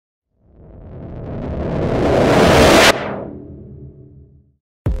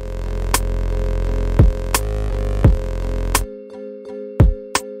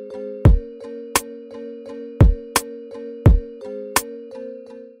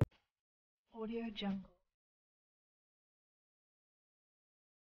Audio Jungle.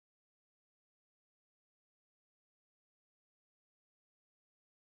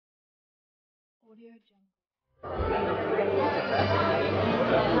 Audio Jungle.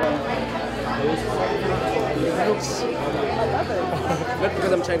 Looks. Not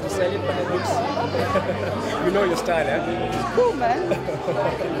because I'm trying to sell it, but it looks. You know your style, eh? It's cool, man.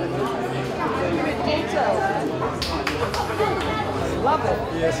 Detail. Love it.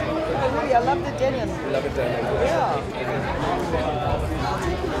 Yes. Really, I love the denim. Love it, darling. Yeah.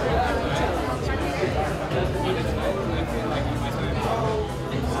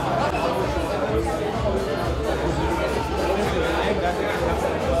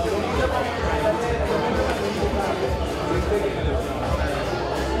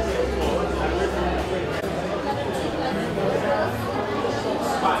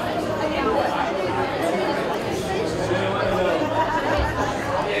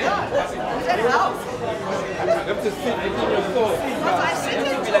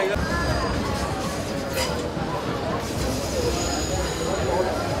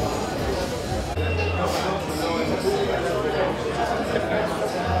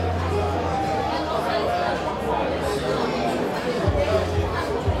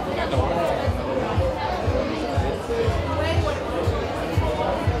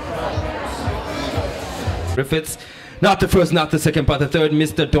 If it's not the first, not the second, but the third,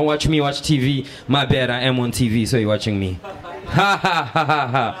 Mr. Don't Watch Me, Watch TV. My bad, I am on TV, so you're watching me. Ha ha ha ha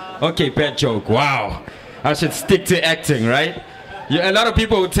ha. Okay, bad joke. Wow. I should stick to acting, right? Yeah, a lot of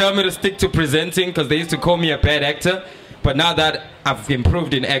people would tell me to stick to presenting because they used to call me a bad actor. But now that I've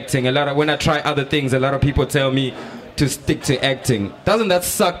improved in acting, when I try other things, a lot of people tell me to stick to acting. Doesn't that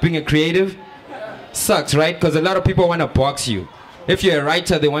suck being a creative? Sucks, right? Because a lot of people want to box you. If you're a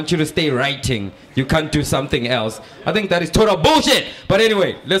writer, they want you to stay writing. You can't do something else. I think that is total bullshit. But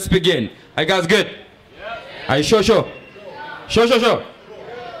anyway, let's begin. Are you guys good? Are you sure? Sure.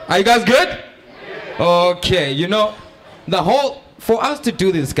 Are you guys good? Okay, you know, for us to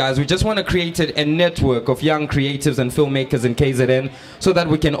do this, guys, we just want to create a network of young creatives and filmmakers in KZN so that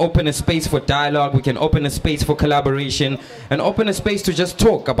we can open a space for dialogue, we can open a space for collaboration, and open a space to just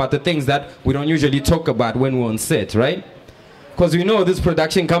talk about the things that we don't usually talk about when we're on set, right? Because we know these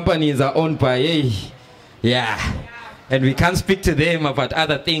production companies are owned by, yeah, and we can't speak to them about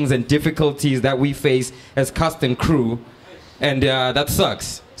other things and difficulties that we face as cast and crew, and that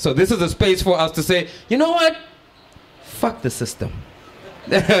sucks. So this is a space for us to say, you know what? Fuck the system.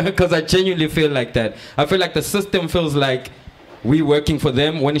 Because I genuinely feel like that. I feel like the system feels like we working for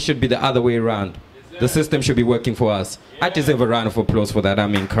them when it should be the other way around. The system should be working for us. I deserve a round of applause for that. I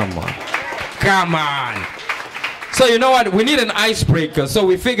mean, come on. Come on. So you know what? We need an icebreaker. So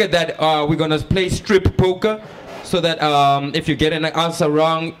we figured that we're going to play strip poker so that if you get an answer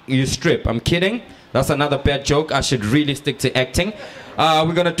wrong, you strip. I'm kidding. That's another bad joke. I should really stick to acting.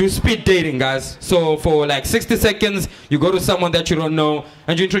 We're going to do speed dating, guys. So for like 60 seconds, you go to someone that you don't know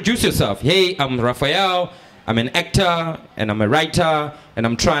and you introduce yourself. Hey, I'm Raphael. I'm an actor and I'm a writer and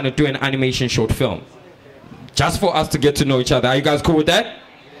I'm trying to do an animation short film. Just for us to get to know each other. Are you guys cool with that?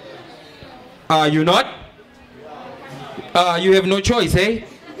 Are you not? You have no choice, eh?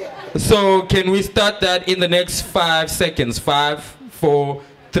 So can we start that in the next 5 seconds? 5, 4,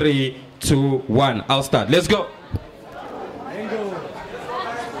 3, 2, 1. I'll start. Let's go.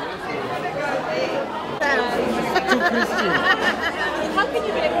 How can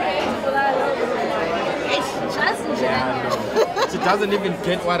you be a creative without She doesn't even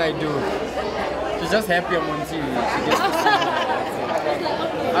get what I do. She's just happy I'm on TV. She gets to see me.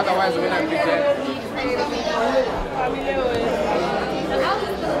 Otherwise, when I pretend. Have you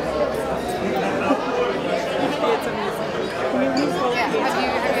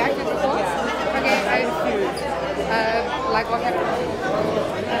acted before? Okay, like what happened?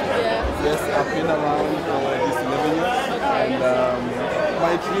 Yes, I've been around for these 11 years, and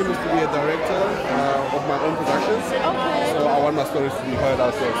my dream is to be a director of my own productions. Okay. So I want my stories to be heard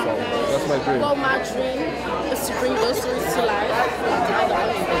out there, so that's my dream. Well, my dream is to bring those stories to life.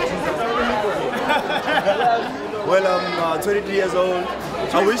 Well, I'm 23 years old.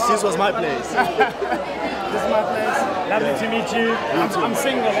 I wish this was my place. This is my place. Lovely to meet you. I'm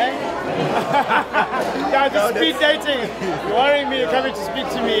single, eh? Guys, just speed dating. You're worrying me, you're coming to speak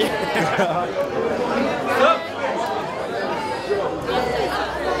to me.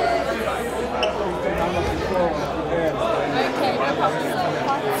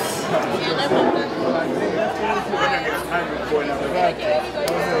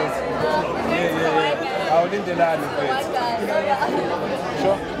 I'll Lindelani, please.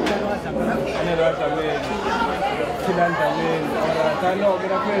 Sure. Anelo Dameni. Kilan Dameni. Tano,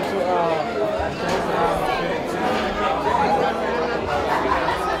 get up here to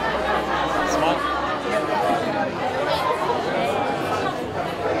smart.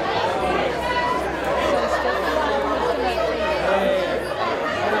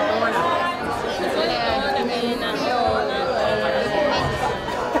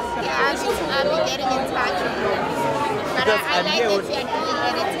 I'll be getting in touch with you. But I like that you are doing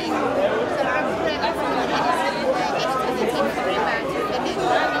editing. So I'm really from the editing team very much.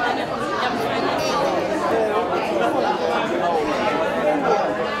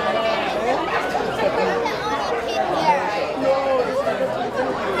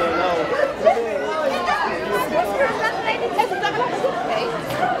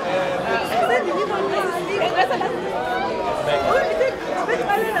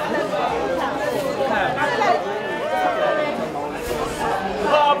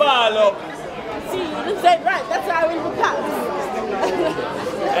 See, you said right, that's how we will pass.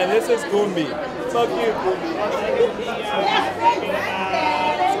 And this is Gumbi. Fuck you, Gumbi.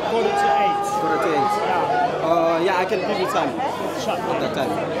 Quarter to 8. Quarter to 8. Yeah, I can give you time. Shut up that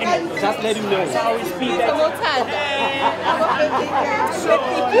time. Just let him know. How we speak that.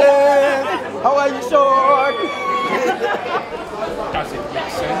 How are you, short? Does it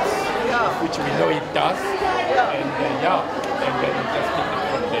make sense? Which we know it does. And then we just take it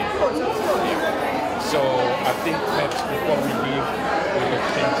from there. So I think perhaps before we leave, we will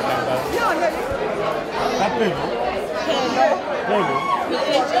change the numbers. That Pelo. Pelo.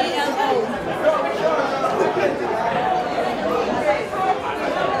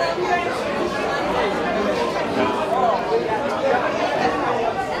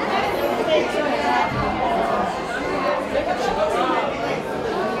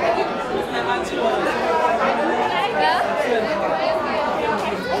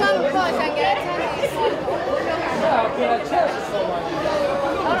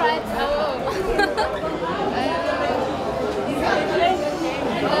 Alright,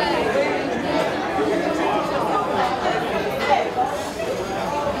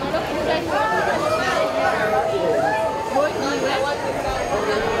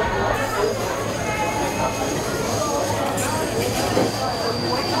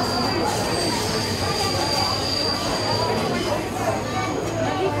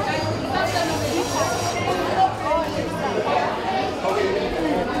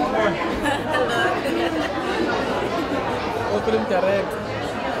 Film direct.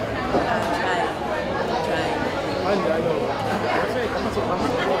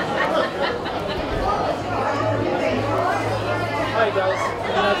 Hi guys,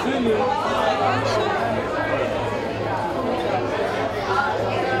 can I see you?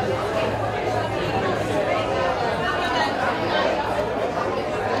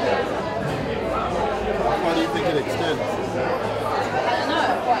 How far do you think it extends? I don't know,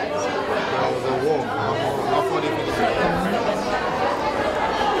 what? The wall. How far do you think it extends?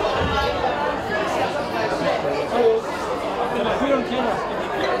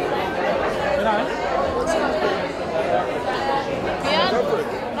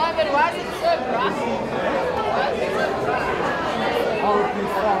 No, but why is it so rough?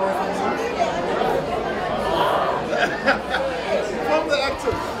 From the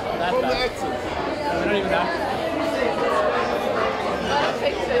actors. From the actors. We don't even know. Not a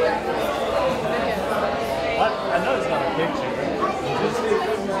picture. What? I know it's not a picture.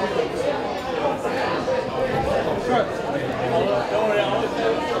 Don't worry, I'll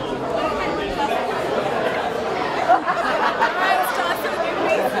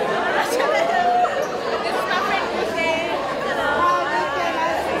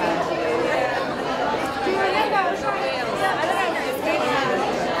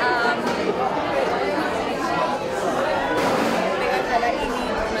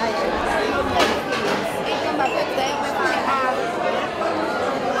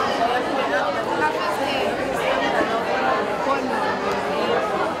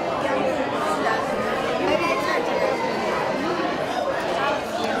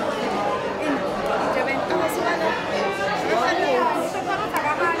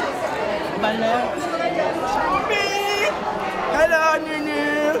Hello,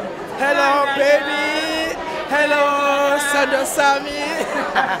 Nunu. Hello, baby. Hello, Sado Sami.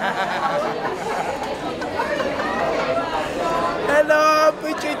 Hello,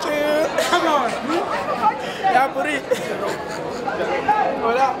 Puchuchu. Come on. Yapuri.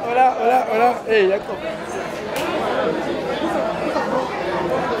 Hola, hola, hola, hola. Hey, Jacob.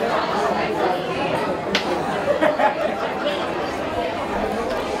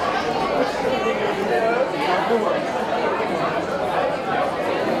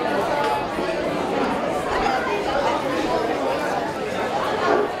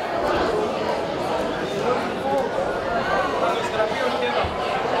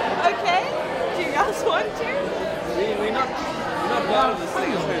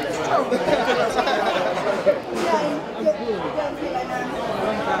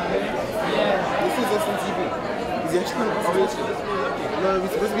 Yes, obviously. No,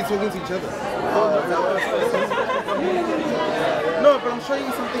 we're supposed to be talking to each other. No, but I'm showing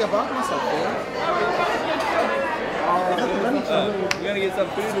you something about myself, yeah? We're gonna get some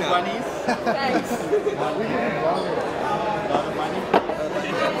food now. Bunnies. Thanks.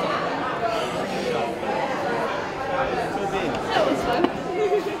 That was fun.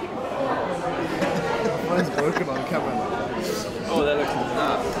 Mine's broken on camera. Oh, that looks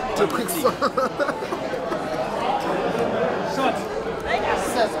nice. Too quick shot.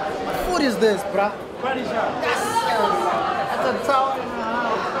 What food is this, bruh? Body shot. Yes! That's a towel.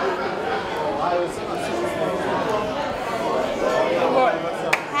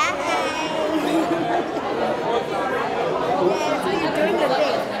 So you're doing the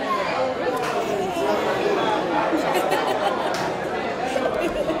thing.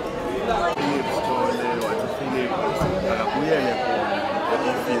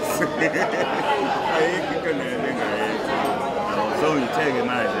 So you take a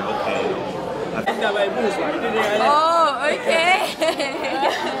manager, okay. Oh, okay.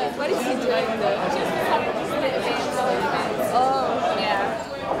 What is she doing though? Oh, yeah.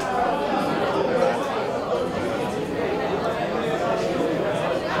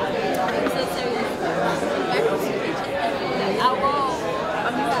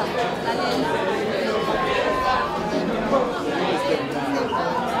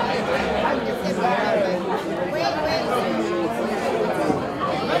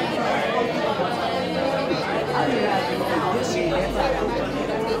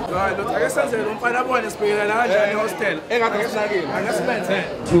 Don't find a boy in the spirit and I join the hostel. I got spent it.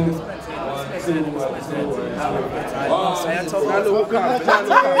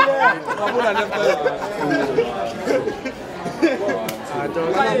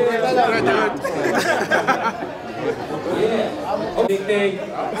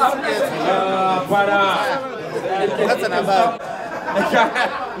 That's another.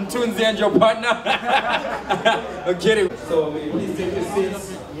 Mtunzi and your partner. I'm kidding. So please take your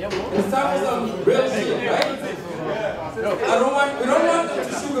seats. It's time for some real shit, right? We don't want to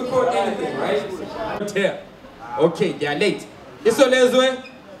sugarcoat anything, right? Here. Okay, they are late. Isolezwe.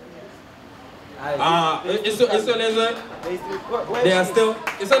 Isolezwe. They are still.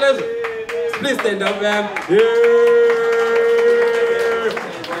 Isolezwe. Please stand up, man. Yeah.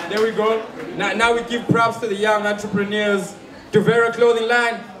 There we go. Now we give props to the young entrepreneurs. Dohrty clothing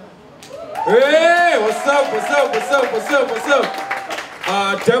line. Hey, what's up? What's up? What's up? What's up? What's up?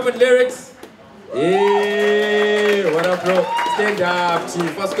 Durban lyrics. Hey, what up, bro? Stand up,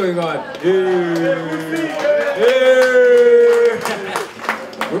 chief. What's going on? Hey.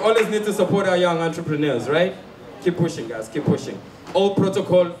 We always need to support our young entrepreneurs, right? Keep pushing, guys. Keep pushing. All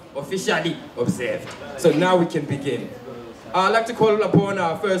protocol officially observed. So now we can begin. I'd like to call upon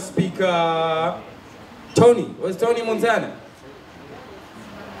our first speaker, Tony. Where's Tony Montana?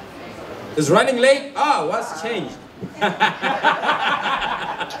 Is running late? Ah, what's changed?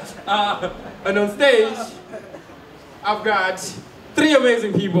 And on stage, I've got three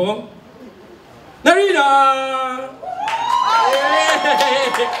amazing people. Narita!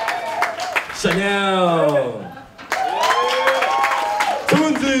 Yay! Chanel!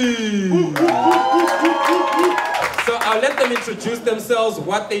 Tunzi! So I'll let them introduce themselves,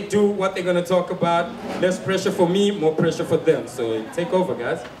 what they do, what they're gonna talk about. Less pressure for me, more pressure for them. So take over,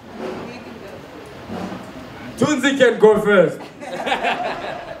 guys. Tunzi can go first.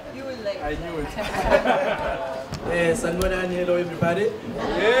 You were late. I knew it. Hello everybody.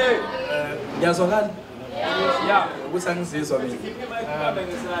 Yeah. Yeah. What's on this one?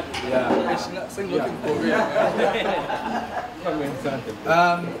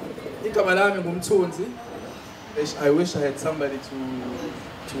 I wish I had somebody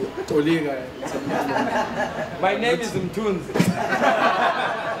to lead. My name is Mtunzi.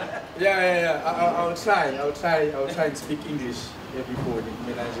 Yeah. I'll try and speak English before the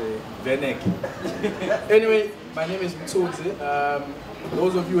Anyway, my name is Mtunzi.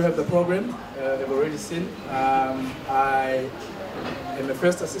 Those of you who have the program have already seen. I am a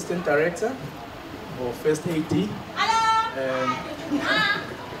first assistant director or first AD. Hello.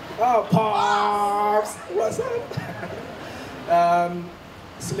 Oh, Pops! What's up?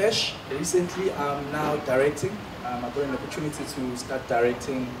 Slash, recently I'm now directing. I got an opportunity to start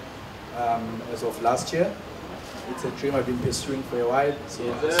directing as of last year. It's a dream I've been pursuing for a while. So,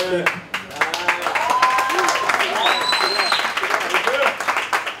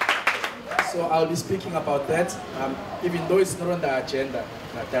 so I'll be speaking about that, even though it's not on the agenda,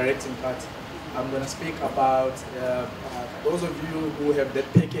 the directing part. I'm going to speak about those of you who have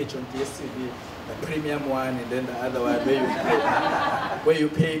that package on DSTV, the premium one, and then the other one where you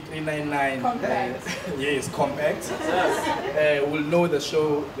pay $3.99. Yes, compact. Will know the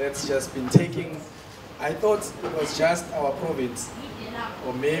show that's just been taking. I thought it was just our province,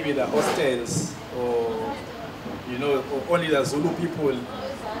 or maybe the hostels, or you know, or only the Zulu people.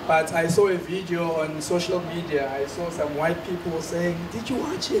 But I saw a video on social media. I saw some white people saying, "Did you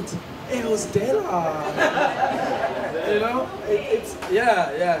watch it? It was Stella." You know, it's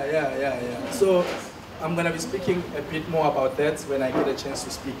yeah. So I'm gonna be speaking a bit more about that when I get a chance to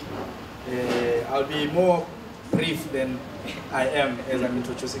speak. I'll be more brief than I am as I'm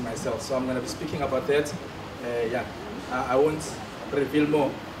introducing myself. So I'm gonna be speaking about that. I won't reveal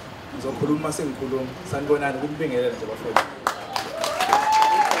more. Ngizokhuluma sengikhuluma. Sanibonani ukubingelela nje bafowethu.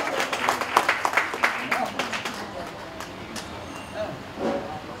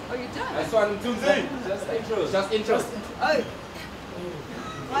 That's one, two, three. Just intro. Oh.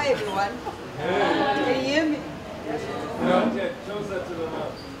 Hi everyone. Can you hear me? No, closer to the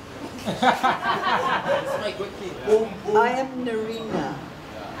mouth. I am Narina.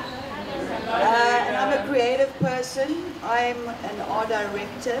 And I'm a creative person. I'm an art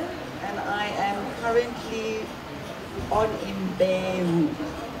director and I am currently on Imbewu.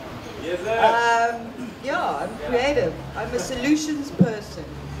 Yes, sir. Yeah, I'm creative. I'm a solutions person.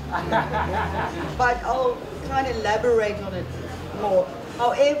 But I'll kind of elaborate on it more.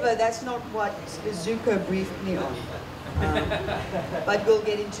 However, that's not what Zuko briefed me on. But we'll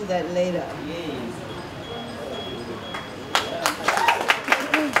get into that later.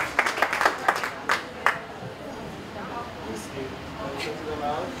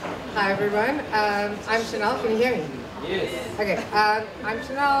 Hi everyone, I'm Chanel, can you hear me? Yes. Okay, I'm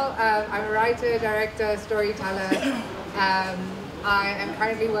Chanel, I'm a writer, director, storyteller. I am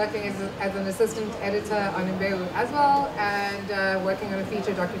currently working as an assistant editor on Imbewu as well, and working on a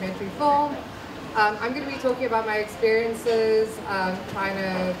feature documentary film. I'm going to be talking about my experiences, trying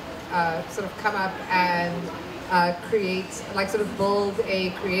to sort of come up and create, like sort of build a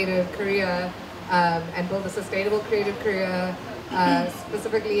creative career and build a sustainable creative career,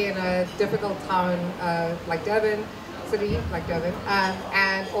 specifically in a difficult town like Durban, city like Durban,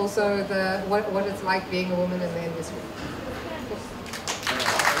 and also what it's like being a woman in the industry.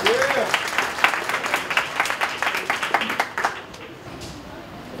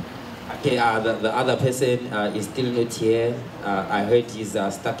 Okay, the other person is still not here. I heard he's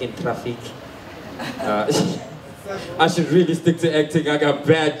stuck in traffic. I should really stick to acting. I got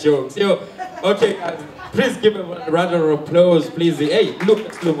bad jokes. Yo, okay, guys, please give him a round of applause, please. Hey,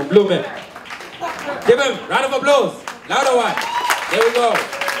 look, blue man. Give him a round of applause. Louder one. There we go.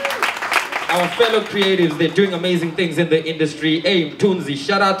 Our fellow creatives, they're doing amazing things in the industry. Hey, Tunzi,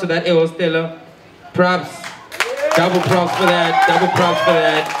 shout out to that AO Stella. Props. Double props for that. Double props for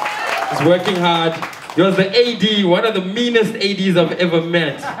that. He's working hard. He was the AD, one of the meanest ADs I've ever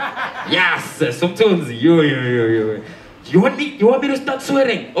met. Yes, some Tunzi. Yo. You want me to start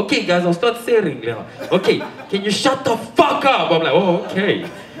swearing? Okay, guys, I'll start swearing now. Okay, can you shut the fuck up? I'm like, oh, okay.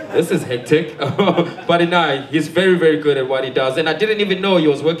 This is hectic. But no, he's very, very good at what he does. And I didn't even know he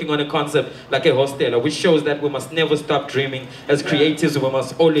was working on a concept like a hosteler, which shows that we must never stop dreaming. As creatives, we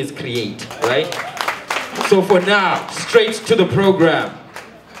must always create, right? So for now, straight to the program.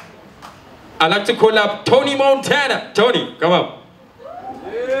 I'd like to call up Tony Montana. Tony, come up.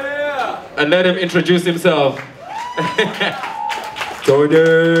 Yeah. And let him introduce himself.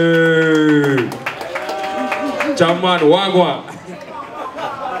 Tony! Chaman Wagwa.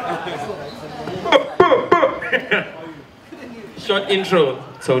 Short intro,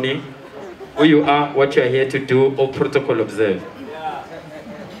 Tony. Who you are, what you are here to do, all protocol observed.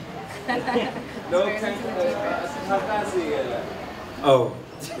 Oh,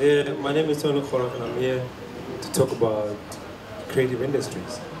 yeah, my name is Tony Kgoroge and I'm here to talk about creative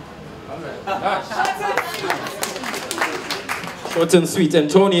industries. Short and sweet. And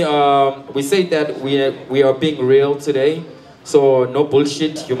Tony, we say that we are being real today. So no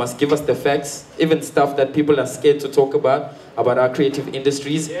bullshit, you must give us the facts, even stuff that people are scared to talk about our creative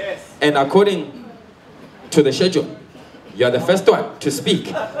industries. Yes. And according to the schedule, you're the first one to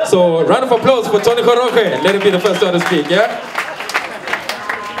speak. So round of applause for Tony Kgoroge. Let him be the first one to speak, yeah?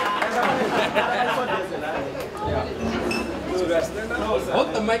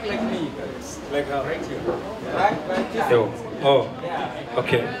 Hold the mic like me. Like how? Right here. Yo. Oh,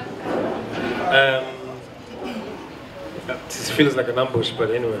 okay. This feels like an ambush,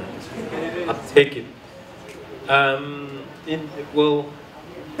 but anyway, I'll take it.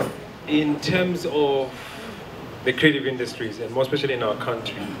 In terms of the creative industries, and more especially in our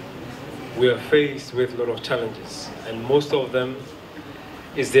country, we are faced with a lot of challenges, and most of them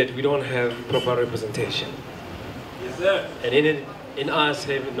is that we don't have proper representation. Yes, sir. And in us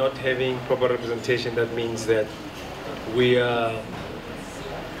not having proper representation, that means that we are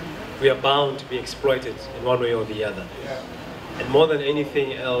bound to be exploited in one way or the other. And more than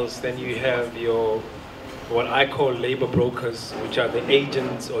anything else, then you have your, what I call labor brokers, which are the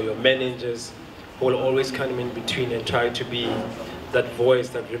agents or your managers who will always come in between and try to be that voice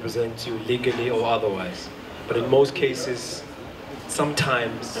that represents you legally or otherwise. But in most cases,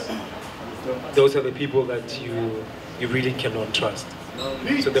 sometimes those are the people that you really cannot trust.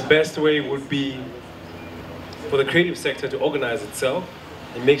 So the best way would be for the creative sector to organize itself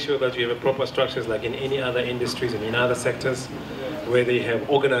and make sure that we have proper structures like in any other industries and in other sectors where they have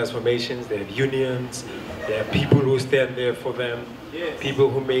organized formations, they have unions, they have people who stand there for them, people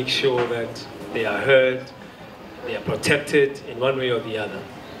who make sure that they are heard, they are protected in one way or the other.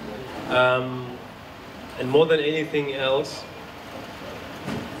 And more than anything else,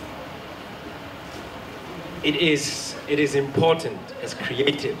 it is important as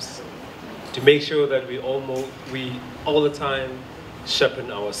creatives to make sure that we all the time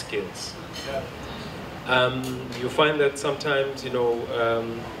sharpen our skills. You find that sometimes,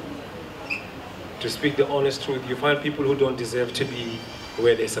 to speak the honest truth, you find people who don't deserve to be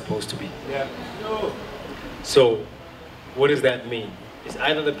where they're supposed to be. So, what does that mean? It's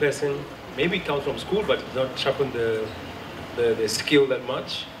either the person maybe comes from school but not sharpen the skill that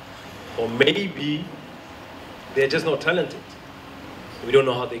much, or maybe they're just not talented. We don't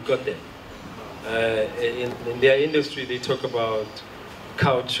know how they got there. In their industry, they talk about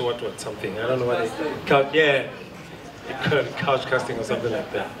couch something. I don't know what they couch casting or something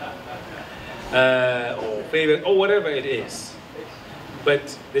like that, or favorite or whatever it is.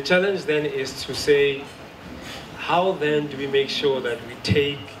 But the challenge then is to say, how then do we make sure that we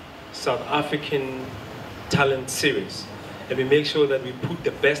take South African talent serious, and we make sure that we put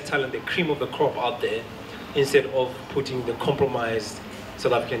the best talent, the cream of the crop out there, instead of putting the compromised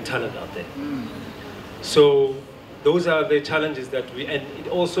South African talent out there. So those are the challenges that and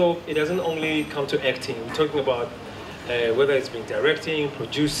it doesn't only come to acting. We're talking about whether it's been directing,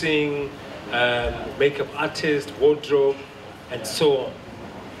 producing, makeup artist, wardrobe, and so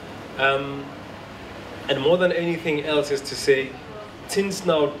on. And more than anything else is to say, since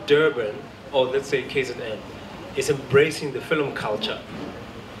now Durban, or let's say KZN, is embracing the film culture,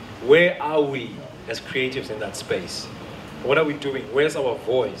 where are we as creatives in that space? What are we doing? Where's our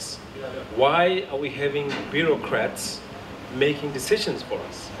voice? Why are we having bureaucrats making decisions for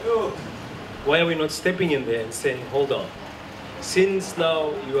us? Why are we not stepping in there and saying, hold on, since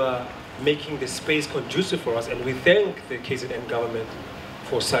now you are making the space conducive for us, and we thank the KZN government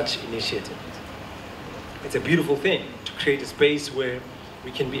for such initiative. It's a beautiful thing to create a space where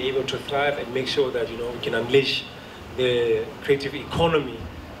we can be able to thrive and make sure that we can unleash the creative economy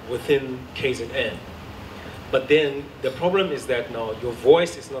within KZN. But then the problem is that now your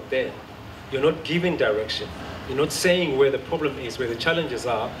voice is not there. You're not giving direction. You're not saying where the problem is, where the challenges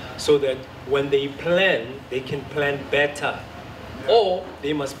are, so that when they plan, they can plan better. Or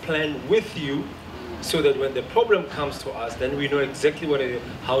they must plan with you, so that when the problem comes to us, then we know exactly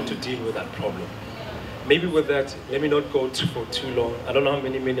how to deal with that problem. Maybe with that, let me not go for too long. I don't know how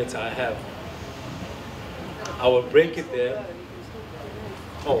many minutes I have. I will break it there.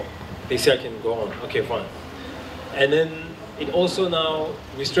 Oh, they say I can go on. Okay, fine. And then it also now,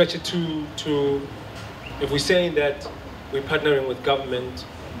 we stretch it to if we're saying that we're partnering with government,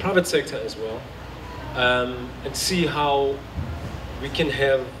 private sector as well, and see how we can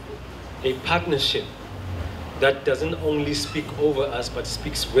have a partnership that doesn't only speak over us, but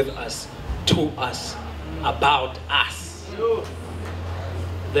speaks with us, to us, about us.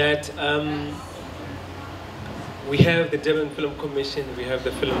 That we have the Durban Film Commission, we have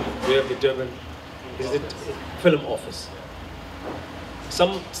the Durban Film Office.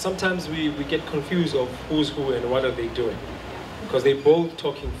 Sometimes we get confused of who's who and what are they doing, because they're both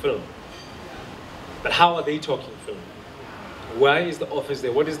talking film. But how are they talking film? Why is the office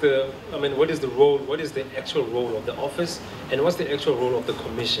there? What is the role? What is the actual role of the office, and what's the actual role of the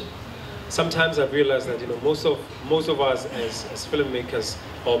commission? Sometimes I've realized that most of us as filmmakers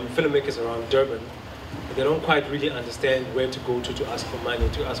or filmmakers around Durban, they don't quite really understand where to go to ask for money,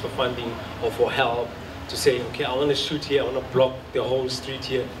 to ask for funding or for help, to say, okay, I want to shoot here, I want to block the whole street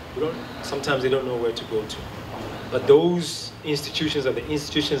here. Sometimes they don't know where to go to. But those institutions are the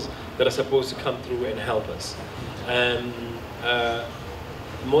institutions that are supposed to come through and help us. And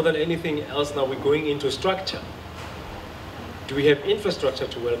more than anything else, now we're going into structure. Do we have infrastructure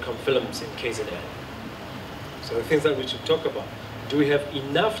to welcome films in KZN? So the things that we should talk about. Do we have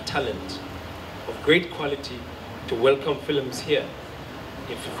enough talent of great quality to welcome films here?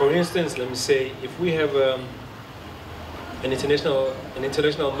 if, for instance, let me say, if we have an international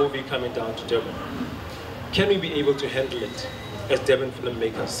movie coming down to Durban, can we be able to handle it as Durban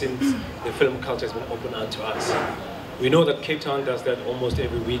filmmakers, since the film culture has been opened out to us? We know that Cape Town does that almost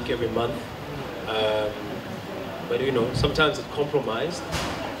every week, every month. But you know, sometimes it's compromised.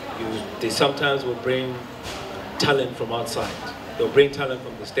 They sometimes will bring talent from outside. They'll bring talent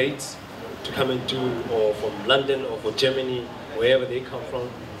from the States to come and do, or from London or from Germany, wherever they come from,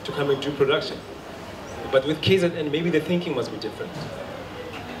 to come and do production. But with KZN, maybe the thinking must be different,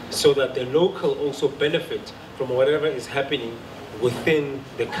 so that the local also benefit from whatever is happening within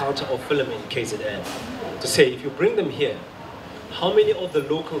the culture of film in KZN. To say, if you bring them here, how many of the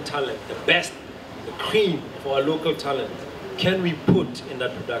local talent, the best, the cream of our local talent, can we put in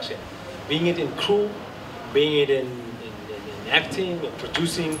that production? Being it in crew, being it in acting, or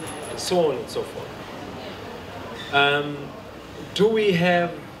producing, and so on and so forth. Do we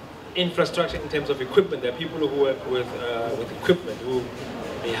have infrastructure in terms of equipment? There are people who work with equipment, who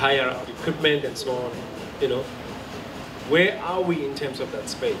they hire out equipment and so on. You know, where are we in terms of that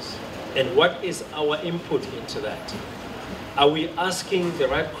space? And what is our input into that? Are we asking the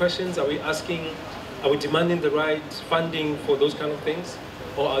right questions? Are we demanding the right funding for those kind of things?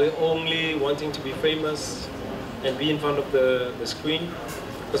 Or are we only wanting to be famous and be in front of the screen?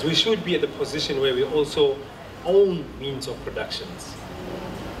 Because we should be at the position where we also own means of productions.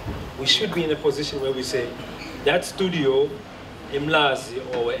 We should be in a position where we say, that studio, Imlazi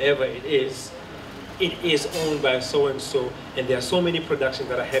or wherever it is owned by so-and-so, and there are so many productions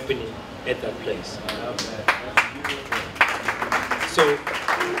that are happening at that place.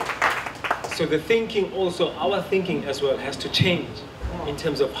 So the thinking also, our thinking as well, has to change in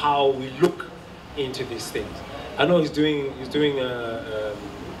terms of how we look into these things. I know he's doing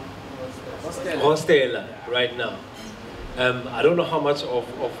Hostela right now. I don't know how much of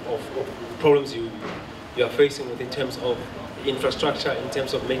problems you are facing with in terms of infrastructure, in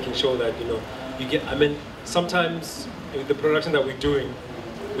terms of making sure that, you know, you get, I mean, sometimes with the production that we're doing,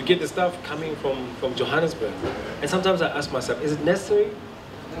 we get the stuff coming from Johannesburg. And sometimes I ask myself, is it necessary?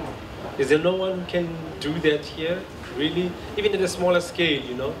 Is there no one who can do that here, really? Even at a smaller scale,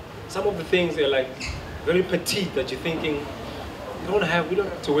 you know? Some of the things, they're like very petite that you're thinking, we don't have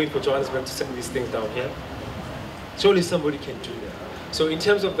to wait for Johannesburg to send these things down here. Surely somebody can do that. So in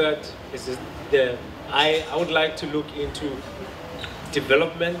terms of that, I would like to look into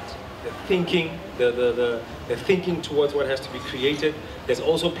development, the thinking, the thinking towards what has to be created. There's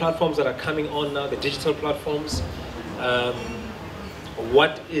also platforms that are coming on now, the digital platforms.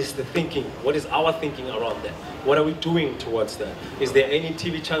 What is the thinking? What is our thinking around that? What are we doing towards that? Is there any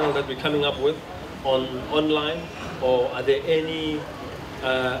TV channel that we're coming up with online? Or are there any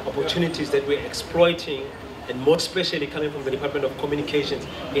opportunities that we're exploiting, and more especially coming from the Department of Communications,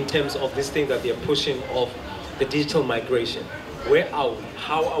 in terms of this thing that they're pushing of the digital migration? Where are we?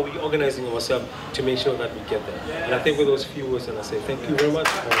 How are we organizing ourselves to make sure that we get there? And I think with those few words, and I say thank you very much.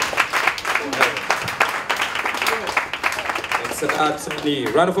 Thanks a lot, Tony.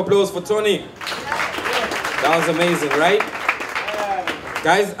 Round of applause for Tony. That was amazing, right?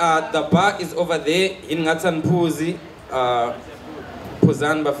 Guys, the bar is over there in Ngatan Puzi.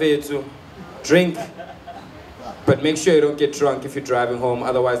 Puzan Bafetu. Drink. But make sure you don't get drunk if you're driving home,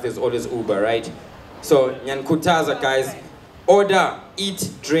 otherwise there's always Uber, right? So, Nyankutaza, guys. Order,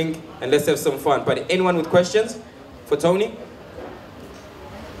 eat, drink, and let's have some fun. But anyone with questions for Tony?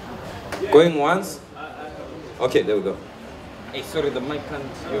 Going once? Okay, there we go. Hey, sorry, the mic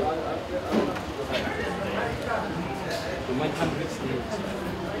can't. The mic can't reach the.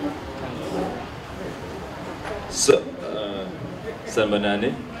 So,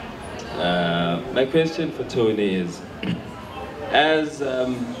 Sambanani, my question for Tony is, as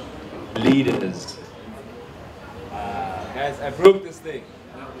leaders, guys, I broke this thing.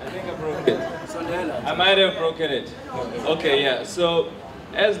 I think I broke it. I might have broken it. Okay, yeah. So,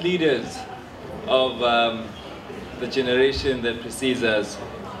 as leaders of the generation that precedes us,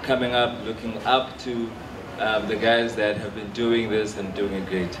 coming up, looking up to the guys that have been doing this and doing it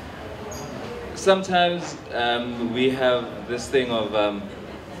great. Sometimes we have this thing of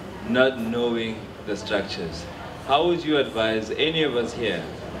not knowing the structures. How would you advise any of us here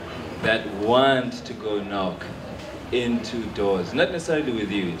that want to go knock into doors, not necessarily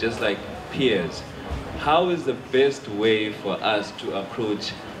with you, just like peers? How is the best way for us to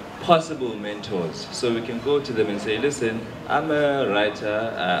approach possible mentors, so we can go to them and say, listen, I'm a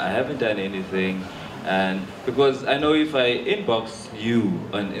writer, I haven't done anything, and because I know if I inbox you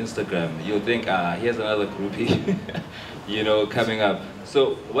on Instagram, you'll think, here's another groupie, you know, coming up.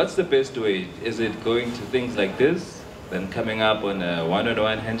 So what's the best way? Is it going to things like this, than coming up on a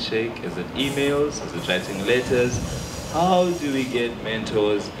one-on-one handshake? Is it emails? Is it writing letters? How do we get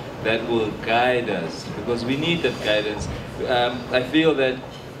mentors that will guide us? Because we need that guidance. I feel that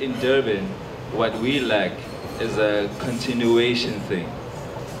in Durban, what we lack is a continuation thing.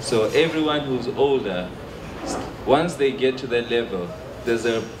 So everyone who's older, once they get to that level, there's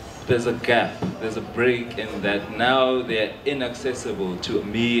a gap, there's a break in that now they're inaccessible to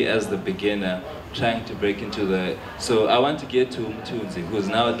me as the beginner trying to break into the... So I want to get to Mtunzi, who's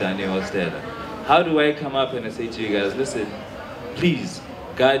now Daniel Stella. How do I come up and I say to you guys, listen, please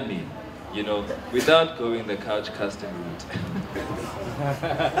guide me, you know, without going the couch custom route.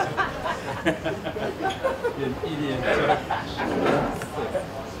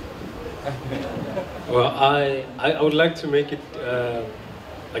 Well, I would like to make it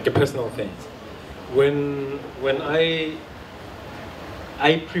like a personal thing. When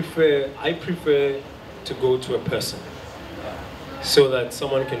I prefer to go to a person so that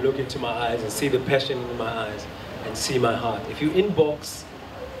someone can look into my eyes and see the passion in my eyes and see my heart. If you inbox,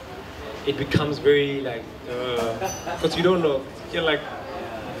 it becomes very like, because you don't know, you're like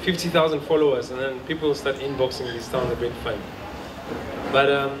 50,000 followers and then people start inboxing, it sounds a bit funny.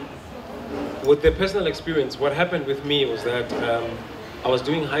 But with the personal experience, what happened with me was that I was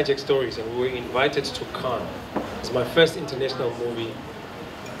doing hijack stories and we were invited to Cannes. It's my first international movie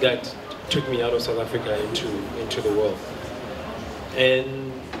that took me out of South Africa into the world.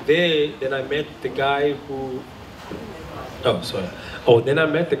 And then I met the guy who, then I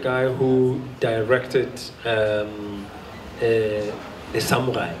met the guy who directed The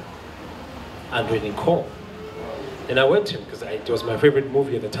Samurai, Andre Nicole. And I went to him because it was my favorite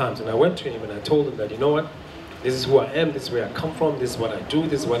movie at the time. And I went to him and I told him that, you know what? This is who I am, this is where I come from, this is what I do,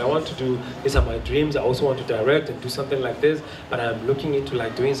 this is what I want to do, these are my dreams. I also want to direct and do something like this, but I'm looking into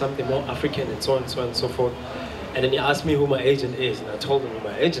like doing something more African and so on and so on and so forth. And then he asked me who my agent is, and I told him who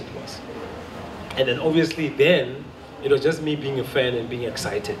my agent was. And then obviously then, it was just me being a fan and being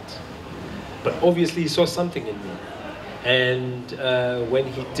excited. But obviously he saw something in me. And when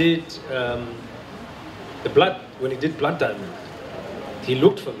he did Blood Diamond, he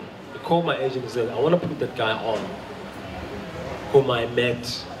looked for me. He called my agent and said, I want to put that guy on, whom I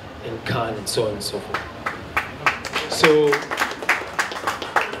met in Cannes and so on and so forth. So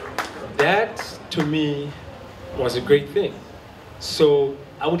that, to me, was a great thing. So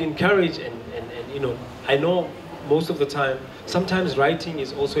I would encourage, and you know, I know most of the time, sometimes writing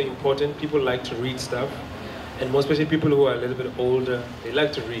is also important. People like to read stuff, and more especially people who are a little bit older, they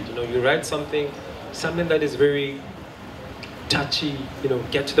like to read. You know, you write something that is very touchy, you know,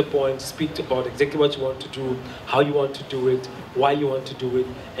 get to the point, speak about exactly what you want to do, how you want to do it, why you want to do it,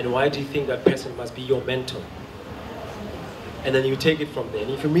 and why do you think that person must be your mentor. And then you take it from there.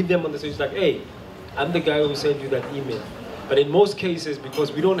 And if you meet them on the street, it's like, hey, I'm the guy who sent you that email. But in most cases,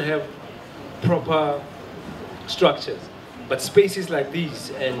 because we don't have proper structures, but spaces like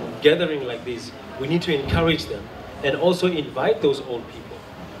these and gathering like this, we need to encourage them and also invite those old people.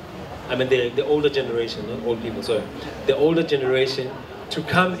 I mean, the older generation, not old people, sorry. The older generation to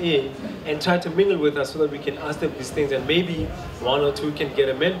come in and try to mingle with us so that we can ask them these things and maybe one or two can get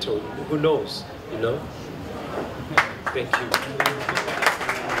a mentor, who knows, you know? Thank you.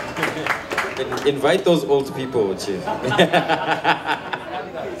 Invite those old people, Chief.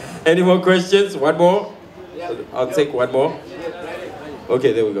 Any more questions? One more? I'll take one more.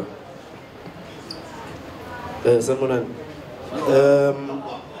 Okay, there we go.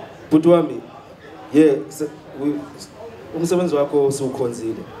 Putwami, yeah, umsebenzi wakho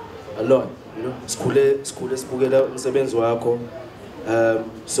usukhonzile a lot, you know. Skule sibukela umsebenzi wakho.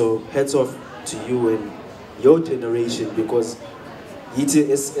 So hats off to you and your generation, because yithi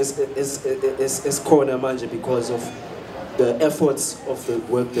is corner manje because of the efforts of the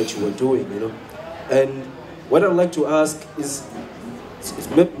work that you were doing, you know. And what I'd like to ask is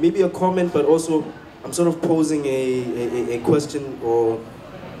maybe a comment, but also I'm sort of posing a question or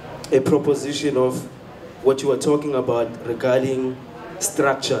a proposition of what you were talking about regarding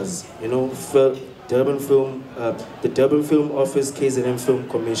structures, you know, for Durban Film, the Durban Film Office, KZN Film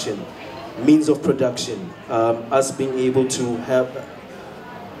Commission, means of production, us being able to have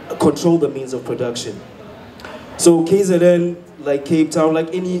control the means of production. So KZN, like Cape Town,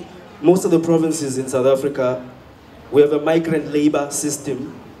 like most of the provinces in South Africa, we have a migrant labor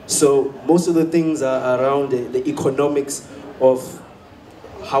system. So most of the things are around the economics of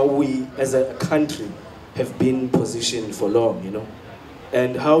how we as a country have been positioned for long, you know,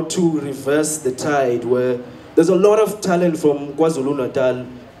 and how to reverse the tide where there's a lot of talent from KwaZulu-Natal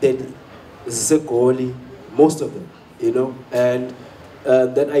that is Segoli, most of them, you know, and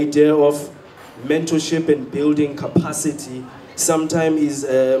that idea of mentorship and building capacity sometimes is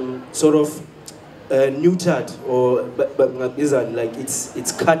sort of neutered, or like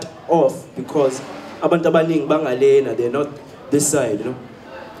it's cut off because abantu abaningi bangalena, they're not this side, you know.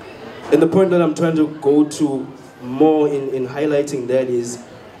 And the point that I'm trying to go to more in highlighting that is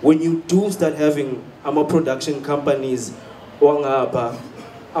when you do start having production companies wangapa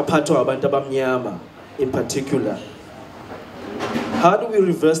aphatwa abantu abamnyama in particular, how do we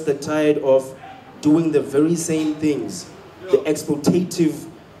reverse the tide of doing the very same things, the exploitative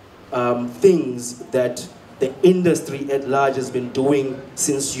things that the industry at large has been doing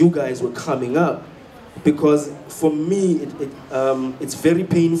since you guys were coming up? Because for me, it's very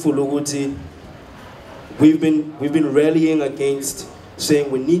painful, Uguti. We've been rallying against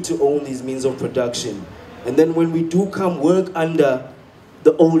saying we need to own these means of production. And then when we do come work under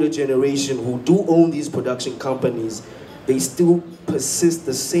the older generation who do own these production companies, they still persist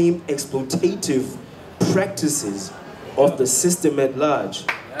the same exploitative practices of the system at large,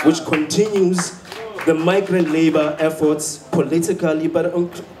 which continues the migrant labor efforts politically, but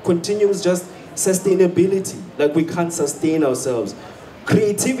continues just sustainability, like we can't sustain ourselves.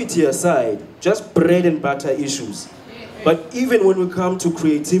 Creativity aside, just bread and butter issues. But even when we come to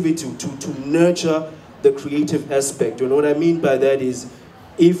creativity, to nurture the creative aspect, you know what I mean by that is,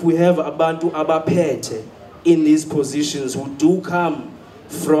 if we have abantu abaphethe in these positions who do come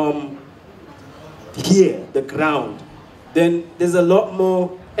from here, the ground, then there's a lot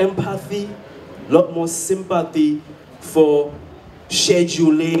more empathy, a lot more sympathy for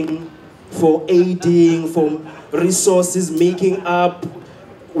scheduling, for aiding, for resources, making up,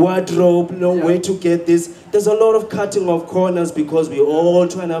 wardrobe, you know, where to get this. There's a lot of cutting of corners because we're all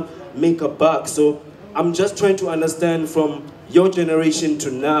trying to make a buck. So I'm just trying to understand from your generation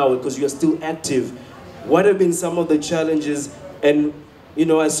to now, because you're still active, what have been some of the challenges? And you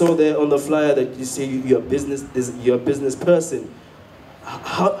know, I saw there on the flyer that you say you're a business person.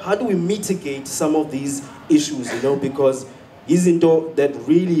 How do we mitigate some of these issues, you know, because isn't that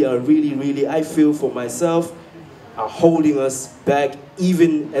really, I feel for myself, are holding us back,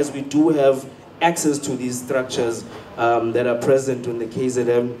 even as we do have access to these structures that are present in the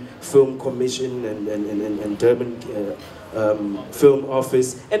KZN Film Commission and Durban Film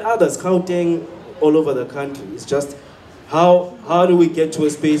Office and others, Gauteng, all over the country. It's just how do we get to a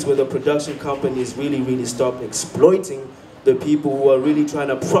space where the production companies really stop exploiting the people who are really trying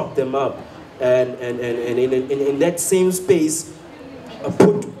to prop them up, and in that same space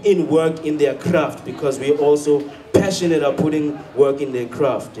put in work in their craft, because we're also passionate about putting work in their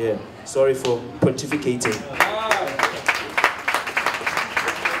craft. Yeah, sorry for pontificating.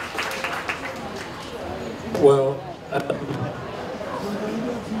 Well,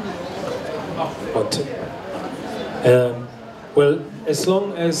 well, as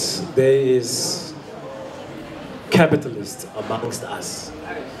long as there is capitalists amongst us,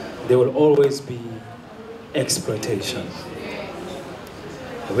 there will always be exploitation.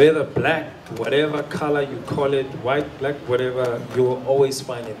 Whether black, whatever color you call it, white, black, whatever, you will always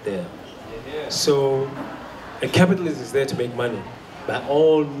find it there. So a capitalist is there to make money. By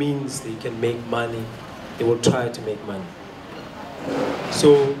all means they can make money, they will try to make money.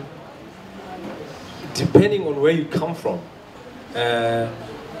 So depending on where you come from,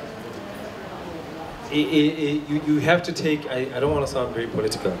 you have to take, I don't want to sound very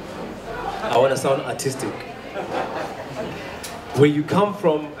political, I want to sound artistic. Where you come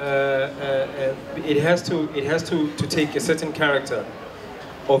from, it has to take a certain character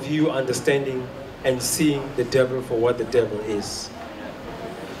of you understanding and seeing the devil for what the devil is.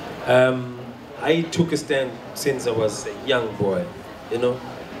 I took a stand since I was a young boy, you know.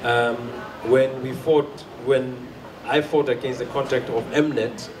 When I fought against the contract of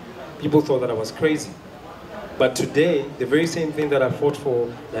Mnet, people thought that I was crazy. But today, the very same thing that I fought for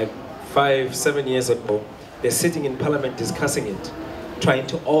like 5-7 years ago, they're sitting in Parliament discussing it, trying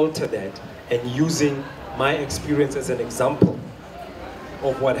to alter that and using my experience as an example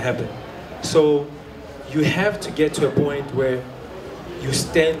of what happened. So you have to get to a point where you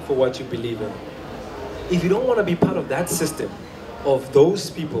stand for what you believe in. If you don't want to be part of that system, of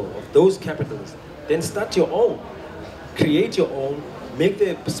those people, of those capitalists, then start your own. Create your own, make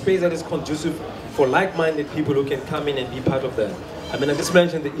the space that is conducive for like-minded people who can come in and be part of that. I mean, I just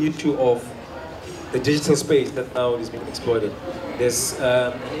mentioned the issue of the digital space that now is being exploited. There's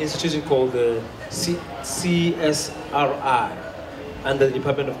an institution called the CSRI under the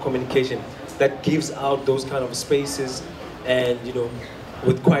Department of Communication that gives out those kind of spaces, and you know,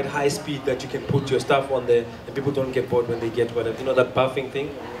 with quite high speed that you can put your stuff on there and people don't get bored when they get whatever, you know, that buffing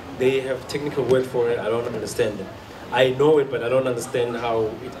thing. They have technical word for it, I don't understand it. I know it, but I don't understand how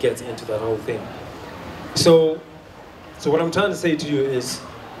it gets into that whole thing. So what I'm trying to say to you is,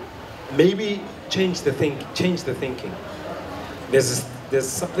 maybe change the thinking. There's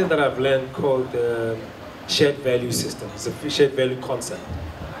something that I've learned called the shared value system. It's a shared value concept,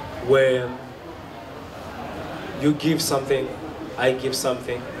 where you give something, I give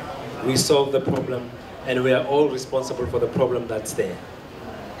something, we solve the problem, and we are all responsible for the problem that's there.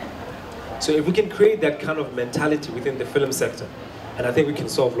 So if we can create that kind of mentality within the film sector, and I think we can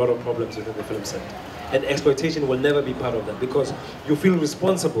solve a lot of problems within the film sector. And exploitation will never be part of that, because you feel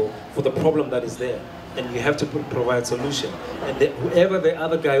responsible for the problem that is there, and you have to provide solution. And whoever the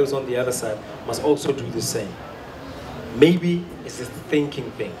other guy who's on the other side must also do the same. Maybe it's a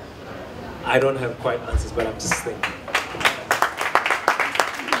thinking thing. I don't have quite answers, but I'm just thinking.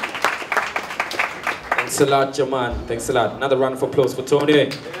 Thanks a lot, Jaman. Thanks a lot. Another round of applause for Tony.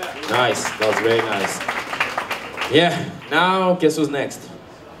 Yeah. Nice. That was very nice. Yeah. Now, guess who's next?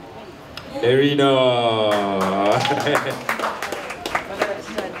 Lerina.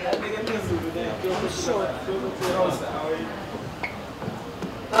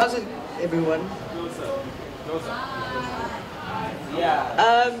 How's it, everyone?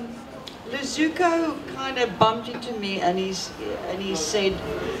 Lizuko kind of bumped into me and he said,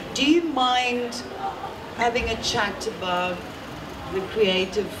 do you mind having a chat about the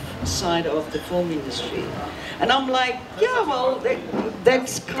creative side of the film industry? And I'm like, yeah, well,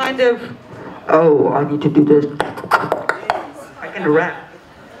 that's kind of, oh, I need to do this. I can rap.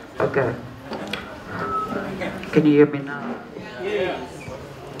 Okay. Can you hear me now?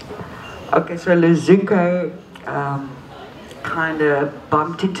 Okay, so Lizuko kind of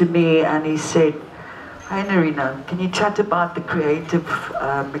bumped into me and he said, hey Narina, can you chat about the creative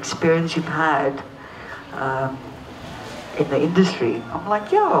experience you've had in the industry? I'm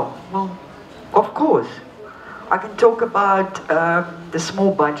like, yeah, well, of course. I can talk about the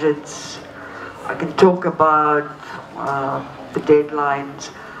small budgets, I can talk about the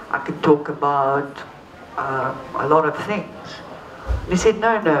deadlines, I can talk about a lot of things. He said,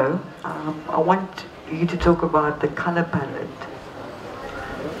 no, I want you to talk about the color palette.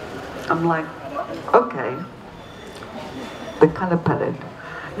 I'm like, okay, the color palette.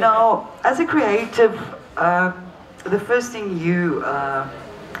 Now, as a creative, the first thing you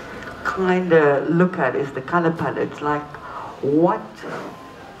kind of look at is the color palette, like what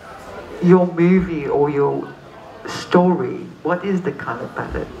your movie or your story, what is the color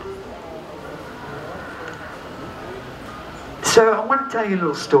palette? So I want to tell you a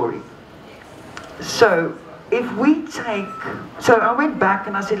little story. So if we take, so I went back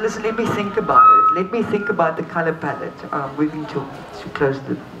and I said, listen, let me think about it. Let me think about the color palette. Moving too close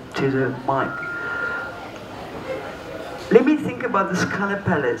to the mic. Let me think about this color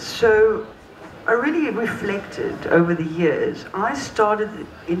palette. So I really reflected over the years. I started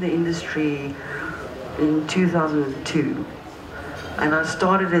in the industry in 2002. And I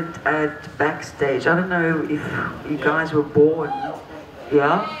started it at Backstage. I don't know if you guys were born.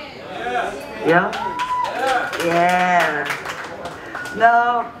 Yeah? Yeah? Yeah.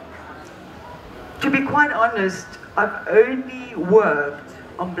 Now, to be quite honest, I've only worked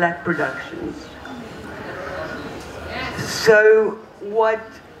on black productions. So what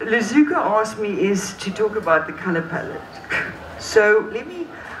Lizuko asked me is to talk about the color palette. So let me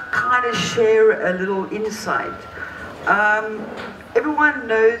kind of share a little insight. Everyone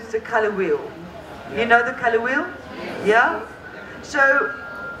knows the color wheel. You know the color wheel? Yeah? So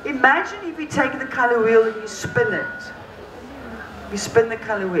imagine if you take the color wheel and you spin it. You spin the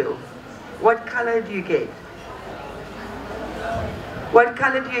color wheel. What color do you get? What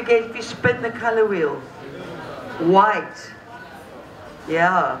color do you get if you spin the color wheel? White.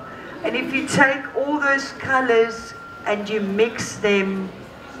 Yeah. And if you take all those colors and you mix them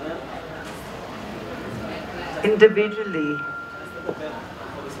individually.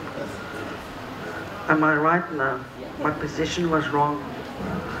 Am I right now? My position was wrong.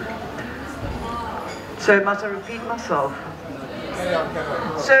 So must I repeat myself?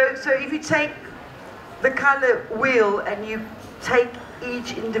 So if you take the color wheel and you take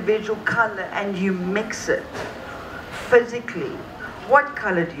each individual color and you mix it physically, what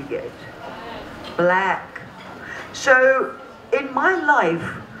color do you get? Black. So in my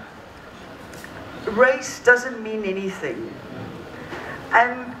life, race doesn't mean anything,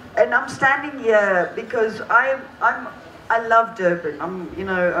 and I'm standing here because I love Durban.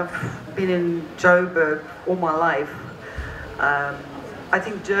 I've been in Joburg all my life. I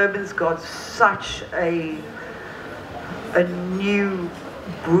think Durban's got such a new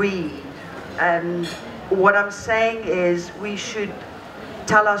breed, and what I'm saying is we should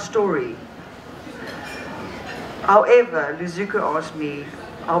tell our story. However, Luzuko asked me,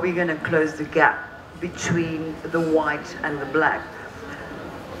 are we going to close the gap between the white and the black?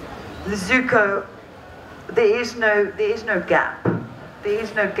 Luzuko, there is no gap. There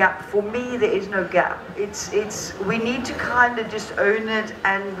is no gap. For me, there is no gap. We need to kind of just own it,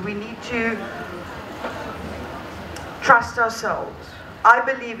 and we need to trust ourselves. I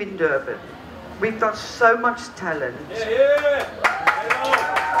believe in Durban. We've got so much talent.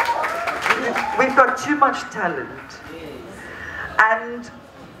 We've got too much talent. And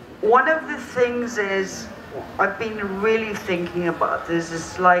one of the things is, I've been really thinking about this,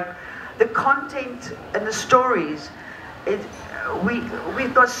 is like the content and the stories.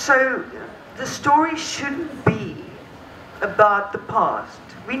 We've got the story shouldn't be about the past.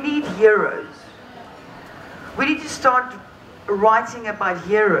 We need heroes. We need to start writing about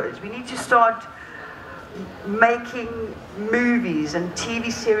heroes. We need to start making movies and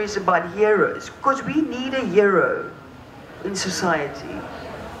TV series about heroes, because we need a hero in society.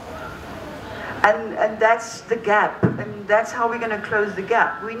 And that's the gap, and that's how we're going to close the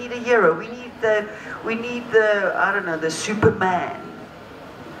gap. We need a hero. We need the I don't know, the Superman.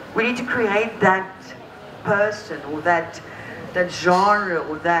 We need to create that person, or that genre,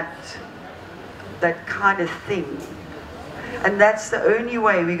 or that kind of thing. And that's the only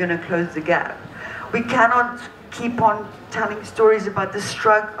way we're going to close the gap. We cannot keep on telling stories about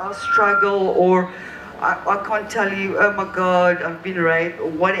our struggle, or I can't tell you, oh my God, I've been raped, or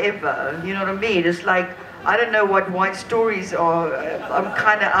whatever. You know what I mean? It's like, I don't know what white stories are. I'm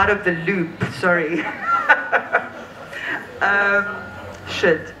kind of out of the loop, sorry.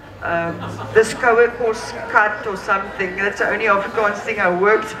 Shit. This course cut or something. That's the only Afrikaans thing I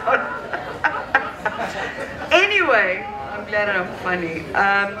worked on. Anyway, I'm glad I'm funny.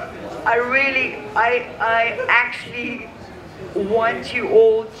 I actually want you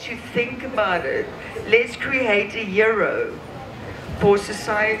all to think about it. Let's create a hero for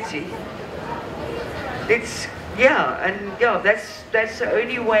society. That's the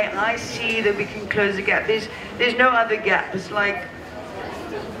only way I see that we can close the gap. There's no other gap. It's like,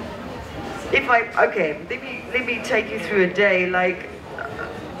 let me take you through a day. Like,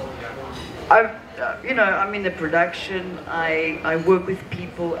 I'm in the production, I work with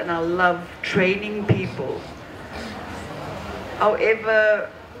people, and I love training people. However,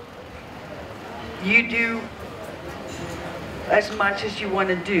 you do as much as you want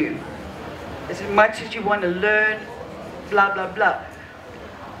to do, as much as you want to learn, blah, blah, blah.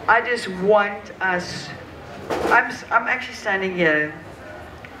 I just want us, I'm actually standing here,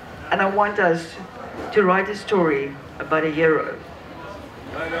 and I want us to write a story about a hero.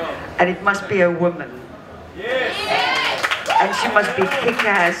 And it must be a woman. Yes. And she must be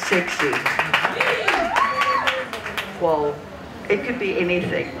kick-ass sexy. Well, it could be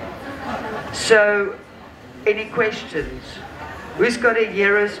anything. So, any questions? Who's got a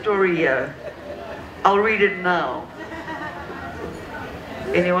hero story here? I'll read it now.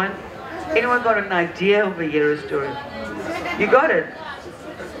 Anyone? Anyone got an idea of a hero story? You got it?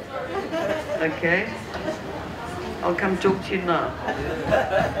 Okay. I'll come talk to you now.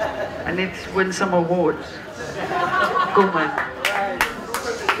 And let's win some awards. Go, man.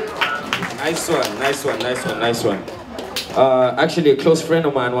 Nice one, nice one, nice one, nice one. Actually, a close friend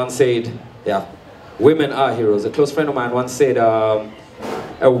of mine once said, yeah, women are heroes. A close friend of mine once said,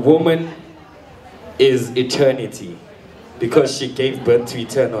 a woman is eternity because she gave birth to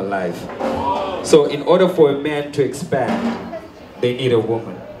eternal life. So in order for a man to expand, they need a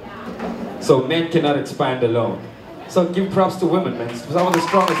woman. So men cannot expand alone. So give props to women, man. Some of the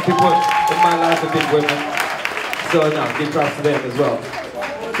strongest people in my life have been women. So now, give props to them as well.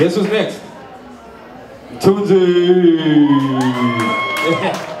 Guess who's next? Tunzi!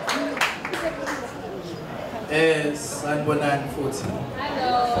 Yes, Sanbonan 40.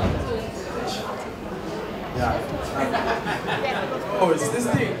 Yeah. Oh, it's this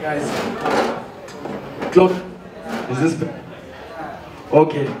thing, guys. Clock. Is this?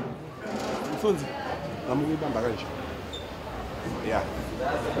 Okay. Yeah.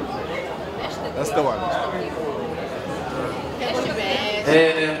 That's the one.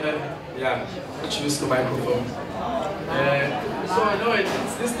 Yeah, choose the microphone. So I know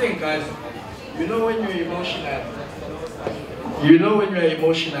it's this thing, guys. You know when you're emotional. You know when you're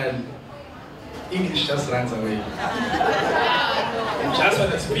emotional, English just runs away. You just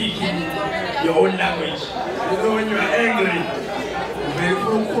want to speak in your own language. You know when you're angry.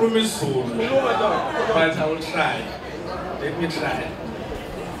 But I will try. Let me try.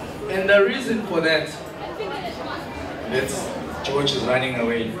 And the reason for that George is running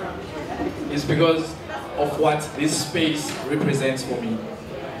away is because of what this space represents for me.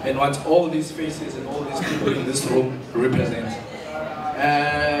 and what all these faces and all these people in this room represent.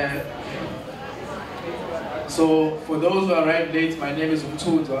 So for those who arrived late, my name is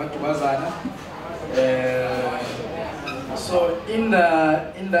Dohrty. So in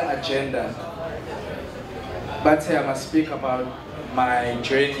the agenda, but I must speak about my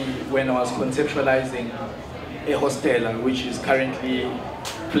journey when I was conceptualizing a hostela, which is currently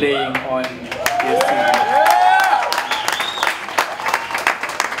playing on DSTV.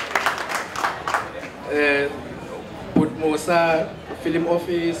 Putmosa, Film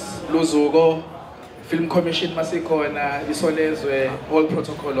Office, Luzugo, Film Commission Masikona, Isolezwe, all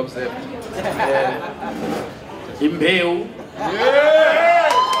protocol observed. Imbeu,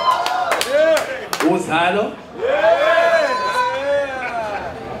 Uzalo,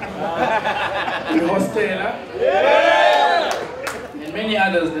 Hostela, and many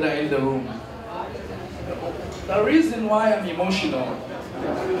others that are in the room. The reason why I'm emotional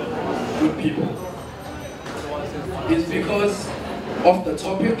with people is because of the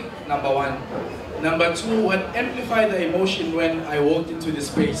topic, number one. Number two, what amplified the emotion when I walked into the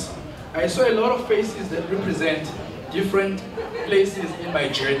space, I saw a lot of faces that represent different places in my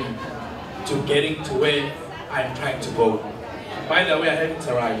journey to getting to where I'm trying to go. By the way, I haven't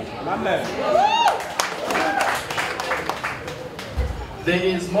arrived. There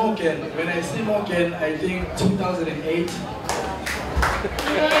is Morgan. When I see Morgan, I think 2008.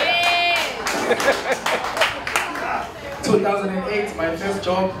 2008, my first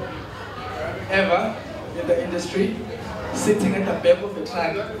job ever in the industry, sitting at the back of the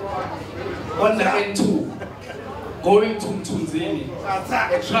truck on the N2, going to Mtunzini. A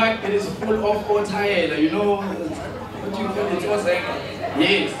truck that is full of otayela, you know, what you call it, Ozenga?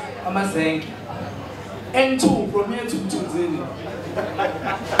 Yes, I'm a Zenga. N2 from here to Mtunzini.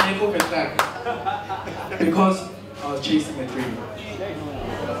 Back of a truck. Because I was chasing a dream.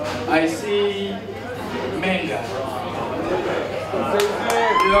 I see Menga.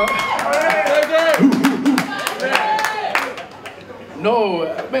 You know? No,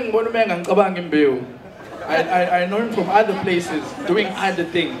 I know him from other places, doing other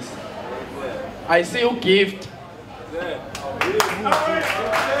things. I see you gift.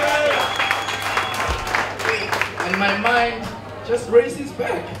 And my mind just races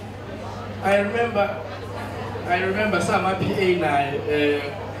back. I remember some PA now.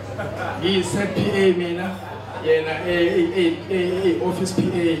 He said PA me now. Yeah, office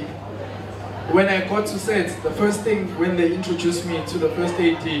PA. When I got to set, the first thing when they introduced me to the first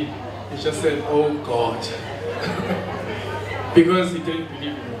AD, he just said, "Oh God," because he didn't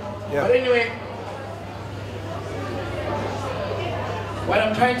believe me. Yeah. But anyway, what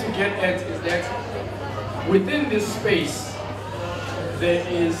I'm trying to get at is that within this space, there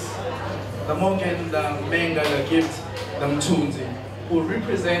is the Morgan, the Menga, the Gift, the Mtunzi, who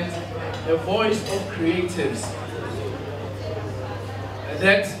represent a voice of creatives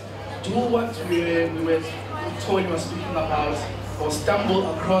that do what we were told we were speaking about, or stumble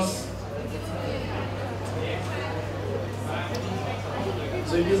across.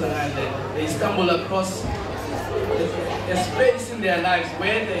 So it is they stumble across a space in their lives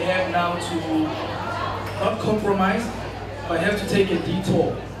where they have now to not compromise, but have to take a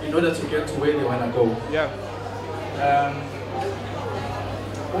detour in order to get to where they want to go. Yeah.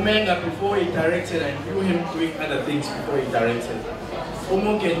 Umenga, before he directed, I knew him doing other things before he directed.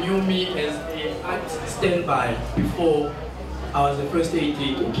 Umoke knew me as an art standby before I was the first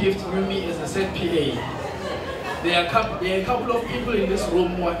AD. Gift knew me as a set PA. There are a couple of people in this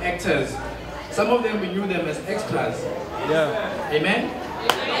room who are actors. Some of them, we knew them as extras. Yeah. Amen?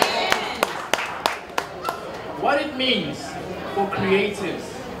 What it means for creatives,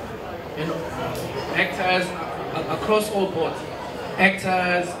 you know, actors across all boards,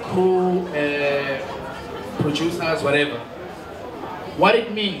 actors, crew, producers, whatever. What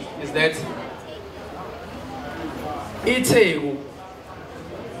it means is that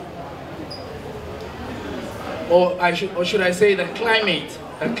or should I say the climate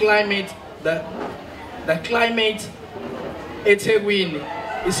eThekwini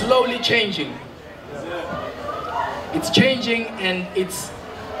is slowly changing. It's changing, and it's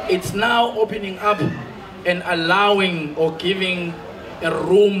now opening up and allowing or giving a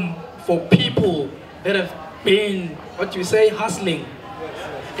room for people that have been, what you say, hustling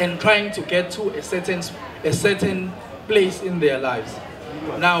and trying to get to a certain place in their lives.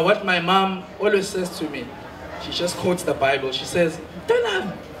 Now, what my mom always says to me, she just quotes the Bible. She says,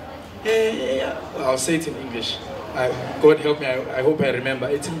 I'll say it in English. God help me, I hope I remember.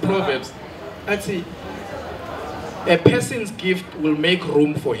 It's in Proverbs. Let's see. A person's gift will make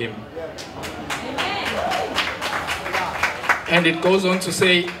room for him. And it goes on to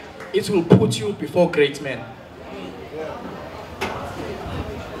say, it will put you before great men.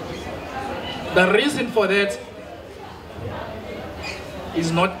 The reason for that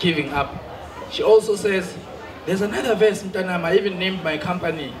is not giving up. She also says, there's another verse, Mtanam, I even named my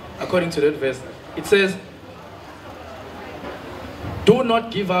company according to that verse. It says, do not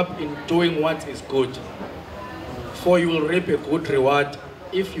give up in doing what is good, for you will reap a good reward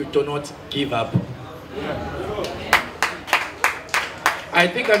if you do not give up. I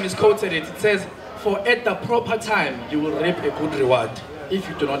think I misquoted it. It says, for at the proper time, you will reap a good reward if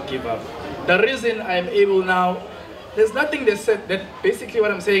you do not give up. The reason I'm able now, there's nothing that basically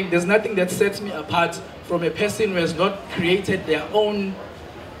what I'm saying, there's nothing that sets me apart from a person who has not created their own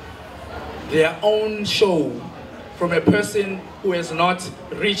show, from a person who has not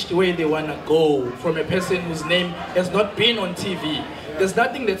reached where they want to go, from a person whose name has not been on TV. There's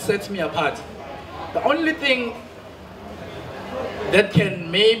nothing that sets me apart. The only thing that can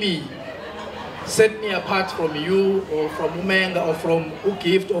maybe set me apart from you, or from Umenga, or from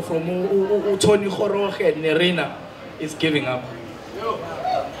Ugift, or from Tony Kgoroge and Nerina is giving up.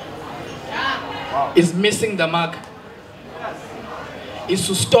 Is missing the mark. Is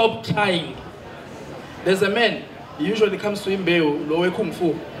to stop trying. There's a man, he usually comes to Imbeu, Lowe Kung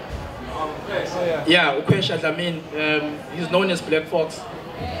Fu. Yeah, Ukwesha Dlamin, he's known as Black Fox.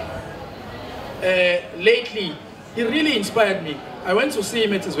 Lately, he really inspired me. I went to see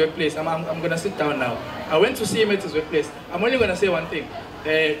him at his workplace. I'm gonna sit down now. I went to see him at his workplace. I'm only gonna say one thing.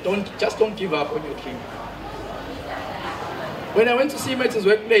 Don't give up on your dream. When I went to see him at his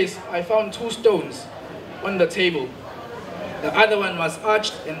workplace, I found 2 stones on the table. The other one was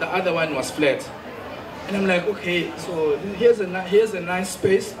arched and the other one was flat. And I'm like, okay, so here's a nice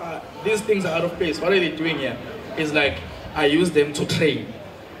space. These things are out of place. What are they doing here? It's like, I use them to train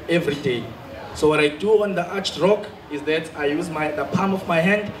every day. So what I do on the arched rock is that I use the palm of my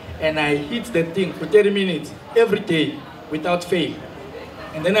hand and I hit that thing for 30 minutes every day without fail.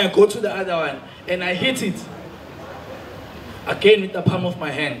 And then I go to the other one and I hit it again with the palm of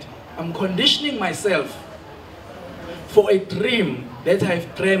my hand. I'm conditioning myself for a dream that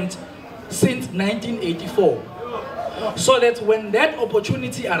I've dreamt since 1984. So that when that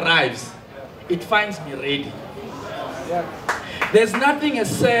opportunity arrives, it finds me ready. There's nothing as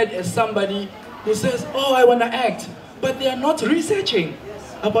sad as somebody who says, oh, I want to act, but they are not researching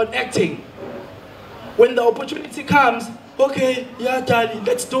about acting. When the opportunity comes, okay, yeah, darling,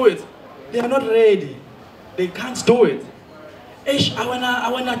 let's do it. They are not ready. They can't do it. Ish, I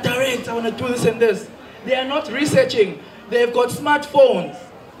wanna direct, I wanna do this and this. They are not researching. They've got smartphones.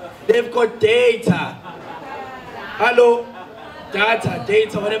 They've got data. Hello?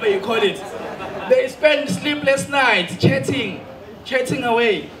 Data, whatever you call it. They spend sleepless nights chatting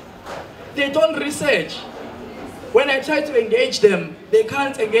away. They don't research. When I try to engage them, they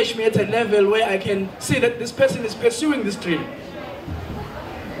can't engage me at a level where I can see that this person is pursuing this dream.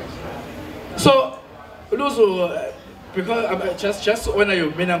 So, Luzo, because just to honor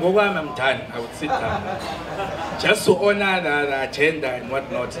you, I'm done. I would sit down. Just to honor the agenda and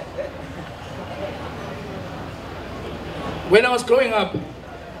whatnot. When I was growing up,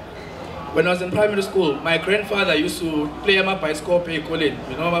 when I was in primary school, my grandfather used to play a bioscope, you call it,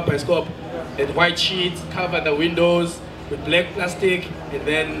 you know, a bioscope, that white sheets, cover the windows with black plastic, and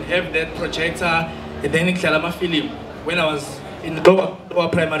then have that projector, and then a film when I was in lower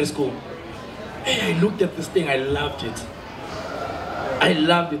primary school. Hey, I looked at this thing, I loved it. I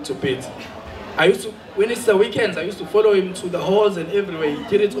loved it to bits. I used to, when it's the weekends, I used to follow him to the halls and everywhere. He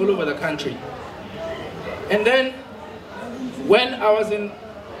did it all over the country. And then, when I was in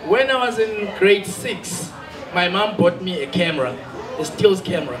grade 6, my mom bought me a camera, a stills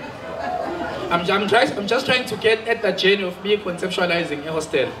camera. I'm just trying to get at the journey of me conceptualizing a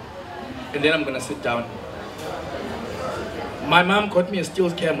hostel. And then I'm gonna sit down. My mom got me a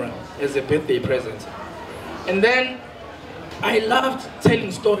stills camera as a birthday present. And then I loved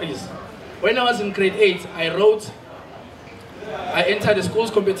telling stories. When I was in grade 8, I entered a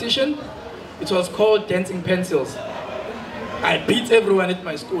school's competition. It was called Dancing Pencils. I beat everyone at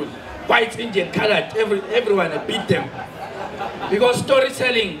my school. White, Indian, colored, everyone, I beat them. Because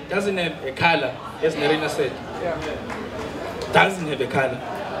storytelling doesn't have a color, as Nerina said. Doesn't have a color.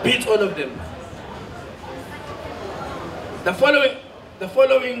 Beat all of them. The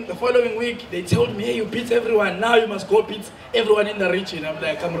following week, they told me, hey, you beat everyone, now you must go beat everyone in the region. I'm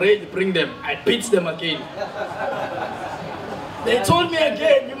like, I'm ready to bring them. I beat them again. They told me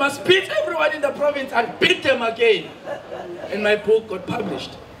again, you must beat everyone in the province. I beat them again. And my book got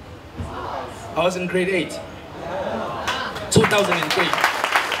published. I was in grade 8, 2003.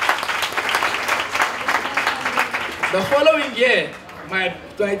 The following year, my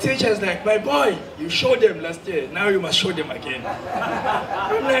teacher's like, my boy, you showed them last year, now you must show them again.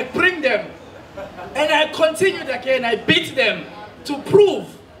 I'm like, bring them. And I continued again, I beat them to prove.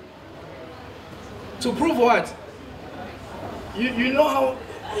 To prove what? You know how,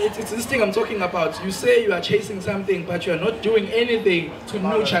 it's this thing I'm talking about. You say you are chasing something, but you are not doing anything to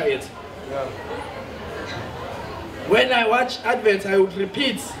nurture it. Yeah. When I watch adverts, I would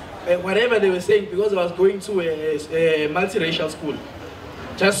repeat whatever they were saying because I was going to a multiracial school.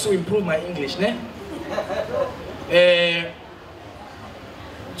 Just to improve my English, ne?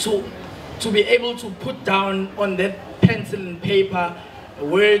 To be able to put down on that pencil and paper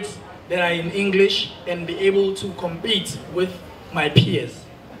words that are in English and be able to compete with my peers.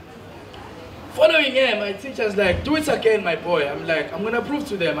 Following year, my teacher's like, do it again, my boy. I'm like, I'm gonna prove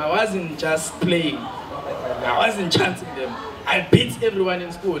to them I wasn't just playing. I wasn't chanting them. I beat everyone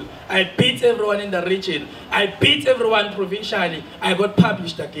in school. I beat everyone in the region. I beat everyone provincially. I got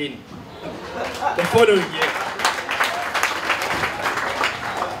published again. The following year.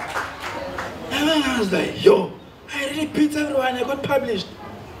 And I was like, yo, I really beat everyone. I got published.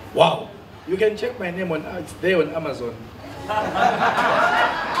 Wow. You can check my name on, it's there on Amazon.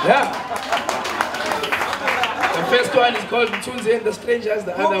 Yeah. The first one is called Tunzi and the Strangers.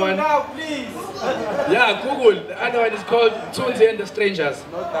 The other one. Now, please. Yeah, Google. The other one is called Tunzi and the Strangers.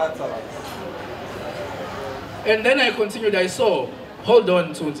 Not that one. And then I continued. I saw, hold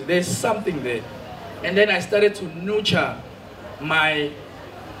on, Tunzi, there's something there. And then I started to nurture my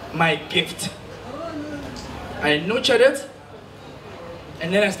gift. I nurtured it.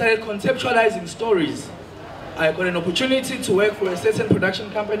 And then I started conceptualizing stories. I got an opportunity to work for a certain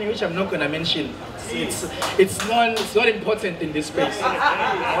production company, which I'm not going to mention. It's not important in this space.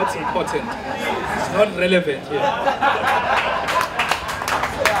 What's important? It's not relevant here.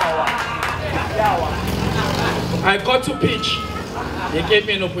 I got to pitch. They gave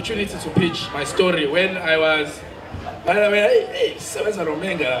me an opportunity to pitch my story when I was. By the way,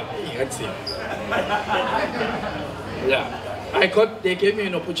 yeah. They gave me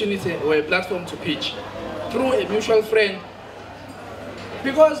an opportunity or a platform to pitch through a mutual friend.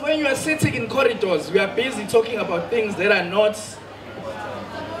 Because when you are sitting in corridors, we are busy talking about things that are not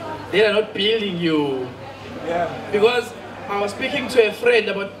building you. Yeah. Because I was speaking to a friend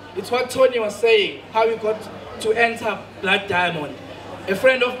about, it's what Tony was saying, how he got to enter Black Diamond. A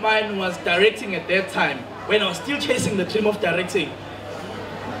friend of mine was directing at that time, when I was still chasing the dream of directing.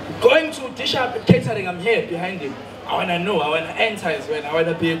 Going to dish up catering, I'm here behind him. I want to know, I want to enter as well, I want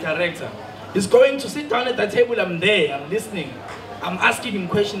to be a director. He's going to sit down at the table, I'm there, I'm listening. I'm asking him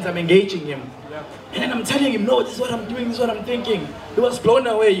questions, I'm engaging him. Yeah. And then I'm telling him, no, this is what I'm doing, this is what I'm thinking. He was blown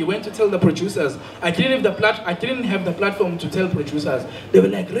away, he went to tell the producers. I didn't have the platform to tell producers. They were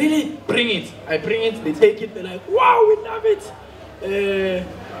like, really? Bring it. I bring it, they take it, they're like, wow, we love it.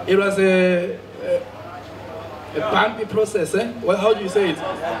 It was a bumpy process, eh? Well, how do you say it?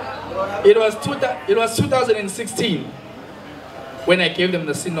 It was 2016 when I gave them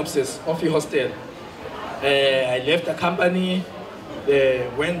the synopsis of the hostel. I left the company,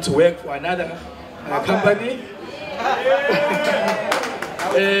 went to work for another company.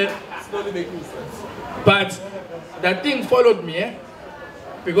 But that thing followed me, eh?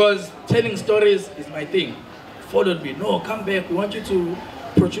 Because telling stories is my thing. Followed me. No, come back. We want you to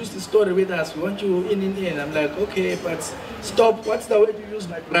produce the story with us. We want you in. I'm like, okay, but stop. What's the word you use,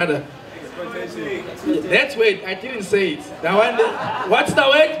 my brother? That word, I didn't say it. The one that, what's the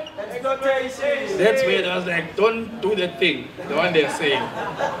word? That's word. I was like, don't do that thing. The one they're saying.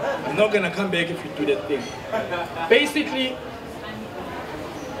 I'm not gonna come back if you do that thing. Basically,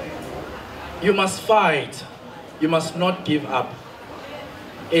 you must fight. You must not give up.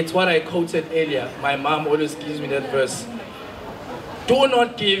 It's what I quoted earlier. My mom always gives me that verse. Do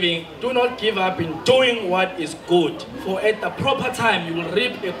not give up in doing what is good, for at the proper time you will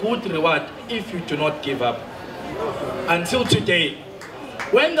reap a good reward if you do not give up. Until today,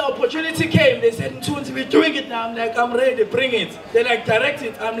 when the opportunity came, they said, Tunzi, we're doing it now. I'm like, I'm ready, bring it. They like, direct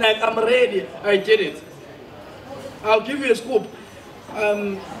it. I'm like, I'm ready. I did it. I'll give you a scoop.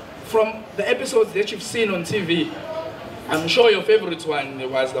 From the episodes that you've seen on TV, I'm sure your favorite one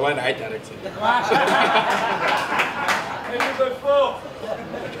was the one I directed.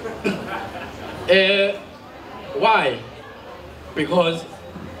 Why? Because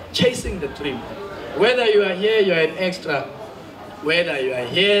chasing the dream. Whether you are here, you are an extra. Whether you are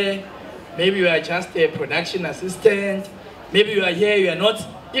here, maybe you are just a production assistant. Maybe you are here, you are not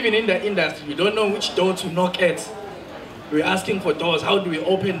even in the industry. You don't know which door to knock at. We're asking for doors. How do we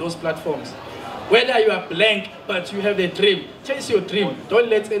open those platforms? Whether you are blank, but you have a dream, chase your dream. Don't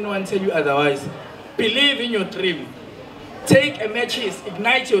let anyone tell you otherwise. Believe in your dream. Take a matches,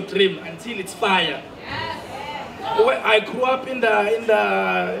 ignite your dream until it's fire. When I grew up in the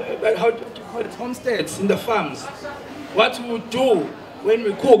how do you call it, homesteads, in the farms. What we would do when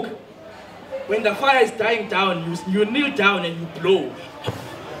we cook, when the fire is dying down, you kneel down and you blow.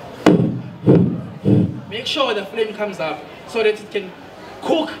 Make sure the flame comes up so that it can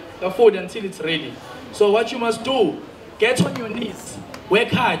cook the food until it's ready. So what you must do, get on your knees, work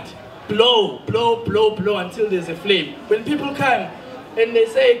hard, blow, blow, blow, blow until there's a flame. When people come and they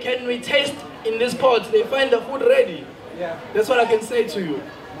say, can we taste in this pot, they find the food ready. Yeah. That's what I can say to you.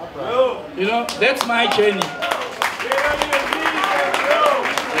 You know, that's my journey.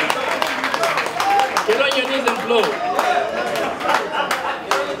 Get on your knees and blow.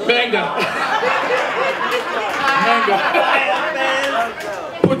 Banger.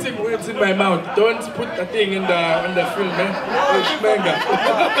 Putting words in my mouth. Don't put the thing in the film, man.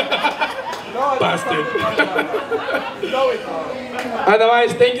 Bastard.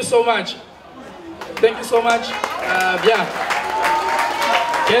 Otherwise, thank you so much. Thank you so much. Yeah.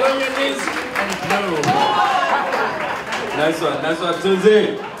 Get on your knees and blow. Nice one,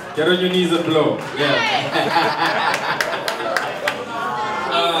 Tunzi. Get on your knees and blow. Yeah.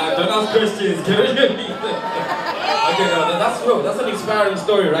 Don't ask questions. Get on your knees. Okay, no, that's an inspiring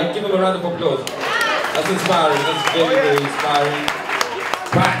story, right? Give him a round of applause. That's inspiring. That's very, very inspiring.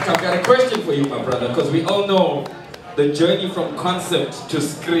 But I've got a question for you, my brother, because we all know the journey from concept to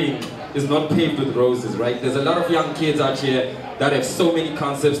screen is not paved with roses, right? There's a lot of young kids out here that have so many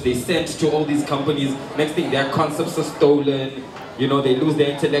concepts. They sent to all these companies. Next thing, their concepts are stolen. You know, they lose their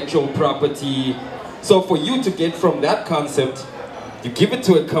intellectual property. So for you to get from that concept, you give it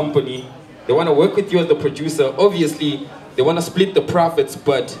to a company. They want to work with you as the producer. Obviously, they want to split the profits,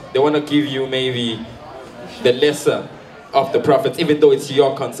 but they want to give you maybe the lesser of the profits, even though it's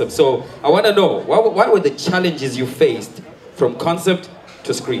your concept. So I want to know, what were the challenges you faced from concept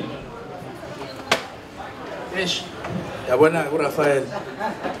to screen? Ish.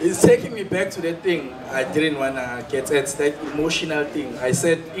 It's taking me back to that thing I didn't want to get at, that emotional thing. I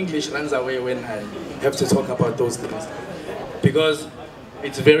said English runs away when I have to talk about those things, because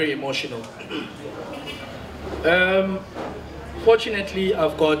it's very emotional. Fortunately,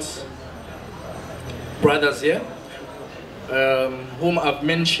 I've got brothers here whom I've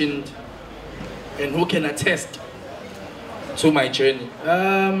mentioned and who can attest to my journey.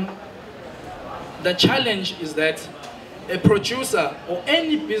 The challenge is that a producer or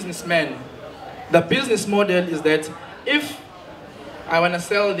any businessman, the business model is that if I want to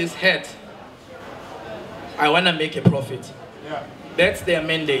sell this hat, I want to make a profit. Yeah. That's their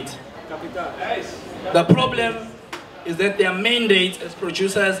mandate. The problem is that their mandate as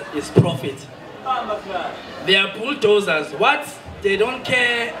producers is profit. They are bulldozers. They don't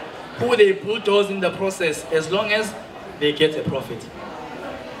care who they bulldoze in the process as long as they get a profit.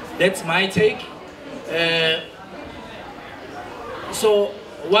 That's my take. So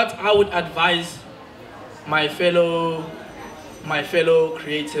what I would advise my fellow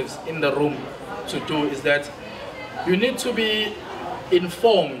creatives in the room to do is that you need to be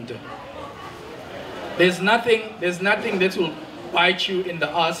informed. There's nothing that will bite you in the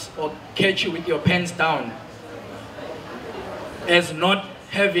ass or catch you with your pants down as not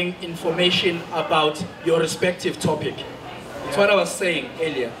having information about your respective topic. That's what I was saying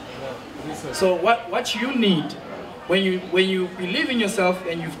earlier. So what you need when you believe in yourself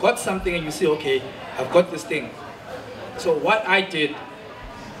and you've got something and you say, okay, I've got this thing. So what I did,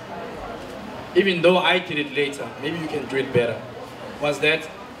 even though I did it later, maybe you can do it better, was that,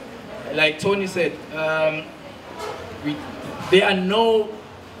 like Tony said, there are no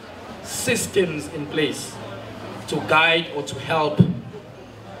systems in place to guide or to help.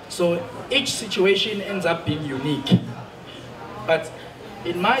 So each situation ends up being unique. But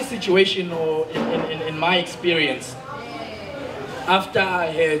in my situation or in my experience, after I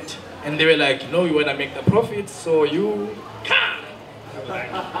had, and they were like, no, you want to make the profit, so you can't.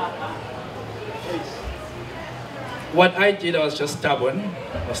 What I did, I was just stubborn.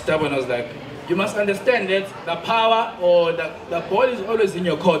 I was like, you must understand that the power or the ball is always in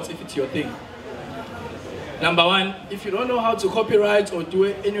your court if it's your thing. Number one, if you don't know how to copyright or do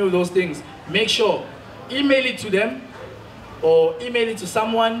any of those things, make sure, email it to them or email it to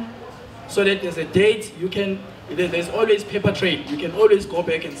someone so that there's a date. There's always paper trail. You can always go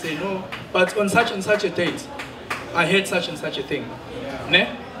back and say, no, but on such and such a date, I had such and such a thing.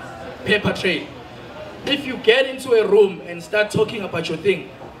 Ne? Paper trail. If you get into a room and start talking about your thing,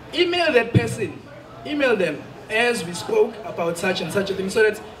 email that person, email them as we spoke about such and such a thing, so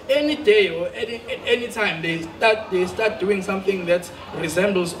that any day or any time they start doing something that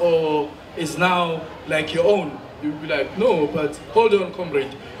resembles or is now like your own, you'll be like, no, but hold on,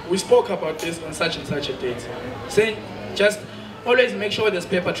 comrade. We spoke about this on such and such a date. Saying, just always make sure there's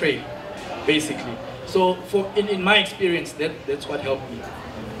paper trail, basically. So in my experience, that's what helped me,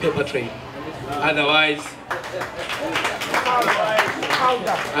 paper trail. Otherwise,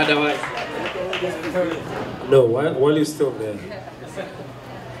 no, while you're still there,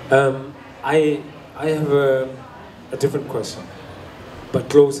 I have a different question, but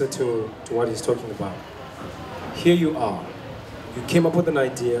closer to what he's talking about. Here you are. You came up with an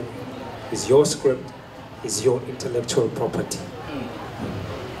idea. It's your script. It's your intellectual property.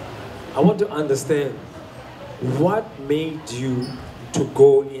 I want to understand what made you to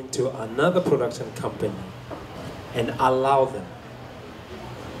go into another production company and allow them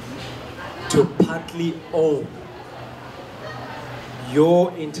to partly own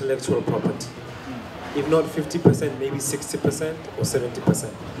your intellectual property. If not 50%, maybe 60% or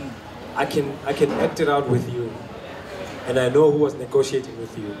 70%. I can act it out with you, and I know who was negotiating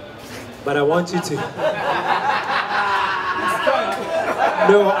with you, but I want you to.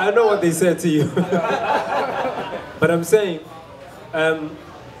 No, I know what they said to you, but I'm saying, and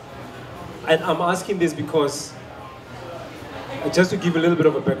I'm asking this because, just to give a little bit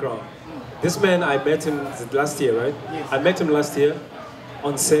of a background, this man, I met him last year, right? Yes. I met him last year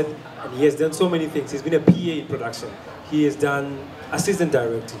on set, and he has done so many things. He's been a PA in production. He has done assistant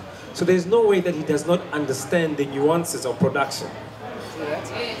directing. So there's no way that he does not understand the nuances of production.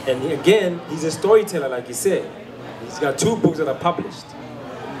 And again, he's a storyteller, like he said. He's got 2 books that are published.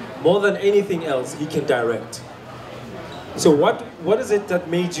 More than anything else, he can direct. So what is it that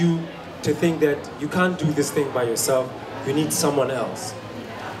made you to think that you can't do this thing by yourself, you need someone else?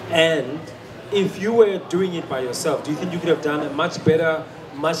 And if you were doing it by yourself, do you think you could have done a much better,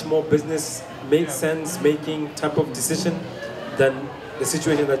 much more business, made sense making type of decision than the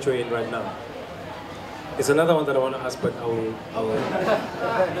situation that you're in right now? It's another one that I want to ask, but I will.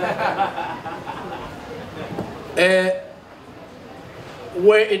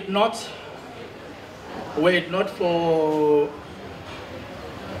 Were it not for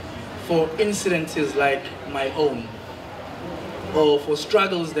incidences like my own, or for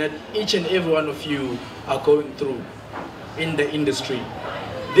struggles that each and every one of you are going through in the industry,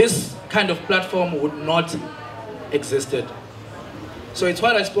 this kind of platform would not existed. So it's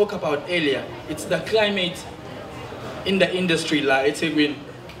what I spoke about earlier. It's the climate in the industry, like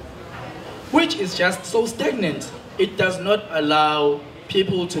which is just so stagnant. It does not allow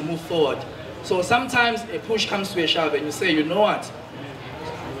people to move forward. So sometimes a push comes to a shove and you say, you know what?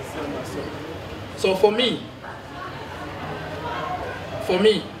 So for me,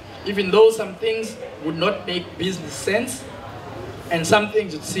 even though some things would not make business sense, and some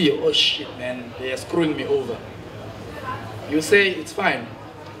things you'd see, oh shit man, they are screwing me over. You say, it's fine.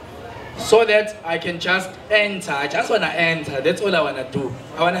 So that I can just enter, I just want to enter, that's all I want to do.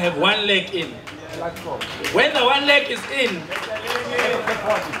 I want to have one leg in. When the one leg is in,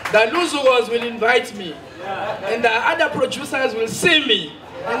 the Luzugos will invite me. And the other producers will see me.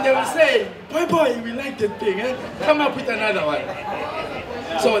 And they will say, boy, we like that thing, eh? Come up with another one.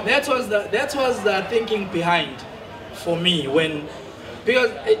 So that was the thinking behind for me when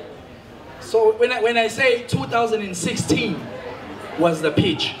I say 2016 was the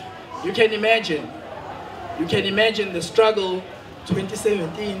pitch, you can imagine the struggle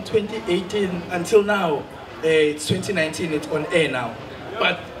 2017, 2018 until now. It's 2019, it's on air now.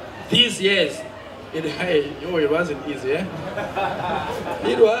 But these years, it wasn't easy, eh?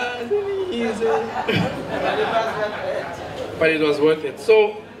 It wasn't easy. But it was worth it.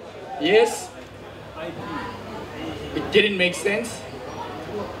 So, yes, it didn't make sense.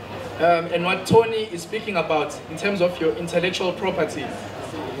 And what Tony is speaking about in terms of your intellectual property,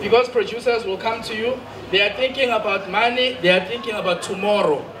 because producers will come to you, they are thinking about money, they are thinking about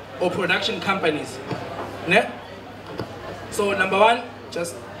tomorrow, or production companies. Ne? So number one,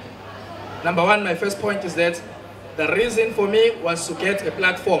 my first point is that the reason for me was to get a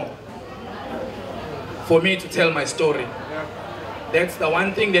platform for me to tell my story. That's the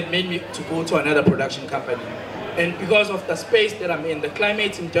one thing that made me to go to another production company. And because of the space that I'm in, the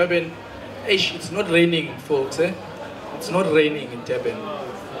climate in Durban, it's not raining, folks. Eh? It's not raining in Durban.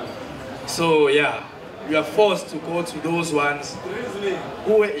 So yeah, we are forced to go to those ones.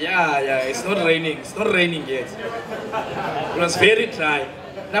 It's not raining. It's not raining yet. It was very dry.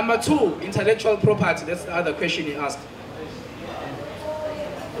 Number two, intellectual property. That's the other question he asked.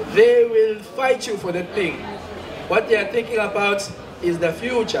 They will fight you for that thing. What they are thinking about is the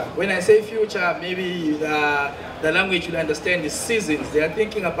future. When I say future, maybe the language you'll understand is seasons. They are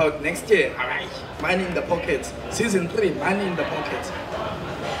thinking about next year. All right, money in the pocket. Season 3, money in the pocket.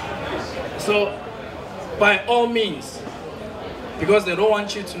 So by all means. Because they don't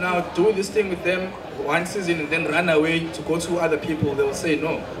want you to now do this thing with them one season and then run away to go to other people. They'll say,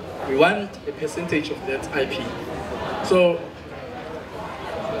 no, we want a percentage of that IP. So,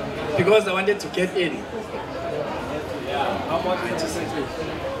 because I wanted to get in. How much percentage?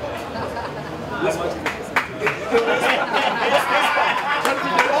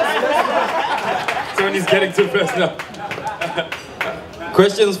 Tony's getting too personal.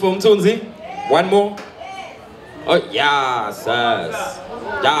 Questions from Tunzi? One more? Oh, yes, yes.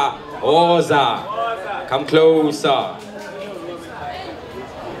 Yeah, Oza. Come closer.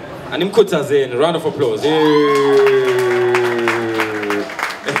 And Mkutazin, round of applause.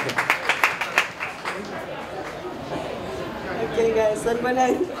 Okay guys,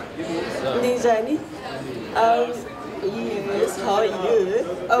 sanibonani. Ninjani? Yes, how are you?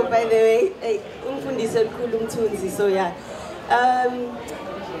 Oh, by the way, umfundisi omkhulu uMthunzi, so yeah.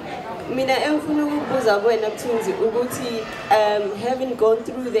 Mina engifuna ukubuza kuwena Mthunzi ukuthi having gone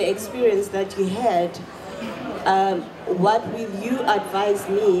through the experience that you had, what will you advise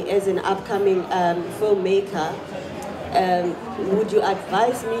me as an upcoming filmmaker? Would you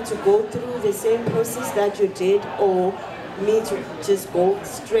advise me to go through the same process that you did, or me to just go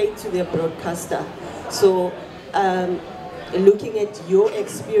straight to the broadcaster? So, looking at your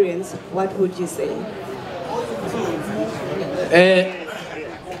experience, what would you say?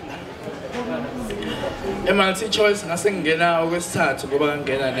 Multi-choice ngasengena okwesithathu ngoba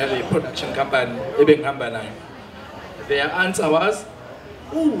ngena nale production company ebengihamba nayo. Their answer was,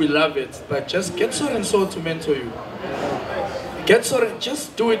 "Oh, we love it, but just get so and so to mentor you. Get so,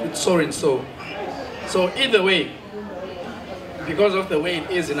 just do it with so and so." So either way, because of the way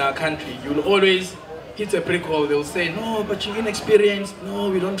it is in our country, you'll always hit a brick wall. They'll say, "No, but you're inexperienced. No,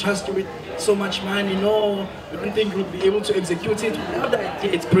 we don't trust you with so much money. No, we don't think you'll be able to execute it." Now that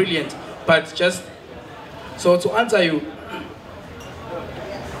it's brilliant, but just. So to answer you,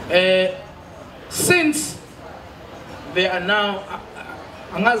 since they are now,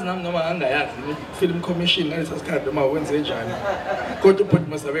 film commission,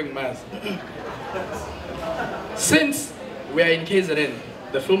 since we are in KZN,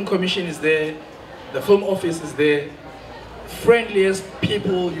 the film commission is there, the film office is there, friendliest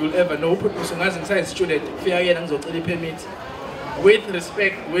people you'll ever know, student, with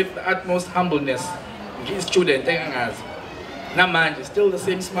respect, with the utmost humbleness. His student, Naman, still the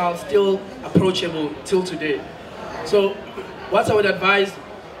same smile, still approachable till today. So, what I would advise,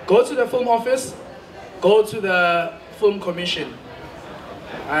 go to the film office, go to the film commission.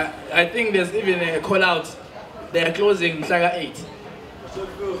 I think there's even a call out, they are closing Saga 8.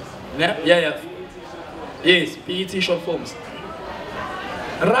 Yeah. Yes, PET short films.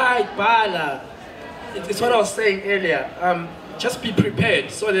 Right, Bala. It's what I was saying earlier. Just be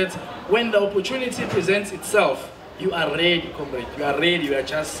prepared so that when the opportunity presents itself, you are ready, comrade. You are ready, you are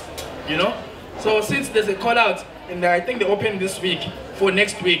just, you know. So since there's a call out, and I think they open this week for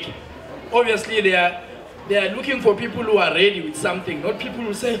next week, obviously they are looking for people who are ready with something, not people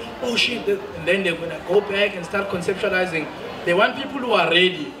who say, oh shit, and then they're gonna go back and start conceptualizing. They want people who are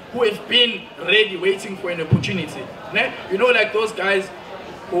ready, who have been ready, waiting for an opportunity. You know, like those guys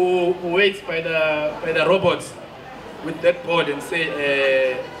who wait by the robots with that board and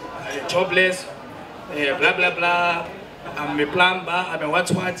say, jobless, blah blah blah, I'm a plumber, I'm a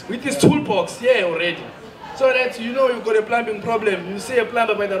what, with this toolbox here already. So that you know you've got a plumbing problem, you see a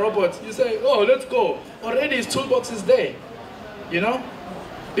plumber by the robot, you say, oh, let's go. Already his toolbox is there, you know?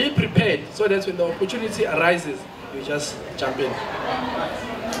 Be prepared so that when the opportunity arises, you just jump in.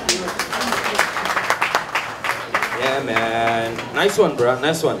 Yeah, man. Nice one, bro.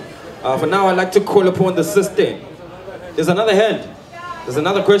 Nice one. For now, I'd like to call upon the system. There's another hand. There's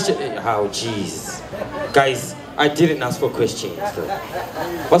another question. Oh, jeez. Guys, I didn't ask for questions. So.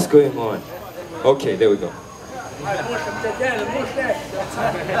 What's going on? Okay, there we go.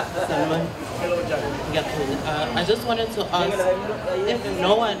 Salman. I just wanted to ask if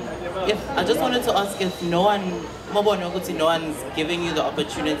no one's giving you the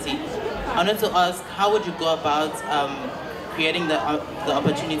opportunity. I wanted to ask, how would you go about creating the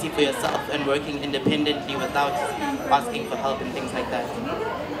opportunity for yourself and working independently without asking for help and things like that?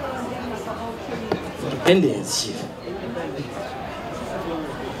 Independence, chief.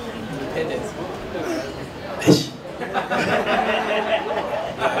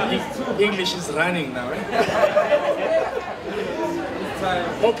 English is running now, right?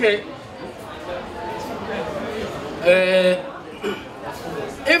 Okay.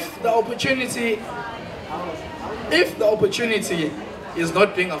 If the opportunity is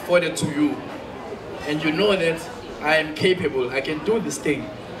not being afforded to you, and you know that I am capable, I can do this thing,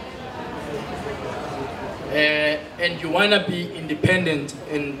 and you want to be independent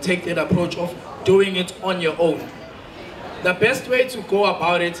and take that approach of doing it on your own, the best way to go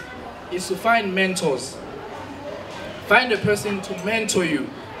about it is to find mentors. Find a person to mentor you.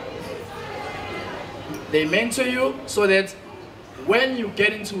 They mentor you so that when you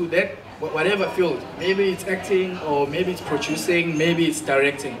get into that whatever field, maybe it's acting, or maybe it's producing, maybe it's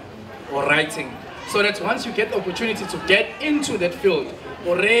directing or writing, so that once you get the opportunity to get into that field,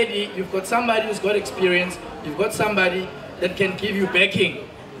 already you've got somebody who's got experience, you've got somebody that can give you backing.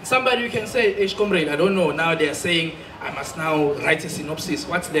 Somebody you can say, "H comrade, I don't know, now they're saying I must now write a synopsis.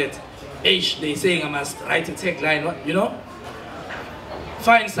 What's that? H, they're saying I must write a tagline," what, you know?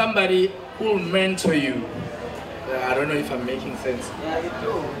 Find somebody who will mentor you. I don't know if I'm making sense. Yeah, you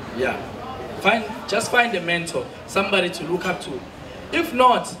do. Yeah. Just find a mentor, somebody to look up to. If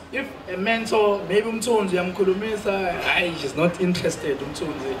not, if a mentor, maybe umthunzi yamkhulumisa, he's not interested,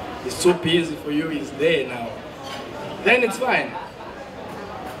 umthunzi is too busy for you, he's there now, then it's fine.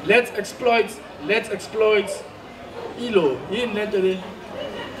 Let's exploit ILO,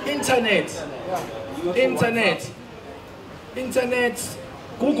 internet,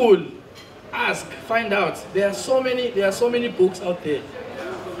 Google, ask, find out. There are so many books out there.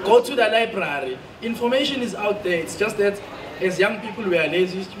 Go to the library. Information is out there. It's just that as young people we are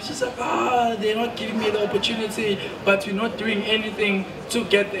lazy. We just like, they're not giving me the opportunity, but we're not doing anything to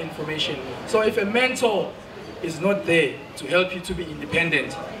get the information. So if a mentor is not there to help you to be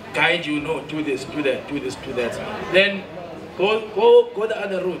independent, guide you, no, do this, do that, do this, do that, then go the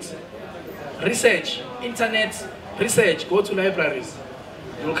other route. Research, internet, research, go to libraries.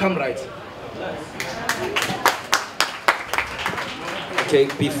 You'll come right. Okay,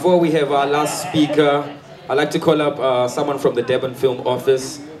 before we have our last speaker, I'd like to call up someone from the Durban Film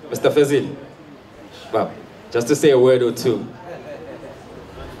Office, Mr. Fezil. Well, just to say a word or two.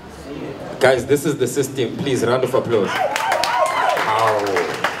 Guys, this is the system. Please, round of applause. Ow.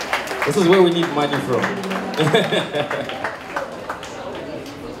 This is where we need money from.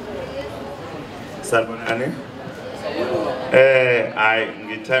 Sanibonani.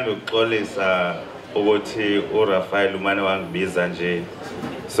 Ngithanda ukuxolisa ukuthi uRafael umane wangibiza nje.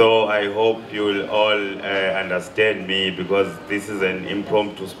 So I hope you will all understand me, because this is an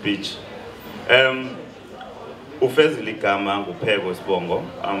impromptu speech. Ufezile igama nguPheko Sibongo.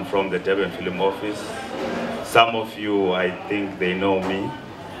 I'm from the Durban Film Office. Some of you, I think they know me,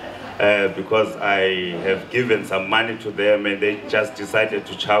 because I have given some money to them and they just decided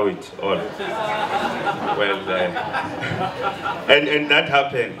to chow it all. Well, and that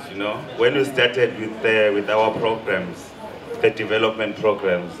happened, you know, when we started with our programs, the development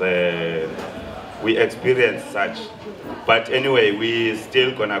programs, we experienced such. But anyway, we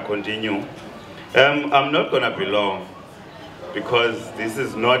still gonna continue. I'm not gonna be long, because this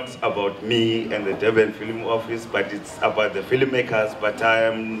is not about me and the Durban Film Office, but it's about the filmmakers. But I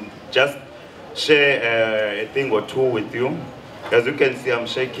am just share a thing or two with you. As you can see, I'm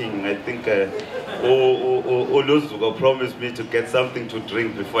shaking. I think Oluzuko promised me to get something to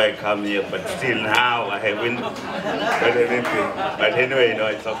drink before I come here, but still now I haven't got anything. But anyway, no,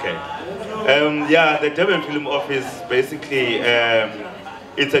 it's okay. Yeah, the Durban Film Office, basically,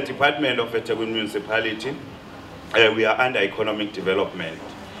 it's a department of a Durban municipality. We are under economic development.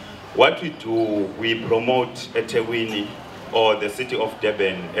 What we do, we promote eThekwini, or the city of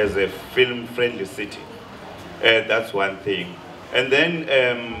Durban, as a film-friendly city. That's one thing. And then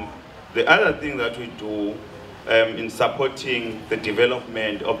the other thing that we do in supporting the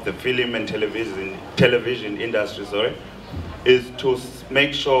development of the film and television industry, is to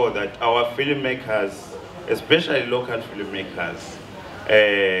make sure that our filmmakers, especially local filmmakers,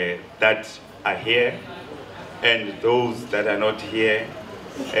 that are here, and those that are not here,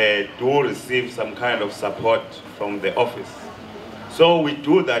 do receive some kind of support from the office. So we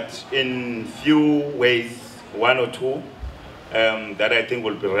do that in few ways, one or two, that I think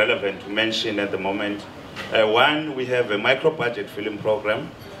will be relevant to mention at the moment. One, we have a micro-budget film program.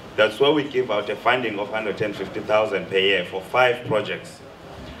 That's where we give out a funding of 150,000 per year for 5 projects.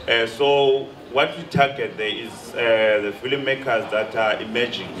 So what we target there is the filmmakers that are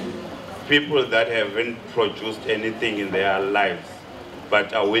emerging, people that haven't produced anything in their lives,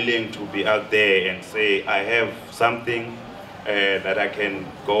 but are willing to be out there and say, I have something that I can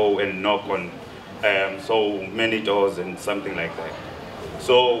go and knock on so many doors and something like that.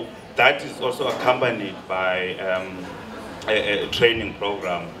 So that is also accompanied by a training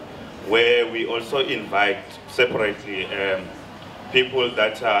program where we also invite separately people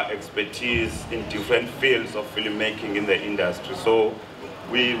that are expertise in different fields of filmmaking in the industry. So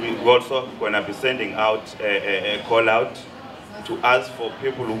we also going to be sending out a call out to ask for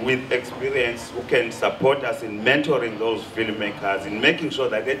people with experience who can support us in mentoring those filmmakers, in making sure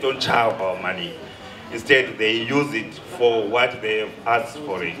that they don't charge our money. Instead, they use it for what they have asked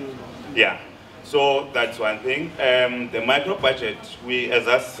for it. Yeah. So that's one thing. The micro budget, as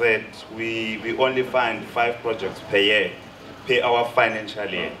I said, we only fund 5 projects per year, per our financial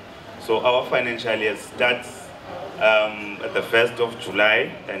year. So our financial year starts at the 1st of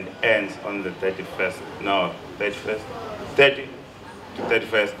July and ends on the 31st. No, 31st, 30 to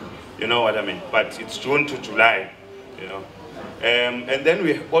 31st. You know what I mean? But it's June to July, you know. And then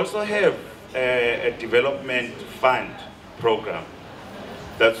we also have a development fund program.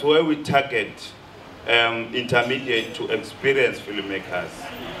 That's where we target intermediate to experienced filmmakers,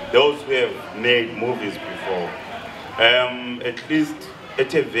 those who have made movies before, at least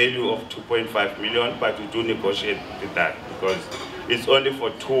at a value of 2.5 million, but we do negotiate with that because it's only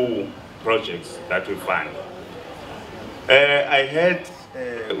for 2 projects that we fund. I heard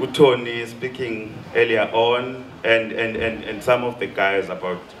Utoni speaking earlier on and some of the guys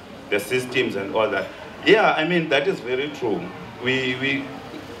about the systems and all that. Yeah, I mean, that is very true.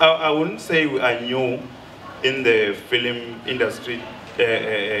 I wouldn't say we are new in the film industry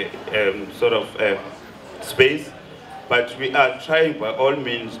sort of space, but we are trying by all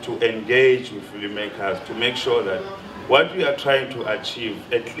means to engage with filmmakers to make sure that what we are trying to achieve,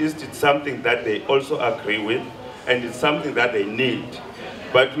 at least it's something that they also agree with, and it's something that they need.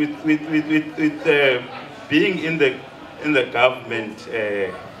 But with being in the government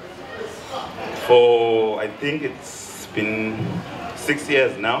for, I think it's been 6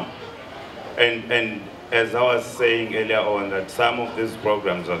 years now, and as I was saying earlier on, that some of these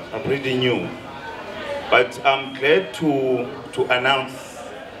programs are pretty new. But I'm glad to announce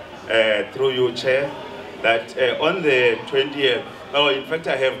through you, Chair, that on the 20th, oh, in fact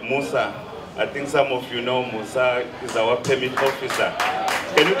I have Musa. I think some of you know Musa is our permit officer.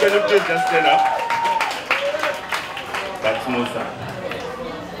 Can you please just stand up? That's Musa.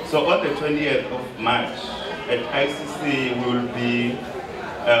 So on the 20th of March at ICC, we will be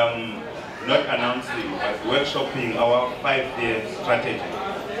not announcing, but workshopping our 5-year strategy.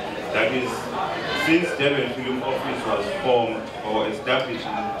 That is, since Durban Film Office was formed or established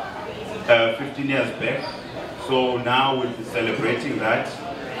 15 years back, so now we'll be celebrating that.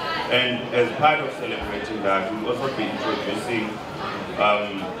 And as part of celebrating that, we'll also be introducing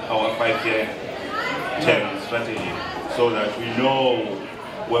our 5-year term strategy so that we know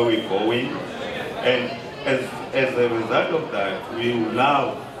where we're going. And as a result of that, we would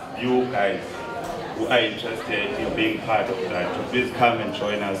love you guys who are interested in being part of that to please come and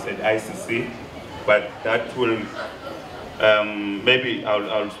join us at ICC. But that will, maybe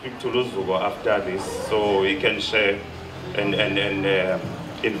I'll speak to Luzugo after this so he can share and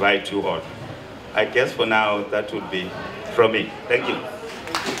invite you all. I guess for now that would be from me. Thank you.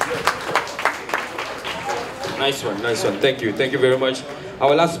 Nice one, nice one. Thank you very much.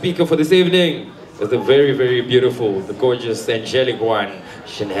 Our last speaker for this evening is the very, very beautiful, the gorgeous, angelic one,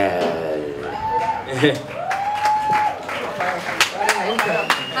 Chanel.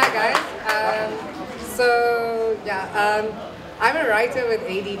 Hi guys. I'm a writer with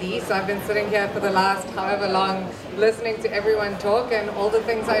ADD, so I've been sitting here for the last however long listening to everyone talk, and all the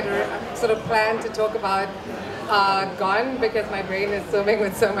things I sort of planned to talk about are gone because my brain is swimming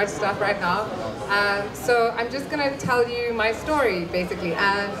with so much stuff right now. So I'm just going to tell you my story, basically.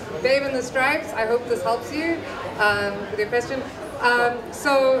 And Babe in the Stripes, I hope this helps you with your question.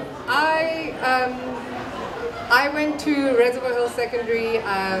 So I went to Reservoir Hill Secondary,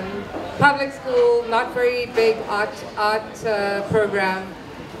 public school, not very big art program,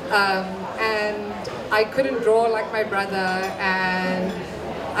 and I couldn't draw like my brother, and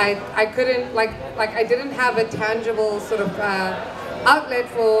I couldn't I didn't have a tangible sort of outlet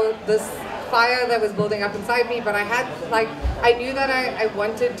for this fire that was building up inside me. But I had I knew that I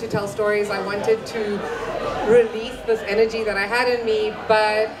wanted to tell stories. I wanted to release this energy that I had in me,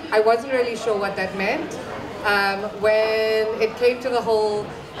 but I wasn't really sure what that meant. When it came to the whole,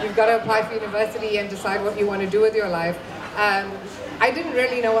 you've got to apply for university and decide what you want to do with your life, I didn't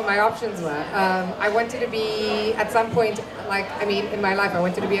really know what my options were. I wanted to be, at some point, in my life, I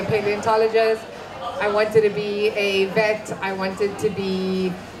wanted to be a paleontologist, I wanted to be a vet, I wanted to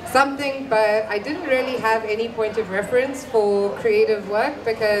be something, but I didn't really have any point of reference for creative work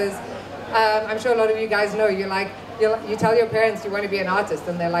because I'm sure a lot of you guys know, you tell your parents you want to be an artist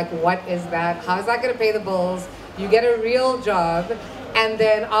and they're like, what is that? How is that going to pay the bills? You get a real job and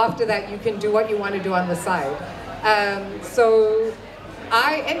then after that you can do what you want to do on the side. So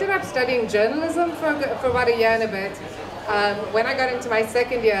I ended up studying journalism for about a year and a bit. When I got into my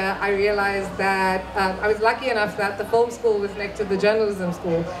second year, I realized that I was lucky enough that the film school was next to the journalism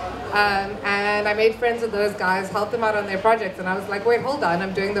school. And I made friends with those guys, helped them out on their projects, and I was like, wait, hold on,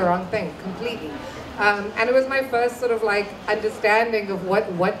 I'm doing the wrong thing completely. And it was my first sort of like understanding of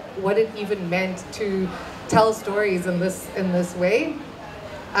what it even meant to tell stories in this way.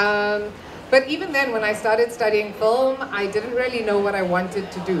 But even then, when I started studying film, I didn't really know what I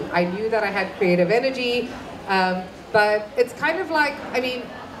wanted to do. I knew that I had creative energy, but it's kind of like, I mean,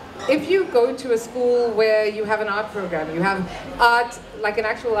 if you go to a school where you have an art program, you have art, like an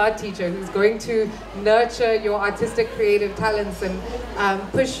actual art teacher who's going to nurture your artistic creative talents and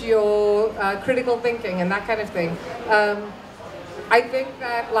push your critical thinking and that kind of thing. I think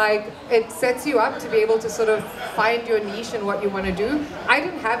that like it sets you up to be able to sort of find your niche and what you want to do. I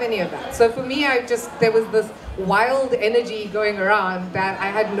didn't have any of that. So for me, there was this wild energy going around that I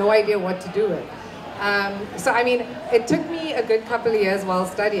had no idea what to do with. So I mean, it took me a good couple of years while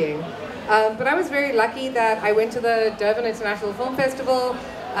studying. But I was very lucky that I went to the Durban International Film Festival.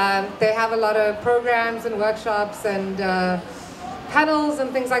 They have a lot of programs and workshops and panels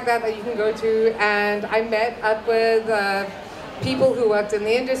and things like that you can go to. And I met up with people who worked in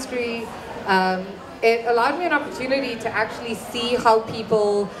the industry. It allowed me an opportunity to actually see how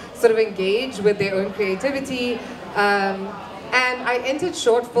people sort of engage with their own creativity. And I entered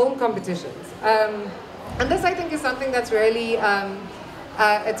short film competitions. And this, I think, is something that's really,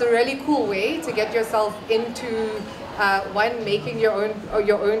 it's a really cool way to get yourself into, one, making your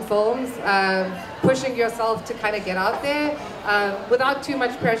own films, pushing yourself to kind of get out there without too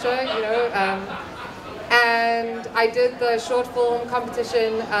much pressure, you know. And I did the short film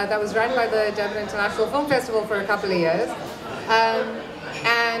competition that was run by the Durban International Film Festival for a couple of years.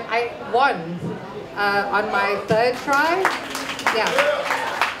 And I won on my third try. Yeah.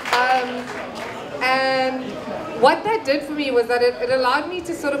 And what that did for me was that it allowed me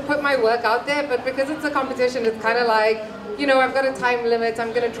to sort of put my work out there, but because it's a competition, it's kind of like, you know, I've got a time limit,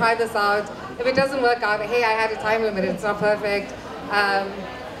 I'm going to try this out. If it doesn't work out, hey, I had a time limit, it's not perfect.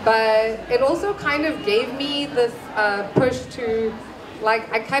 But it also kind of gave me this push to, like,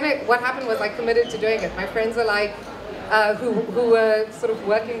 what happened was I committed to doing it. My friends are like, who were sort of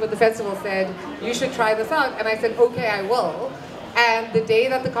working with the festival said, you should try this out. And I said, okay, I will. And the day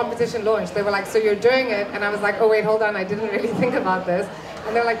that the competition launched, they were like, so you're doing it? And I was like, oh wait, hold on, I didn't really think about this.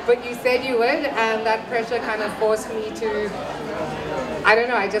 And they're like, but you said you would? And that pressure kind of forced me to, I don't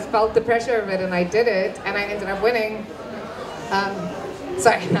know, I just felt the pressure of it and I did it and I ended up winning.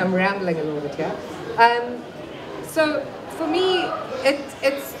 Sorry, I'm rambling a little bit here. So for me,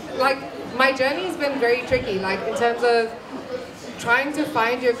 it's like, my journey has been very tricky, like in terms of trying to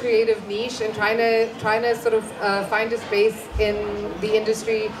find your creative niche and trying to sort of find a space in the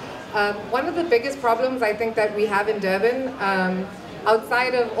industry. One of the biggest problems I think that we have in Durban,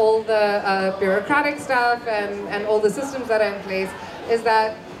 outside of all the bureaucratic stuff and all the systems that are in place, is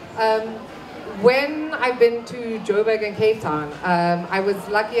that when I've been to Joburg and Cape Town, I was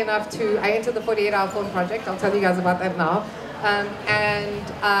lucky enough I entered the 48-hour film project. I'll tell you guys about that now.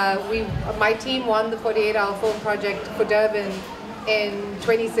 My team won the 48-hour film project for Durban in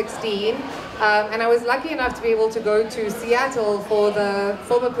 2016. And I was lucky enough to be able to go to Seattle for the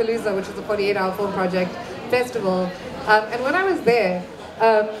Filmapalooza, which is the 48-hour film project festival. And when I was there,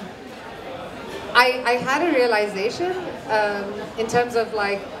 I had a realization in terms of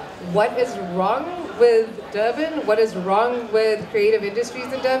like, what is wrong with Durban, what is wrong with creative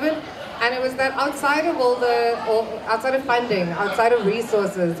industries in Durban, and it was that outside of funding, outside of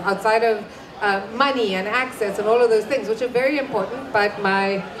resources, outside of money and access and all of those things, which are very important, but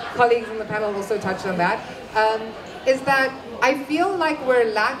my colleagues in the panel also touched on that, is that I feel like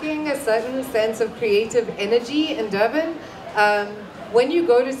we're lacking a certain sense of creative energy in Durban. When you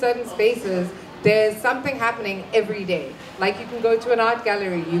go to certain spaces, there's something happening every day. Like you can go to an art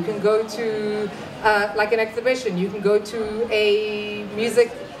gallery, you can go to like an exhibition, you can go to a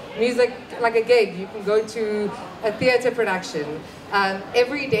music like a gig, you can go to a theater production.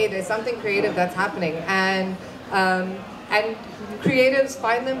 Every day there's something creative that's happening, and creatives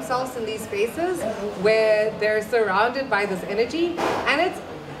find themselves in these spaces where they're surrounded by this energy, and it's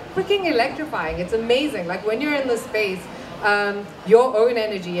freaking electrifying. It's amazing. Like when you're in this space, your own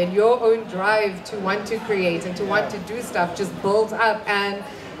energy and your own drive to want to create and to want to do stuff just builds up. And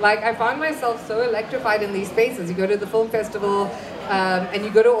like I found myself so electrified in these spaces. You go to the film festival and you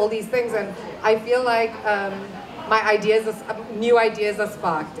go to all these things, and I feel like new ideas are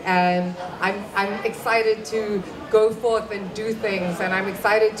sparked, and I'm excited to go forth and do things, and I'm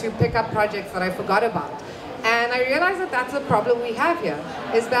excited to pick up projects that I forgot about. And I realized that that's a problem we have here,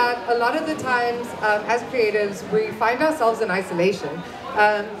 is that a lot of the times as creatives, we find ourselves in isolation.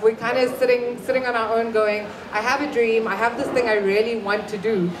 We're kind of sitting on our own going, I have a dream, I have this thing I really want to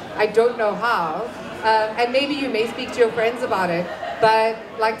do, I don't know how. And maybe you may speak to your friends about it, but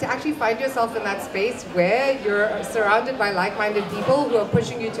like to actually find yourself in that space where you're surrounded by like-minded people who are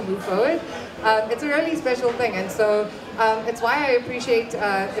pushing you to move forward, it's a really special thing. And so it's why I appreciate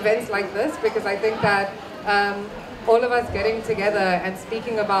events like this, because I think that all of us getting together and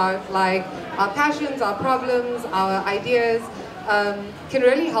speaking about like our passions, our problems, our ideas, can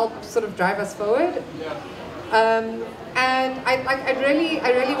really help sort of drive us forward. And I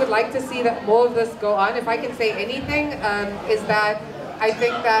really would like to see that more of this go on. If I can say anything, is that I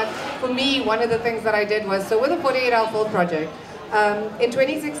think that for me, one of the things that I did was, so with the 48-hour film project, in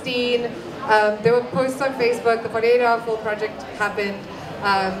 2016, there were posts on Facebook, the 48-hour film project happened.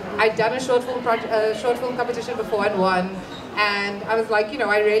 I'd done a short film competition before and won. And I was like, you know,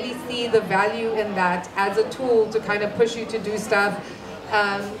 I really see the value in that as a tool to kind of push you to do stuff.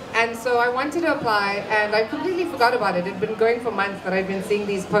 And so I wanted to apply, and I completely forgot about it. It had been going for months that I'd been seeing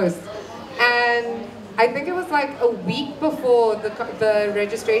these posts. And I think it was like a week before the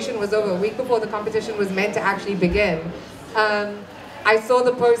registration was over, a week before the competition was meant to actually begin. I saw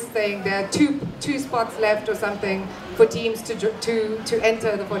the post saying there are two spots left or something for teams to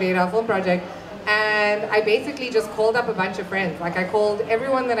enter the 48-hour film project. And I basically just called up a bunch of friends. Like I called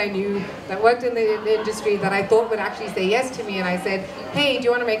everyone that I knew that worked in the industry that I thought would actually say yes to me, and I said, hey, do you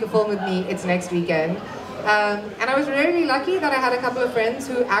want to make a film with me? It's next weekend. And I was really lucky that I had a couple of friends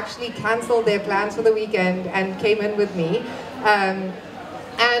who actually canceled their plans for the weekend and came in with me. And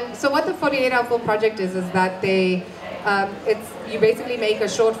so what the 48-hour film project is that they, you basically make a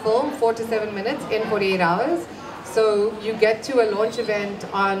short film, 4 to 7 minutes in 48 hours. So you get to a launch event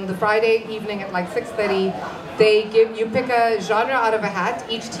on the Friday evening at like 6:30. You pick a genre out of a hat.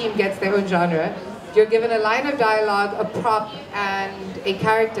 Each team gets their own genre. You're given a line of dialogue, a prop, and a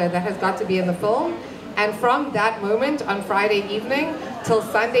character that has got to be in the film. And from that moment on Friday evening till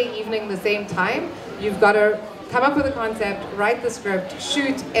Sunday evening the same time, you've got to come up with a concept, write the script,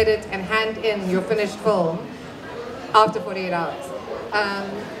 shoot, edit, and hand in your finished film after 48 hours.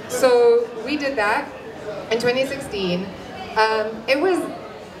 So we did that in 2016. It was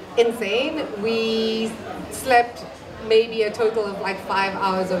insane. We slept maybe a total of like 5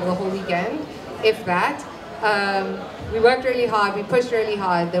 hours over the whole weekend, if that. We worked really hard, we pushed really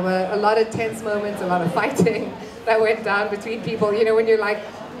hard. There were a lot of tense moments, a lot of fighting that went down between people, you know, when you're like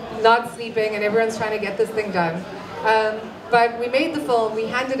not sleeping and everyone's trying to get this thing done. But we made the film, we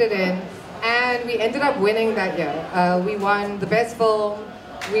handed it in, and we ended up winning that year. We won the best film,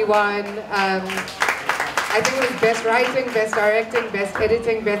 we won, I think it was best writing, best directing, best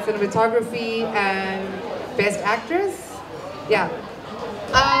editing, best cinematography, and best actress. Yeah.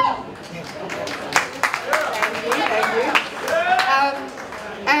 Thank you.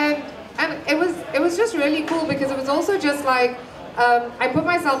 And it was just really cool because it was also just like I put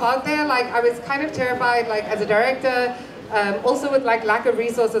myself out there. Like I was kind of terrified, like as a director, also with like lack of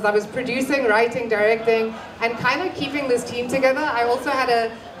resources. I was producing, writing, directing, and kind of keeping this team together. I also had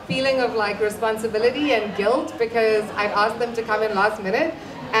a feeling of like responsibility and guilt because I'd asked them to come in last minute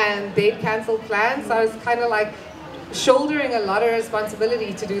and they'd canceled plans. So I was kind of like shouldering a lot of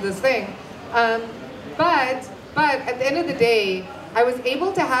responsibility to do this thing. But at the end of the day, I was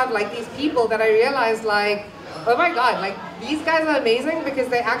able to have like these people that I realized like, oh my God, like these guys are amazing because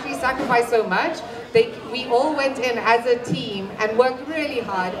they actually sacrificed so much. We all went in as a team and worked really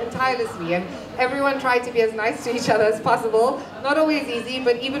hard and tirelessly, and everyone tried to be as nice to each other as possible. Not always easy,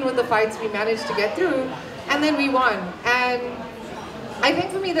 but even with the fights we managed to get through, and then we won. And I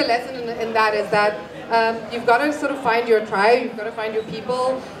think for me the lesson in that is that you've got to sort of find your tribe, you've got to find your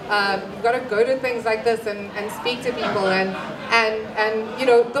people, you've got to go to things like this and speak to people, and you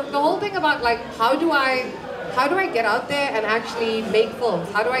know, the whole thing about like how do I get out there and actually make films?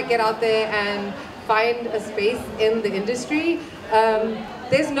 How do I get out there and find a space in the industry?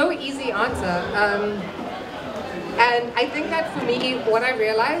 There's no easy answer. And I think that for me, what I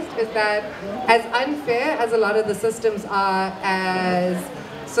realized is that as unfair as a lot of the systems are, as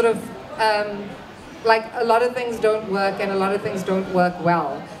sort of like a lot of things don't work and a lot of things don't work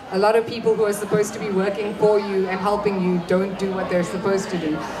well. A lot of people who are supposed to be working for you and helping you don't do what they're supposed to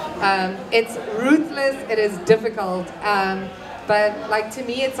do. It's ruthless, it is difficult, but like to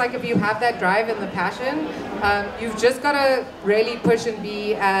me it's like if you have that drive and the passion, you've just got to really push and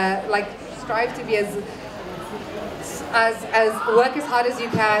be, like strive to be as work as hard as you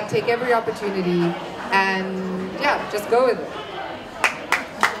can, take every opportunity, and yeah, just go with it.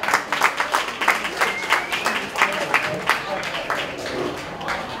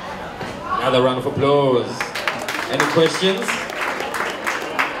 Another round of applause. Any questions?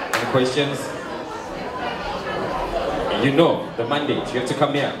 Any questions? You know the mandate. You have to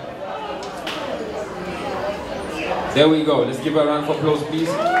come here. There we go. Let's give her a round of applause, please.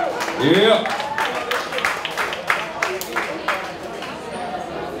 Yeah.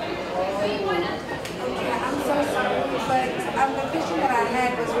 The question that I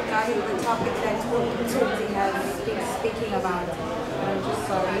had was regarding the topic that Dohrty has been speaking about. I'm just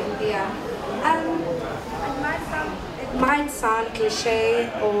sorry. Yeah. It might sound cliche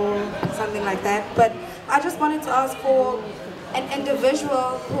or something like that, but I just wanted to ask for an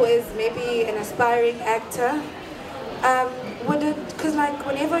individual who is maybe an aspiring actor. Would it, because like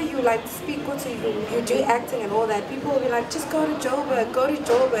whenever you like speak to you do acting and all that, people will be like, just go to Joburg, go to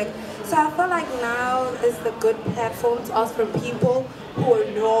Joburg. So I feel like now is the good platform to ask from people who are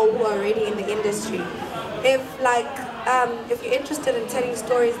already in the industry. If like, if you're interested in telling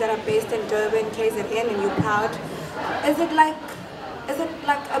stories that are based in Durban, KZN, and you're proud, is it like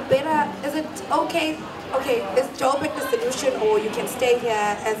a better, is it okay, is Joburg the solution, or you can stay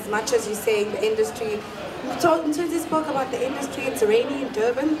here as much as you say in the industry? So until you spoke about the industry, it's rainy in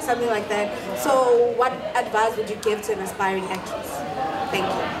Durban, something like that. So what advice would you give to an aspiring actress? Thank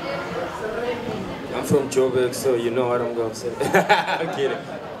you. I'm from Joburg, so you know what I'm going to say. I'm kidding.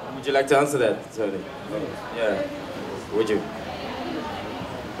 Would you like to answer that, Tony? Yeah. Would you?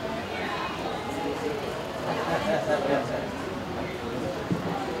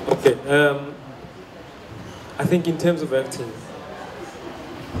 Okay. I think in terms of acting,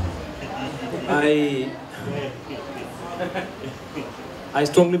 I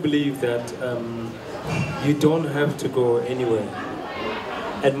strongly believe that you don't have to go anywhere.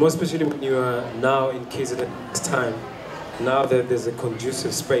 And more especially when you are now in KZN time, now that there's a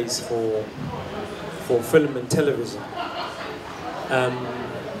conducive space for film and television.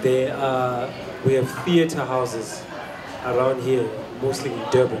 We have theatre houses around here, mostly in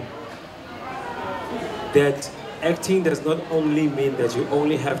Durban. That acting does not only mean that you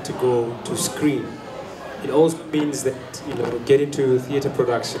only have to go to screen. It also means that, you know, get into theatre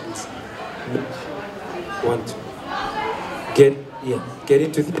productions. Get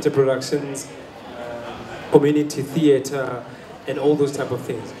into theatre productions, community theatre, and all those type of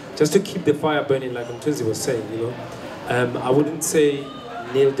things. Just to keep the fire burning, like Mtunzi was saying, you know. I wouldn't say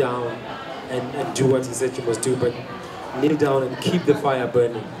kneel down and do what he said you must do, but kneel down and keep the fire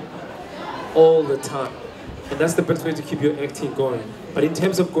burning all the time. And that's the best way to keep your acting going. But in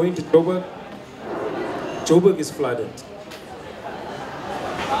terms of going to Joburg, Joburg is flooded.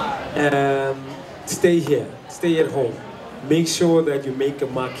 Stay here, stay at home. Make sure that you make a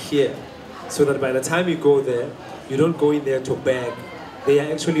mark here, so that by the time you go there, you don't go in there to beg. They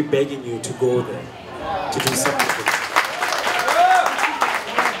are actually begging you to go there, to do something.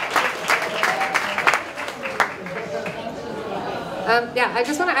 Yeah, I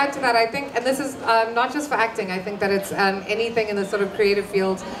just want to add to that. I think, and this is not just for acting, I think that it's anything in the sort of creative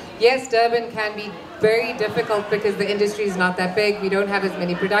fields. Yes, Durban can be very difficult because the industry is not that big. We don't have as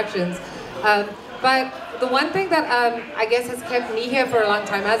many productions. But the one thing that I guess has kept me here for a long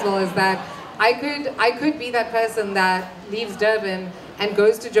time as well is that I could be that person that leaves Durban and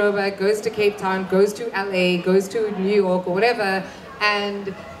goes to Joburg, goes to Cape Town, goes to LA, goes to New York or whatever,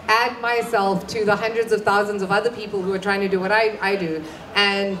 and add myself to the hundreds of thousands of other people who are trying to do what I do,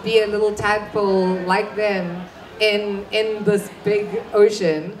 and be a little tadpole like them in this big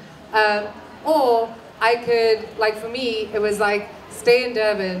ocean. Or I could, like for me, it was like stay in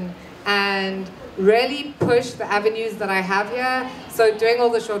Durban and really push the avenues that I have here. So doing all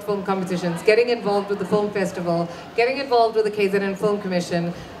the short film competitions, getting involved with the film festival, getting involved with the KZN Film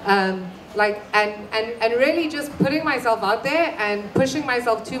Commission, and really just putting myself out there and pushing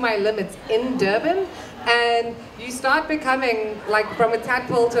myself to my limits in Durban. And you start becoming, like, from a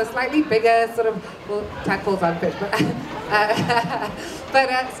tadpole to a slightly bigger sort of, well, tadpoles aren't fish,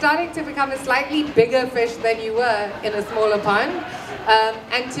 but starting to become a slightly bigger fish than you were in a smaller pond.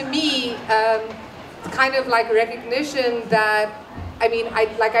 And to me, kind of like recognition that, I mean,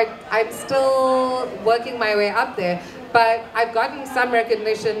 I'm still working my way up there, but I've gotten some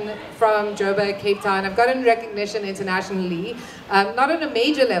recognition from Joburg, Cape Town. I've gotten recognition internationally, not on a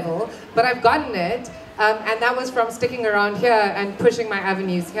major level, but I've gotten it. And that was from sticking around here and pushing my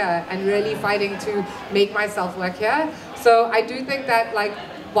avenues here and really fighting to make myself work here. So I do think that, like,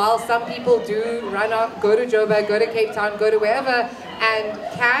 while some people do run off, go to Joburg, go to Cape Town, go to wherever, and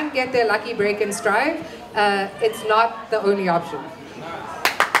can get their lucky break and strive, it's not the only option.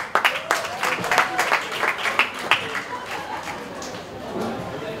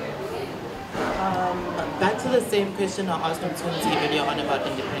 Back to the same question I asked on Dohrty earlier on about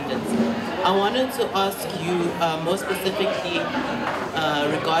independence. I wanted to ask you more specifically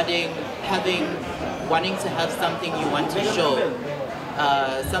regarding wanting to have something you want to show,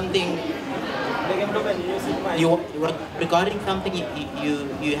 regarding having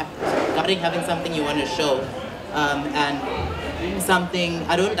something you want to show, and something,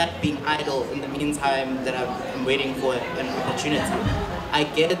 I don't like being idle in the meantime that I'm waiting for an opportunity. I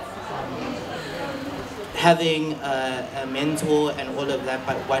get having a mentor and all of that,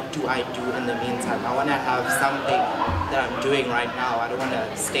 but what do I do in the meantime? I want to have something that I'm doing right now. I don't want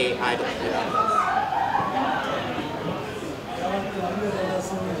to stay idle.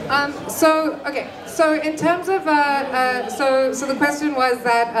 So in terms of, so the question was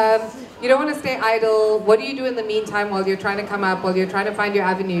that you don't want to stay idle. What do you do in the meantime while you're trying to come up, while you're trying to find your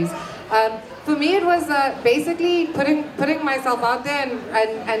avenues? For me, it was basically putting myself out there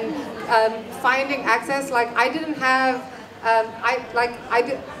and finding access. Like I didn't have, I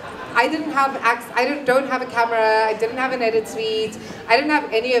don't have a camera. I didn't have an edit suite. I didn't have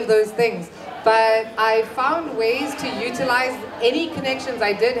any of those things. But I found ways to utilize any connections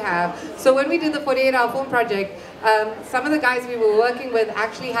I did have. So when we did the 48-hour film project, some of the guys we were working with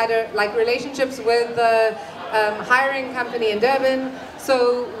actually had relationships with the hiring company in Durban.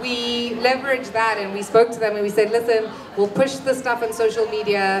 So we leveraged that and we spoke to them and we said, listen, we'll push this stuff on social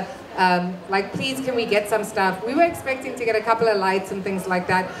media. Please, can we get some stuff? We were expecting to get a couple of lights and things like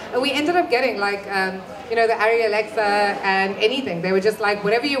that. And we ended up getting the Arri Alexa and anything. They were just like,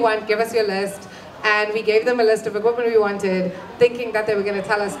 whatever you want, give us your list. And we gave them a list of equipment we wanted, thinking that they were going to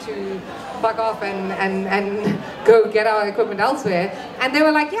tell us to fuck off and go get our equipment elsewhere. And they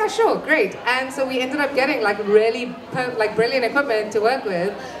were like, yeah, sure, great. And so we ended up getting really brilliant equipment to work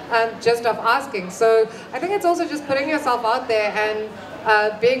with, just off asking. So I think it's also just putting yourself out there and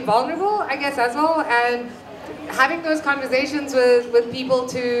being vulnerable, I guess, as well, and having those conversations with people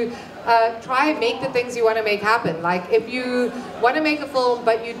to try and make the things you want to make happen. Like if you want to make a film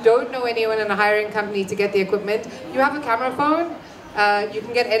but you don't know anyone in a hiring company to get the equipment, you have a camera phone, you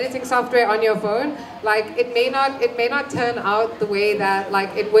can get editing software on your phone. Like it may not turn out the way that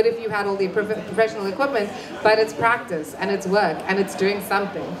it would if you had all the professional equipment, but it's practice and it's work and it's doing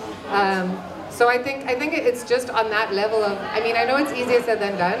something. So I think it's just on that level of, I mean, I know it's easier said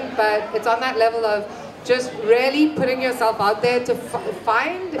than done, but it's on that level of just really putting yourself out there to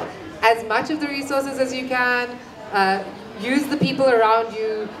find as much of the resources as you can, use the people around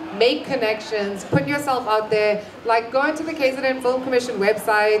you, make connections, put yourself out there. Like go onto the KZN Film Commission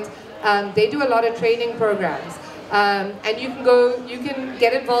website. They do a lot of training programs. And you can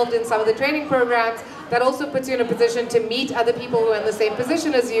get involved in some of the training programs. That also puts you in a position to meet other people who are in the same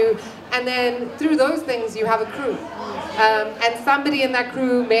position as you. And then through those things, you have a crew. And somebody in that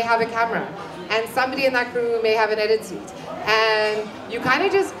crew may have a camera. And somebody in that crew may have an edit suite. And you kind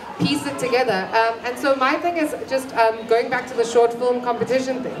of just piece it together. And so my thing is just going back to the short film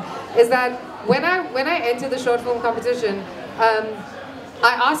competition thing, is that when I entered the short film competition, I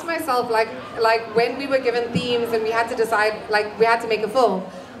asked myself, like when we were given themes and we had to decide, we had to make a film,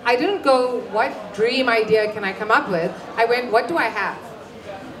 I didn't go, what dream idea can I come up with? I went, what do I have?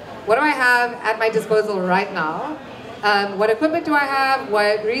 What do I have at my disposal right now? What equipment do I have?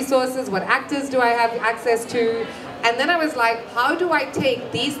 What resources, what actors do I have access to? And then I was like, how do I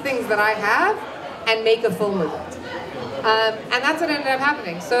take these things that I have and make a film with it? And that's what ended up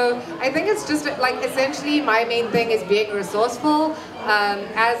happening. So I think it's just essentially my main thing is being resourceful.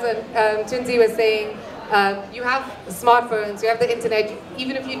 As Tunzi was saying, you have smartphones, you have the internet.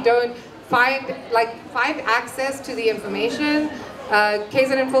 Even if you don't, find access to the information.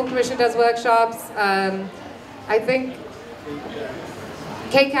 KZN Film Commission does workshops. I think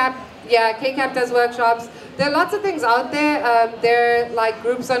KCAP does workshops. There are lots of things out there. There are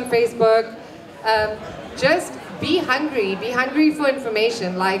groups on Facebook. Just be hungry for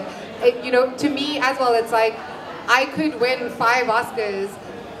information. To me as well, it's like I could win 5 Oscars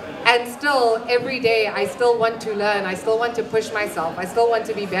and still every day I still want to learn, I still want to push myself, I still want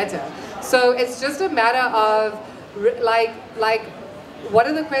to be better. So it's just a matter of what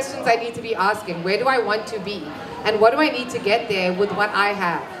are the questions I need to be asking? Where do I want to be? And what do I need to get there with what I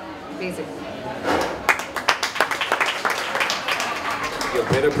have, basically. You're a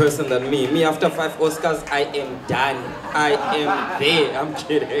better person than me. Me, after 5 Oscars, I am done. I am there. I'm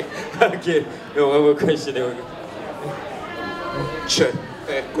kidding. Okay. No, one more question. There we go. Chair,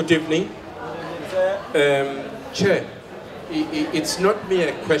 good evening. Chair, it's not me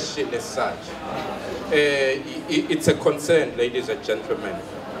a question as such. It's a concern, ladies and gentlemen.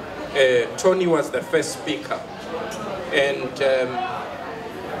 Tony was the first speaker, and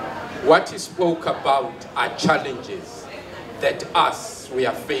what he spoke about are challenges that us we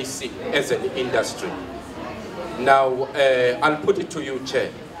are facing as an industry. Now, I'll put it to you,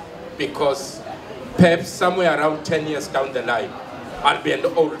 Chair, because perhaps somewhere around 10 years down the line, I'll be an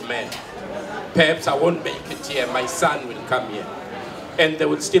old man. Perhaps I won't make it here, my son will come here, and they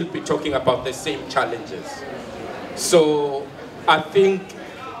will still be talking about the same challenges. So I think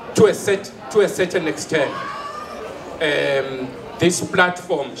to a certain extent, this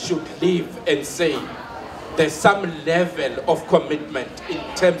platform should live and say there's some level of commitment in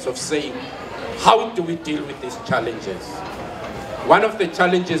terms of saying, how do we deal with these challenges? One of the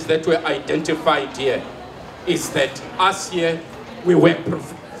challenges that were identified here is that us here, we work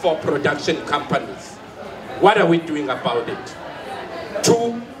for production companies. What are we doing about it?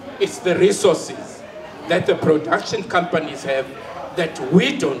 Two, it's the resources that the production companies have that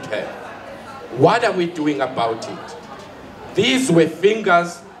we don't have. What are we doing about it? These were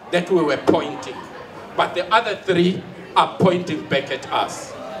fingers that we were pointing, but the other three are pointing back at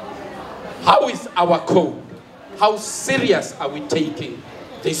us. How is our code? How serious are we taking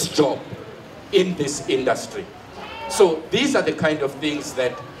this job in this industry? So these are the kind of things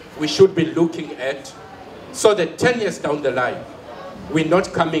that we should be looking at, so that 10 years down the line, we're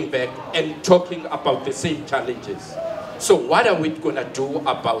not coming back and talking about the same challenges. So what are we going to do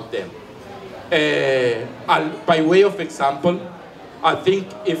about them? By way of example, I think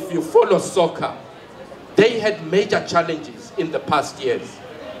if you follow soccer, they had major challenges in the past years.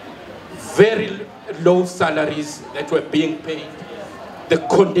 Very low salaries that were being paid, the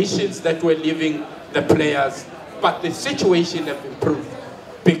conditions that were living the players, but the situation have improved.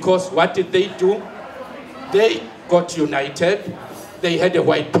 Because what did they do? They got united, they had a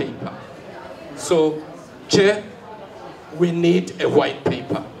white paper. So, Chair, we need a white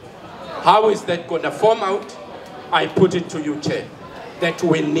paper. How is that going to form out? I put it to you, Chair, that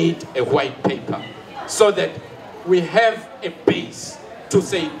we need a white paper so that we have a base to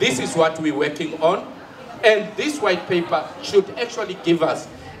say this is what we're working on, and this white paper should actually give us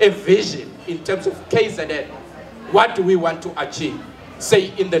a vision in terms of KZN. What do we want to achieve,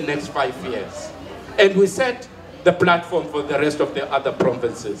 say, in the next 5 years? And we set the platform for the rest of the other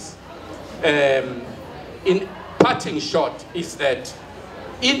provinces. In parting short is that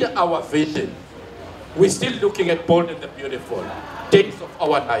in our vision, we're still looking at Bold and the Beautiful, days of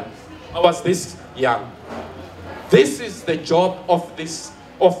our life. I was this young. This is the job of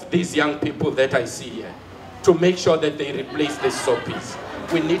these young people that I see here, to make sure that they replace the soapies.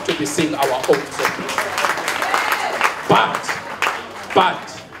 We need to be seeing our own soapies. But,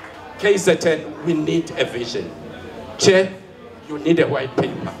 KZN, we need a vision. Chair, you need a white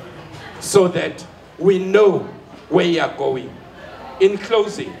paper so that we know where you are going. In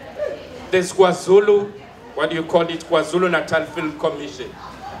closing, there's KwaZulu, what do you call it, KwaZulu-Natal Film Commission.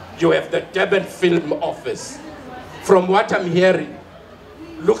 You have the Durban Film Office. From what I'm hearing,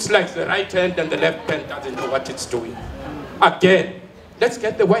 looks like the right hand and the left hand doesn't know what it's doing. Again, let's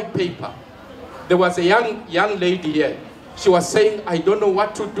get the white paper. There was a young lady here. She was saying, I don't know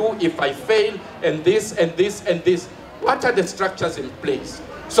what to do if I fail, and this, and this, and this. What are the structures in place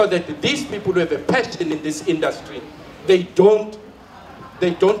so that these people who have a passion in this industry, they don't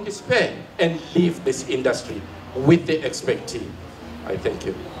despair and leave this industry with the expertise? I thank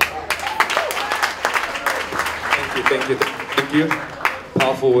you. Thank you.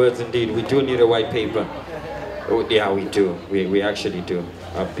 Powerful words indeed. We do need a white paper. Oh, yeah, we do. We actually do.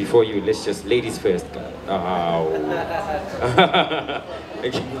 Before you, let's just, ladies first. Oh.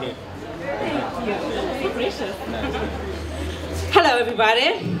 Okay. Hello,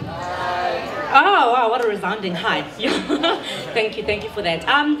 everybody. Oh, wow, what a resounding hi. Thank you for that.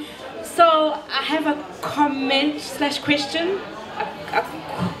 So I have a comment slash question, a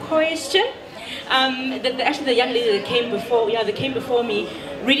question. Actually, the young lady that came before me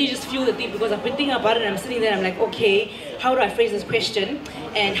really just fueled the thing, because I've been thinking about it and I'm sitting there and I'm like, okay, how do I phrase this question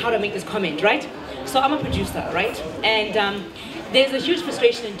and how do I make this comment, right? So I'm a producer, right? And there's a huge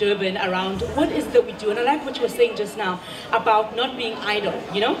frustration in Durban around what is it that we do, and I like what you were saying just now about not being idle,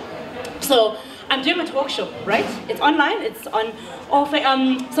 you know? So I'm doing a talk show, right? It's online, it's on all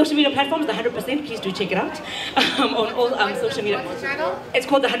social media platforms, the 100%, please do check it out. On all social media. What's the channel? It's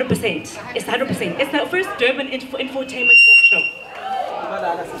called the 100%. It's the 100%. It's the first Durban infotainment talk show.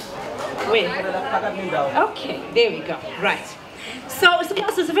 Wait. Okay, there we go. Right. So it's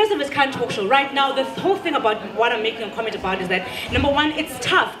the first of its kind talk show. Right now, the whole thing about what I'm making a comment about is that, number one, it's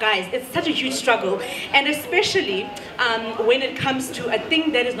tough, guys. It's such a huge struggle, and especially when it comes to a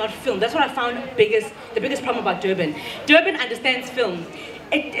thing that is not film. That's what I found the biggest problem about Durban. Durban understands film.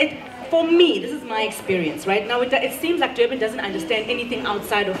 for me, this is my experience, right? Now it seems like Durban doesn't understand anything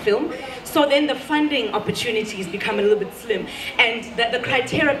outside of film, so then the funding opportunities become a little bit slim, and the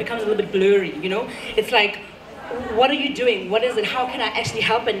criteria becomes a little bit blurry, you know? It's like, what are you doing? What is it? How can I actually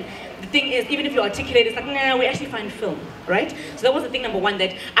help? And the thing is, even if you articulate, it's like, nah, we actually find film, right? So that was the thing number one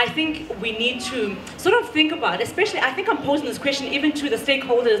that I think we need to sort of think about, especially, I think I'm posing this question even to the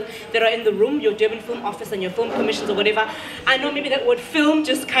stakeholders that are in the room, your Durban Film Office and your film commissions or whatever. I know maybe that word film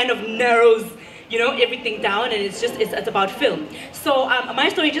just kind of narrows, you know, everything down, and it's about film. So my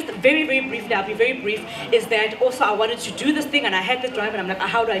story, just very, very briefly, I'll be very brief, is that also I wanted to do this thing, and I had this drive, and I'm like,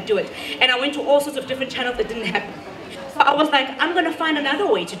 how do I do it? And I went to all sorts of different channels that didn't happen. So I was like, I'm gonna find another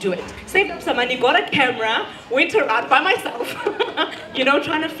way to do it. Saved up some money, got a camera, went around by myself, you know,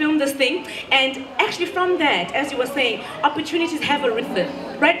 trying to film this thing. And actually from that, as you were saying, opportunities have arisen,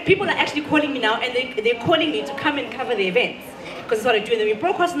 right? People are actually calling me now, and they're calling me to come and cover the events. Because it's what I do, and then we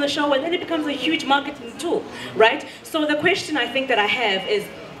broadcast on the show, and then it becomes a huge marketing tool, right? So the question I think that I have is,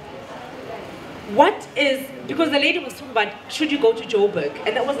 what is, because the lady was talking about, should you go to Joburg?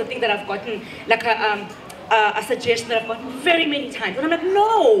 And that was the thing that I've gotten, like a suggestion that I've gotten very many times. And I'm like,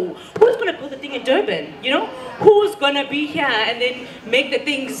 no, who's gonna build the thing in Durban, you know? Who's gonna be here and then make the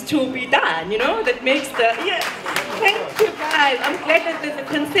things to be done, you know? That makes the, yeah. Thank you guys. I'm glad that there's a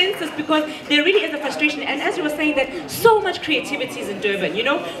consensus, because there really is a frustration. And as you were saying, that so much creativity is in Durban, you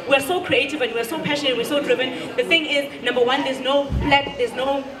know? We're so creative and we're so passionate, we're so driven. The thing is, number one, there's no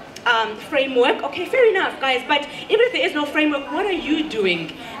framework. Okay, fair enough, guys, but even if there is no framework, what are you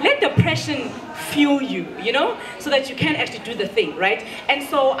doing? Let the passion fuel you, you know, so that you can actually do the thing, right? And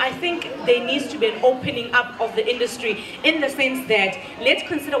so I think there needs to be an opening up of the industry, in the sense that let's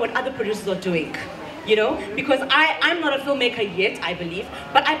consider what other producers are doing, you know, because I'm not a filmmaker yet, I believe,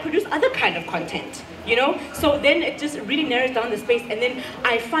 but I produce other kind of content, you know, so then it just really narrows down the space, and then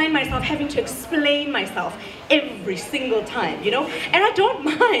I find myself having to explain myself every single time, you know, and I don't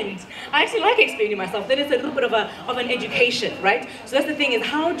mind. I actually like explaining myself. Then it's a little bit of an education, right? So that's the thing, is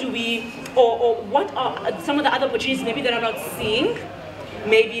how do we, or what are some of the other opportunities maybe that I'm not seeing,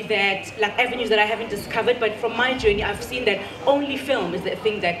 maybe that, like avenues that I haven't discovered, but from my journey, I've seen that only film is the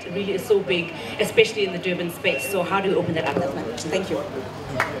thing that really is so big, especially in the Durban space. So how do we open that up? That's my question. Thank you.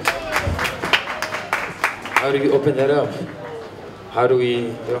 How do we open that up? How do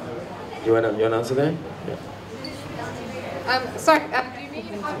we, you want to answer that? Yeah. Sorry, do you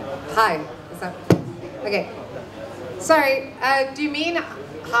mean, hi, is that, okay. Sorry, do you mean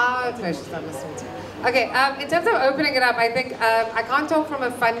how, no, she's not listening to me. Okay, in terms of opening it up, I think, I can't talk from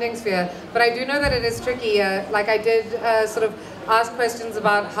a funding sphere, but I do know that it is tricky. Like I did sort of ask questions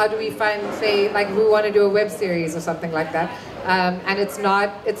about how do we fund, say, like if we want to do a web series or something like that. And it's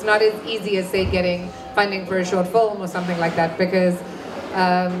not as easy as, say, getting funding for a short film or something like that, because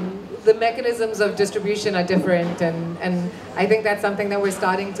the mechanisms of distribution are different, and I think that's something that we're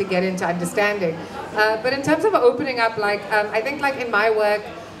starting to get into understanding. But in terms of opening up, like, I think like in my work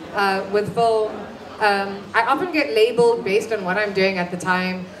with film, I often get labeled based on what I'm doing at the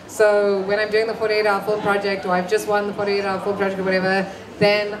time. So when I'm doing the 48-hour film project, or I've just won the 48-hour film project or whatever,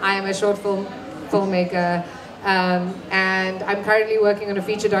 then I am a short film filmmaker. And I'm currently working on a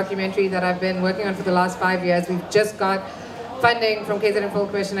feature documentary that I've been working on for the last 5 years. We've just got funding from KZN Film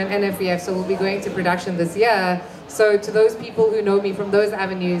Commission and NFVF, so we'll be going to production this year. So to those people who know me from those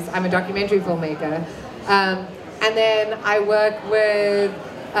avenues, I'm a documentary filmmaker. And then I work with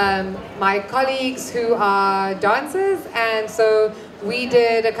my colleagues who are dancers, and so we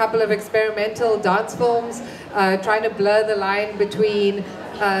did a couple of experimental dance films, trying to blur the line between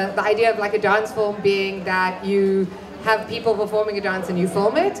the idea of like a dance film being that you have people performing a dance and you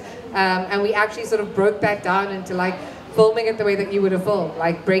film it, and we actually sort of broke that down into like filming it the way that you would have filmed,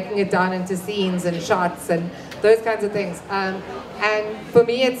 like breaking it down into scenes and shots and those kinds of things. And for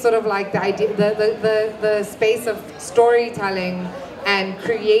me, it's sort of like the idea, the space of storytelling and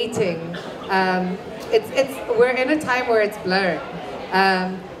creating. We're in a time where it's blurred.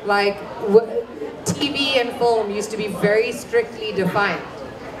 Like TV and film used to be very strictly defined.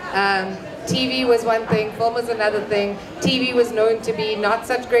 TV was one thing, film was another thing. TV was known to be not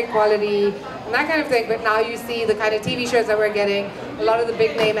such great quality and that kind of thing, but now you see the kind of TV shows that we're getting. A lot of the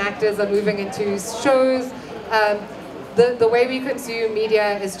big name actors are moving into shows. The way we consume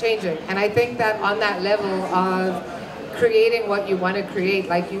media is changing, and I think that on that level of creating what you want to create,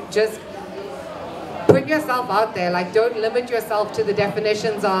 like you just put yourself out there, like don't limit yourself to the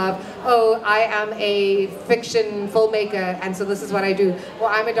definitions of, oh, I am a fiction filmmaker and so this is what I do, or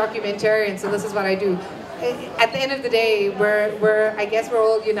I'm a documentarian so this is what I do. At the end of the day, I guess we're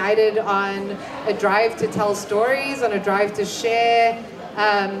all united on a drive to tell stories, on a drive to share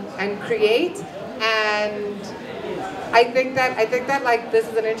and create. And I think that like this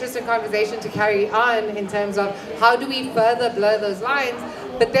is an interesting conversation to carry on in terms of how do we further blur those lines,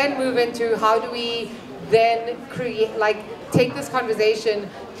 but then move into how do we then create, like take this conversation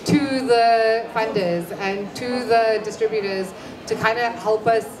to the funders and to the distributors to kind of help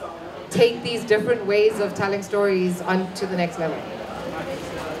us take these different ways of telling stories on to the next level.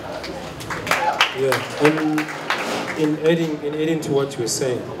 Yeah, in adding to what you were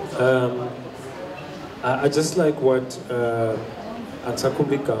saying, I just like what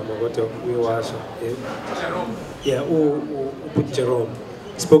Jerome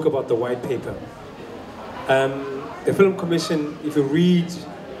spoke about the white paper. The Film Commission, if you read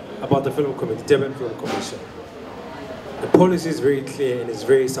about the Film Commission, the Durban Film Commission, the policy is very clear and is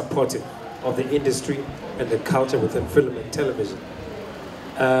very supportive of the industry and the culture within film and television.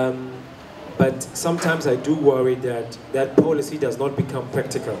 But sometimes I do worry that that policy does not become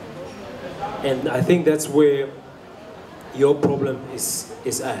practical. And I think that's where your problem is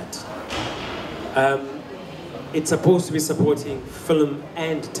at. It's supposed to be supporting film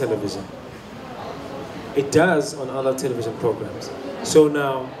and television. It does on other television programs. So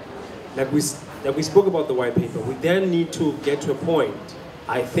now, like we spoke about the white paper, we then need to get to a point,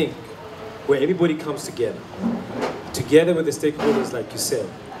 I think, where everybody comes together with the stakeholders, like you said,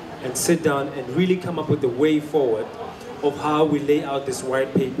 and sit down and really come up with the way forward of how we lay out this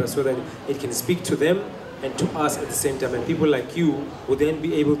white paper so that it can speak to them and to us at the same time. And people like you will then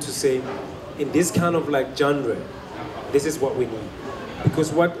be able to say, in this kind of like genre, this is what we need.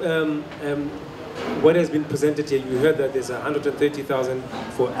 Because what has been presented here, you heard that there's 130,000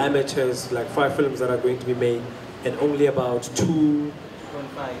 for amateurs, like 5 films that are going to be made, and only about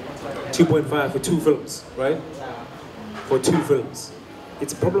 2.5 for 2 films, right? For 2 films.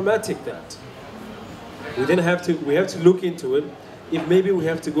 It's problematic that. We have to look into it. If maybe we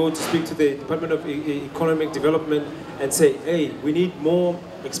have to go to speak to the Department of Economic Development and say, hey, we need more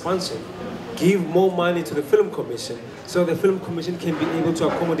expansion. Give more money to the Film Commission so the Film Commission can be able to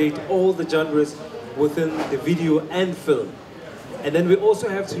accommodate all the genres within the video and film. And then we also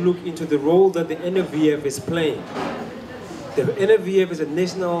have to look into the role that the NFVF is playing. The NFVF is a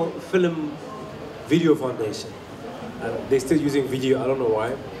National Film Video Foundation. They're still using video, I don't know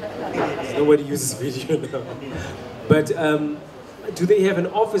why. Nobody uses video now. But do they have an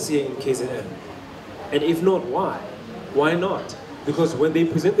office here in KZN? And if not, why? Why not? Because when they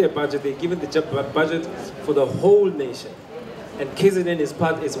present their budget, they're given the budget for the whole nation. And KZN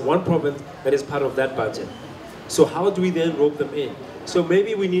is one province that is part of that budget. So how do we then rope them in? So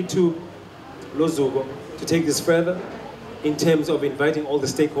maybe we need to, Lozugo, to take this further in terms of inviting all the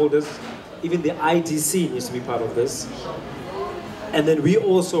stakeholders. Even the IDC needs to be part of this. And then we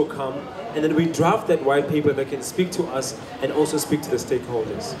also come, and then we draft that white paper that can speak to us and also speak to the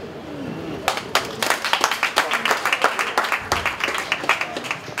stakeholders.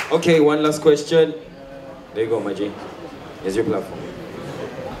 Okay, one last question. There you go, Maji. Here's your platform.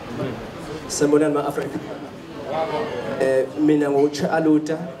 Samuel ma Africa. Mina ngocha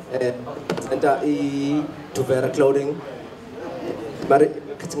aluta enta I Duvera clothing. Mari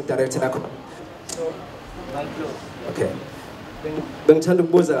kating director ako. Okay. Bengithanda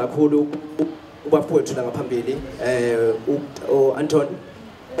ukubuza kakhulu ubafowethu la ngaphambili Anton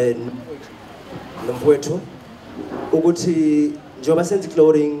nomfowethu ukuthi njengoba senza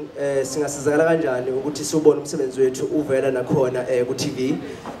clothing singasizakala kanjani ukuthi sibone umsebenzi wethu uvela nakhona ku TV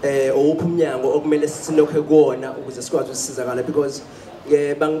owuphi umnyango okumele sinokhe kuona ukuze sikwazi usizakala because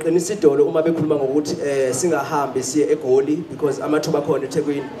bangiqinisa idolo uma bekhuluma ngokuthi singahambi siye eGoli because amathuba khona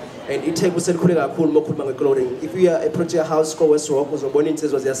eThekwini and iTheku selikhule kakhulu mokhuluma ngeclothing. If you are a Protea House ko West Rock uzobona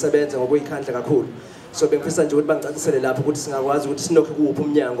insizwa ziyasebenza ngokuyikhandla kakhulu. So bengifisa nje ukuthi bangicacisele lapho ukuthi singakwazi ukuthi sinokhe kuwuphi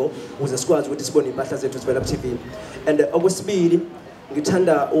umnyango ukuze sikwazi ukuthi sibone impahla zethu zivela ku TV. And okwesibili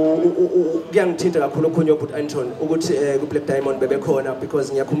ngithanda kuyangithinta kakhulu okhonye ubut Anton ukuthi ku Black Diamond bebekhona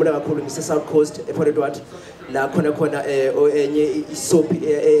because ngiyakhumbula kakhulu ngise South Coast ePort Edward la khona enye isoap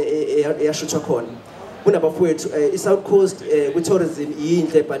eyashuthwa khona kunabafowethu iSouth Coast ku-tourism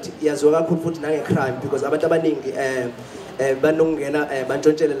yinhle but yaziwa kakhulu futhi nange-crime because abantu abaningi banokungena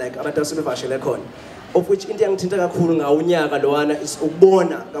bantshontshele like abantu asebevashele khona of which into yangithinta kakhulu ngawunyaka lowana is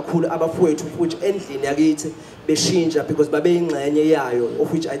ukubona kakhulu abafowethu futhi endlini yakithi beshintsha because babeyingxenye yayo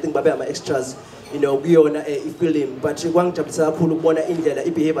of which I think babe ama-extras you know kuyona ifilm but kwangijabulisa kakhulu ukubona indlela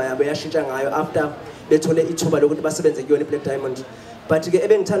ibehavior yabo yashintsha ngayo after bethole ithuba lokuthi basebenze kuyona iBlack Diamond. But ke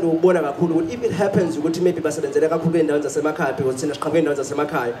ebengithanda ukubona kakhulu ukuthi if it happens ukuthi maybe basebenzele kakhulu endaweni zasemakhaya because thina siqhamuka endaweni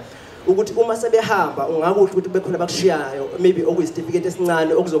zasemakhaya ukuthi uma sebehamba ungakuhle ukuthi bekhona bakushiyayo maybe okuyisitifiketi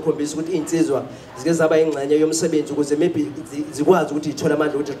esincane okuzokhombisa ukuthi insizwa zike zaba ingxenye yomsebenzi ukuze maybe zikwazi ukuthi ithola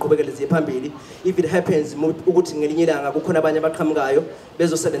amandla ukuthi ziqhubekele ziye phambili. If it happens ukuthi ngelinye ilanga kukhona abanye abaqhamukayo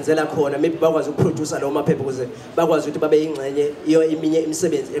bezosebenzela khona maybe bakwazi ukuproduce lawo maphepha ukuze bakwazi ukuthi babe ingxenye iyo eminye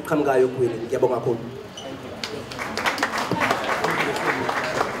imisebenzi eqhamukayo kuwini. Ngiyabonga kakhulu.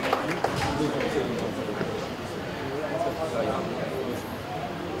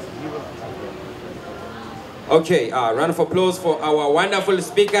 Okay, round of applause for our wonderful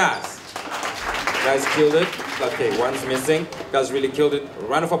speakers. You guys killed it. Okay, one's missing. You guys really killed it.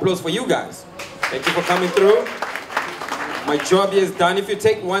 Round of applause for you guys. Thank you for coming through. My job here is done. If you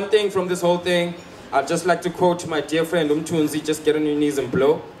take one thing from this whole thing, I'd just like to quote my dear friend Umtunzi, just get on your knees and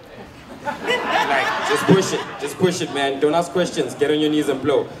blow. Like, just push it, man. Don't ask questions, get on your knees and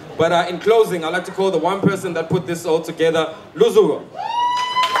blow. But in closing, I'd like to call the one person that put this all together, Luzugo.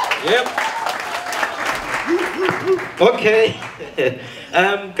 Yep. Okay,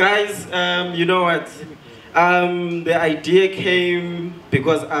 guys, you know what? The idea came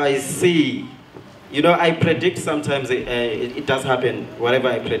because I see, you know, I predict sometimes it does happen, whatever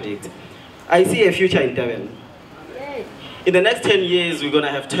I predict. I see a future in Durban. In the next 10 years, we're going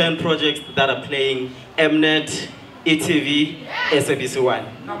to have 10 projects that are playing Mnet, ETV, SABC1.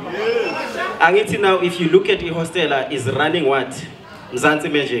 And now, if you look at Hostela, is running what?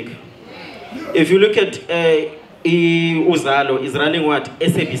 Mzansi Magic. If you look at Uzalo, is running what?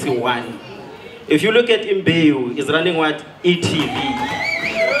 SABC1. If you look at Imbeyu, is running what?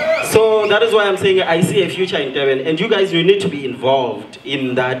 ETV. So that is why I'm saying I see a future in Durban, and you guys, you need to be involved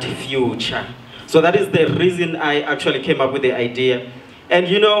in that future. So that is the reason I actually came up with the idea. And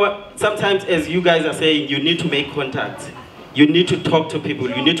you know, sometimes as you guys are saying, you need to make contact. You need to talk to people.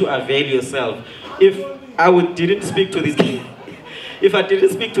 You need to avail yourself. If I didn't speak to these people, if I didn't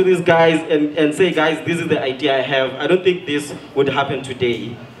speak to these guys and say, guys, this is the idea I have, I don't think this would happen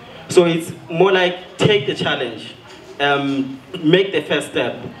today. So it's more like, take the challenge, make the first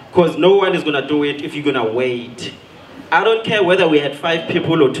step, because no one is gonna do it if you're gonna wait. I don't care whether we had 5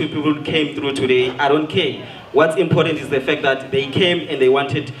 people or 2 people came through today, I don't care. What's important is the fact that they came and they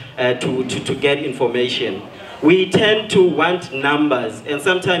wanted to get information. We tend to want numbers, and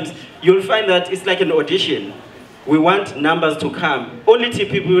sometimes you'll find that it's like an audition. We want numbers to come. Only 2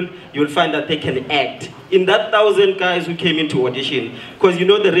 people, you'll find that they can act. In that 1,000 guys who came into audition, because you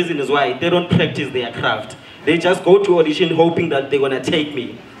know the reason is why, they don't practice their craft. They just go to audition hoping that they're gonna take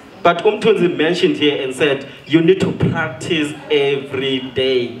me. But Umtunzi mentioned here and said, you need to practice every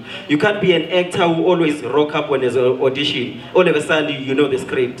day. You can't be an actor who always rock up when there's an audition. All of a sudden, you know the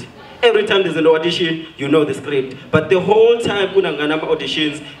script. Every time there's an audition, you know the script. But the whole time, unanganama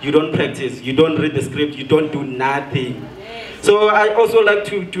auditions, you don't practice, you don't read the script, you don't do nothing. So I also like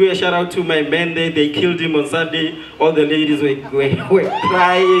to do a shout out to my men there. They killed him on Sunday. All the ladies were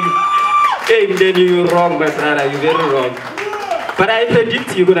crying. Hey, then you're wrong, my brother, you're very wrong. But I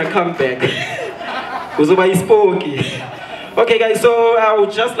predict you're gonna come back. Because I spoke. Okay guys, so I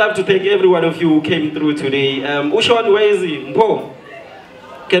would just love to thank every one of you who came through today. Ushon, where is he? Mpo?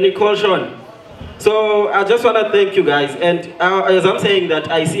 Can you call Sean? So I just want to thank you guys, and as I'm saying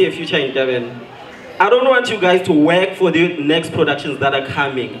that I see a future in Durban, I don't want you guys to work for the next productions that are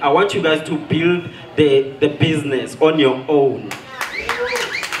coming. I want you guys to build the business on your own.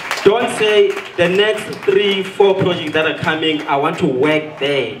 Don't say the next 3, 4 projects that are coming, I want to work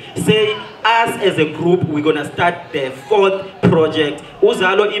there. Say, us as a group, we're gonna start the 4th project.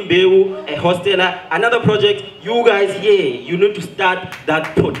 Uzalo Imbewu, a hostela, another project. You guys here, you need to start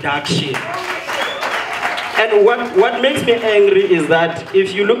that production. And what makes me angry is that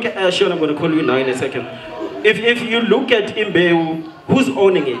if you look at, Sean, I'm gonna call you now in a second. If you look at Imbewu, who's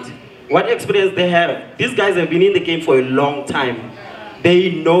owning it? What experience they have? These guys have been in the game for a long time.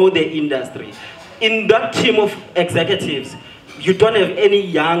 They know the industry. In that team of executives, you don't have any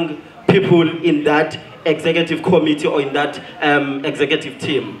young people in that executive committee or in that executive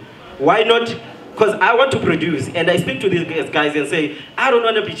team. Why not? Because I want to produce, and I speak to these guys and say, I don't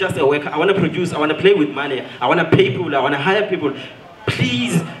want to be just a worker, I want to produce, I want to play with money, I want to pay people, I want to hire people.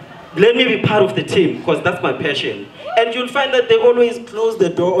 Please, let me be part of the team, because that's my passion. And you'll find that they always close the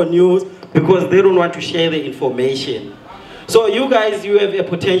door on you because they don't want to share the information. So you guys, you have a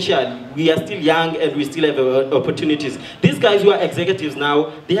potential. We are still young and we still have opportunities. These guys who are executives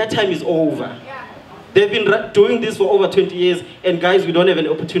now, their time is over. They've been doing this for over 20 years, and guys, we don't have an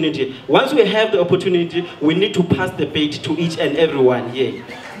opportunity. Once we have the opportunity, we need to pass the bait to each and everyone here.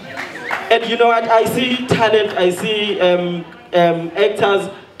 And you know what, I see talent, I see actors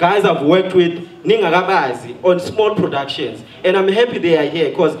guys I've worked with Ningagabazi on small productions, and I'm happy they are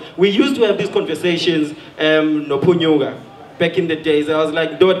here because we used to have these conversations no Punyuga back in the days. I was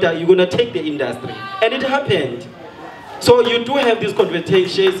like, Dohrty, you're gonna take the industry, and it happened. So you do have these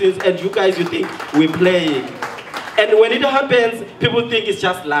conversations, and you guys, you think we're playing, and when it happens, people think it's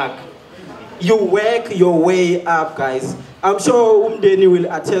just luck. You work your way up, guys. I'm sure Umdeni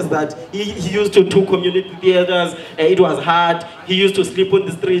will attest that he used to do community theaters, it was hard, he used to sleep on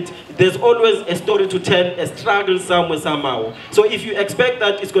the street. There's always a story to tell, a struggle somewhere, somehow. So if you expect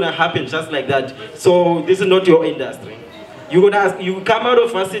that it's gonna happen just like that, so this is not your industry. You come out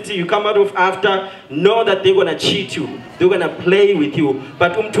of varsity, you come out of after, know that they're gonna cheat you, they're gonna play with you.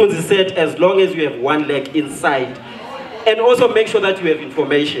 But Umtunzi said, as long as you have one leg inside, and also make sure that you have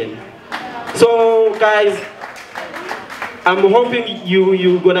information. So guys, I'm hoping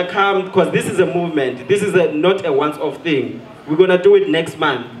you're gonna come, because this is a movement. This is not a once-off thing. We're gonna do it next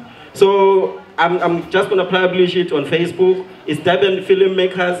month. So I'm just gonna publish it on Facebook. It's Durban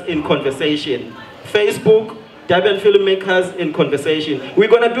Filmmakers in Conversation. Facebook, Durban Filmmakers in Conversation. We're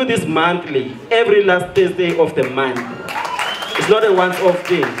gonna do this monthly, every last Thursday of the month. It's not a once-off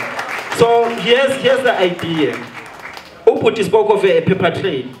thing. So here's the idea. Uputi spoke of a paper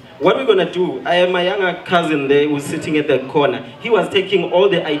trade. What we're gonna do, I have my younger cousin there who's sitting at the corner. He was taking all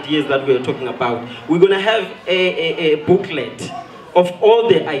the ideas that we were talking about. We're gonna have a booklet of all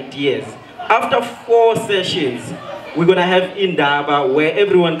the ideas. After 4 sessions, we're gonna have Indaba where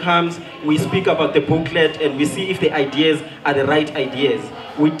everyone comes, we speak about the booklet and we see if the ideas are the right ideas.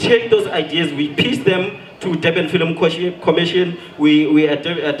 We take those ideas, we pitch them to Durban Film Commission, we at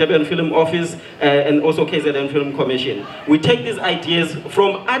Durban Film Office, and also KZN Film Commission. We take these ideas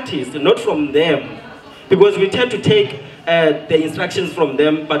from artists, not from them, because we tend to take the instructions from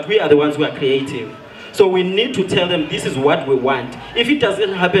them, but we are the ones who are creative. So we need to tell them this is what we want. If it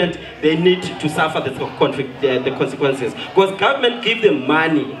doesn't happen, they need to suffer the consequences. Because government give them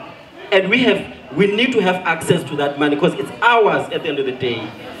money, and we need to have access to that money because it's ours at the end of the day.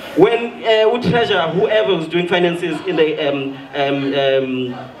 When we treasure whoever is doing finances in the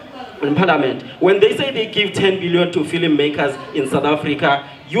in Parliament, when they say they give 10 billion to filmmakers in South Africa,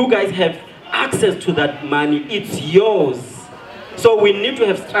 you guys have access to that money. It's yours. So we need to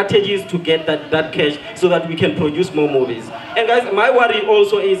have strategies to get that cash so that we can produce more movies. And guys, my worry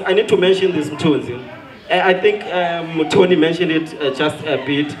also is, I need to mention this, Mtunzi. I think Tony mentioned it just a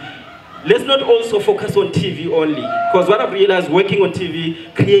bit. Let's not also focus on TV only, because what I've realized working on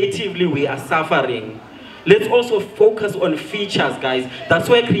TV, creatively we are suffering. Let's also focus on features, guys. That's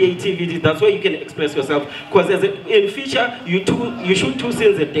where creativity, that's where you can express yourself. Because in feature, you shoot 2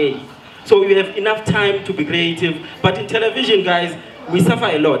 scenes a day. So you have enough time to be creative. But in television, guys, we suffer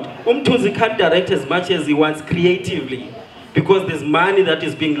a lot. Umtunzi can't direct as much as he wants creatively, because there's money that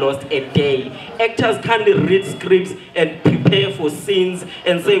is being lost a day. Actors can't read scripts and prepare for scenes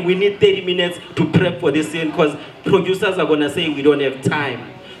and say we need 30 minutes to prep for this scene because producers are gonna say we don't have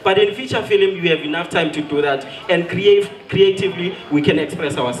time. But in feature film, you have enough time to do that, and creatively we can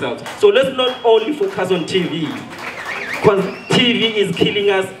express ourselves. So let's not only focus on TV, because TV is killing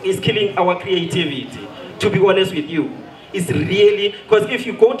us, is killing our creativity, to be honest with you. It's really, because if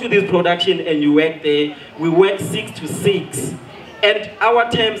you go to this production and you work there, we work 6 to 6. And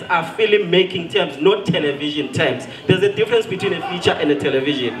our terms are film-making terms, not television terms. There's a difference between a feature and a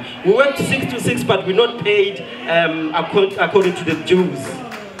television. We work 6 to 6, but we're not paid according to the dues.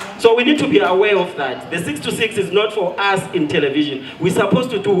 So we need to be aware of that. The 6 to 6 is not for us in television. We're supposed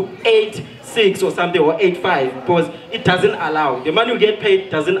to do 8-6 or something, or 8-5, because it doesn't allow. The money we get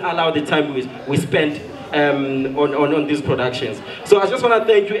paid doesn't allow the time we spend on these productions. So I just want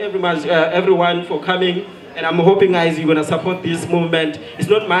to thank you everyone for coming, and I'm hoping, guys, you're going to support this movement. It's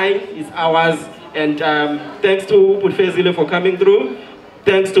not mine, it's ours. And thanks to Putfezile for coming through.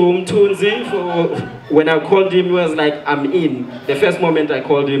 Thanks to Umtunzi for, when I called him, he was like, I'm in. The first moment I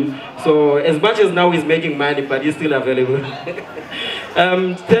called him. So as much as now he's making money, but he's still available.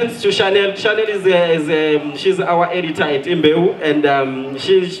 Thanks to Chanel. Chanel she's our editor at Imbeu, and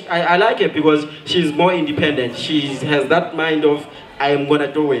I like her because she's more independent. She has that mind of, I am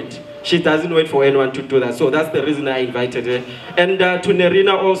gonna do it. She doesn't wait for anyone to do that. So that's the reason I invited her. And to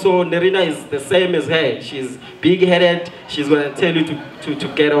Nerina also, Nerina is the same as her. She's big-headed. She's gonna tell you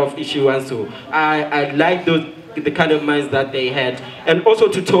to get off if she wants to. I like the kind of minds that they had. And also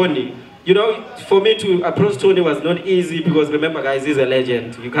to Tony. You know, for me to approach Tony was not easy because remember, guys, he's a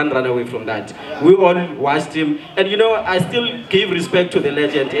legend. You can't run away from that. We all watched him. And you know, I still give respect to the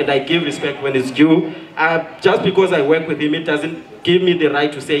legend, and I give respect when it's due. Just because I work with him, it doesn't give me the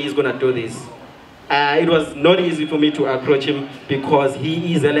right to say he's gonna do this. It was not easy for me to approach him because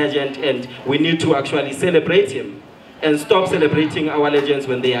he is a legend and we need to actually celebrate him and stop celebrating our legends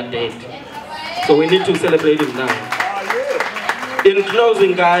when they are dead. So we need to celebrate him now. In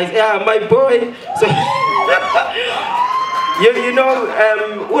closing, guys, yeah, my boy. So you know,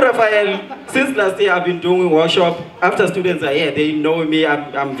 Rafael, since last year I've been doing workshop. After students are here, they know me.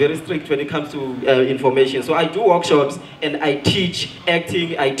 I'm very strict when it comes to information. So I do workshops and I teach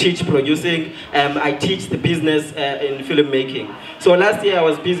acting, I teach producing, I teach the business in filmmaking. So last year I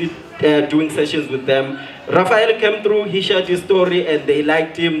was busy doing sessions with them. Rafael came through, he shared his story and they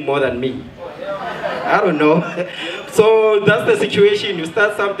liked him more than me. I don't know. So that's the situation. You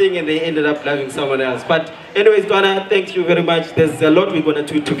start something and they ended up loving someone else. But anyways, Donna, thank you very much. There's a lot we're gonna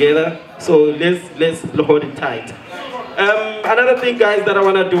do together. So let's hold it tight. Another thing, guys, that I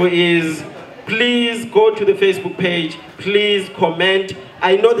wanna do is please go to the Facebook page. Please comment.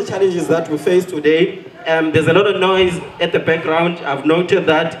 I know the challenges that we face today. There's a lot of noise at the background. I've noted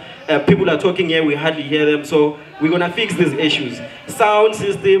that. People are talking here, we hardly hear them, so we're gonna fix these issues. Sound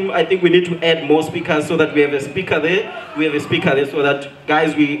system, I think we need to add more speakers so that we have a speaker there. We have a speaker there so that,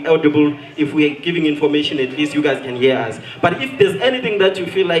 guys, we're audible. If we're giving information, at least you guys can hear us. But if there's anything that you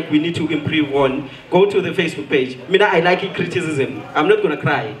feel like we need to improve on, go to the Facebook page. I like criticism. I'm not gonna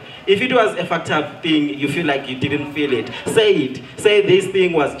cry. If it was a fucked up thing, you feel like you didn't feel it, say it. Say this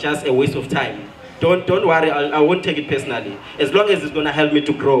thing was just a waste of time. Don't worry, I won't take it personally, as long as it's going to help me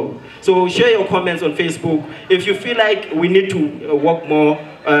to grow. So share your comments on Facebook. If you feel like we need to work more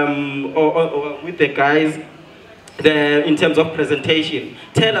or with the guys in terms of presentation,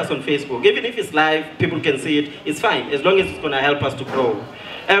 tell us on Facebook. Even if it's live, people can see it, it's fine, as long as it's going to help us to grow.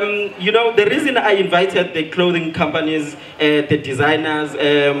 You know, the reason I invited the clothing companies, the designers,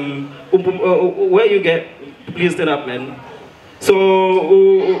 where you get, please stand up, man.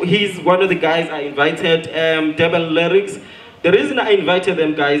 So he's one of the guys I invited, Durban Lyrics. The reason I invited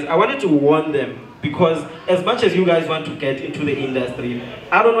them, guys, I wanted to warn them because as much as you guys want to get into the industry,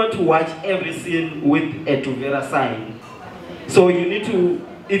 I don't want to watch every scene with a Duvera sign. So you need to,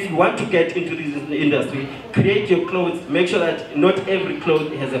 if you want to get into this industry, create your clothes, make sure that not every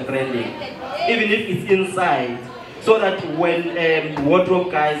cloth has a branding, even if it's inside. So that when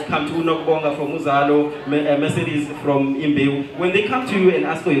wardrobe guys come to Unokbonga from Uzalo, Mercedes from Imbeu, when they come to you and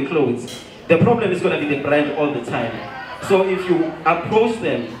ask for your clothes, the problem is going to be the brand all the time. So if you approach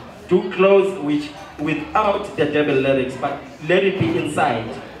them, do clothes without the Durban Lyrics, but let it be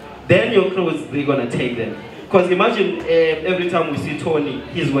inside, then your clothes, they're going to take them. Because imagine every time we see Tony,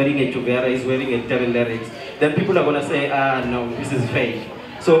 he's wearing a Juvera, he's wearing a Durban Lyrics, then people are going to say, no, this is fake.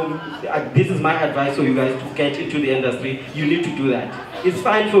 So this is my advice for you guys to get into the industry. You need to do that. It's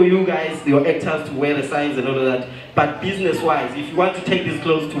fine for you guys, your actors, to wear the signs and all of that. But business-wise, if you want to take these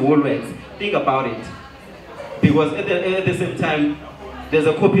clothes to Woolworths, think about it. Because at the same time, there's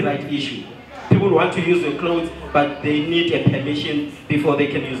a copyright issue. People want to use your clothes, but they need a permission before they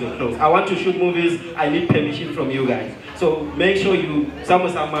can use your clothes. I want to shoot movies, I need permission from you guys. So make sure you,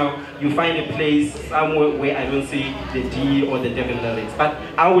 somehow, you find a place somewhere where I don't see the D or the Durban Lyrics. But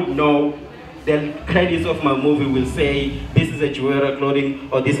I would know the credits of my movie will say, this is a Juvera clothing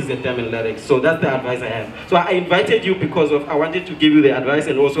or this is a Durban Lyrics. So that's the advice I have. So I invited you because I wanted to give you the advice,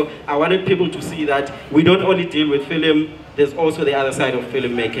 and also I wanted people to see that we don't only deal with film, there's also the other side of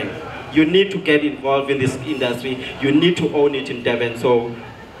filmmaking. You need to get involved in this industry. You need to own it in Durban. So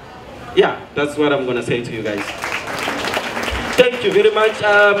yeah, that's what I'm gonna say to you guys. Thank you very much.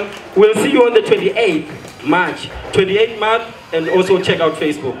 We'll see you on the 28th March. 28th March, and also check out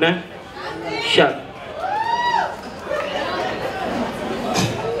Facebook. Nah? Shut.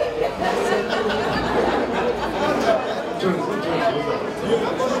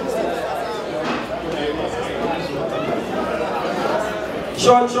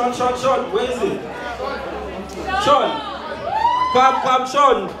 Sean, where is it? Sean, come,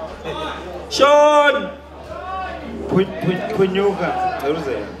 Sean. Sean. Kunyuka,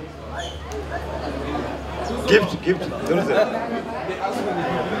 Jerusalem. Gift, Jerusalem.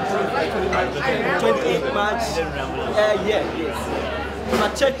 28th March. Yes. My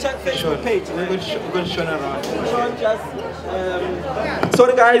check Facebook page. We're going to Sean around. Sean just.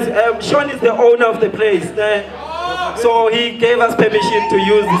 Sorry guys, Sean is the owner of the place. So he gave us permission to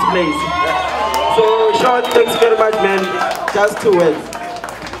use this place. So Sean, thanks very much, man. Just 2 words.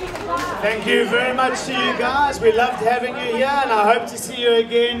 Thank you very much to you guys. We loved having you here, and I hope to see you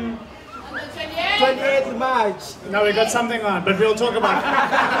again 28th March. No, we got something on, but we'll talk about it.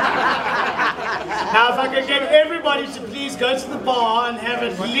 Now, if I could get everybody to please go to the bar and have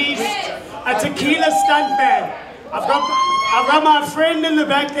at least a tequila stunt band. I've got my friend in the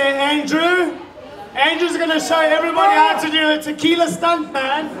back there, Andrew. Angel's gonna show everybody how to do a tequila stunt,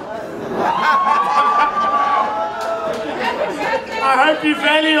 man. I hope you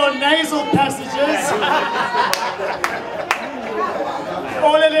value your nasal passages.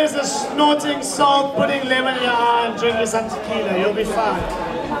 All it is snorting salt, putting lemon in your eye and drinking some tequila. You'll be fine.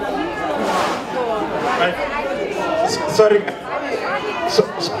 Sorry.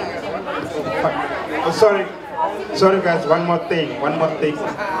 Sorry guys, one more thing.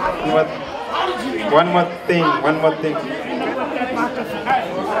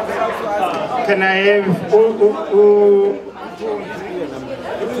 Can I have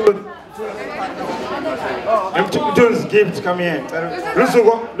Jones gift, come here.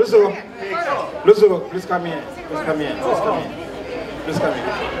 Lusugo, please come here. Please come here.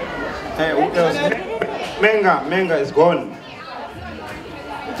 Hey, who else? Menga is gone.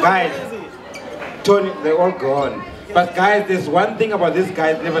 Guys, Tony, they're all gone. But guys, there's one thing about these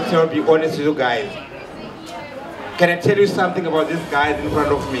guys, never tell, be honest with you guys. Can I tell you something about these guys in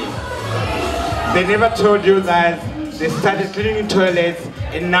front of me? They never told you that they started cleaning toilets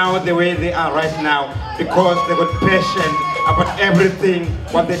and now the way they are right now because they got passion about everything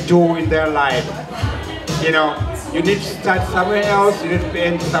what they do in their life. You know, you need to start somewhere else, you need to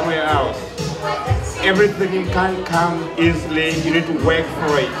end somewhere else. Everything can't come easily, you need to work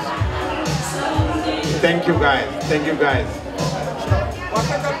for it. Thank you guys, thank you guys.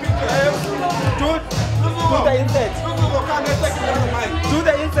 Do the insert. Do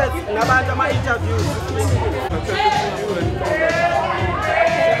the insert. Nabanja my interviews.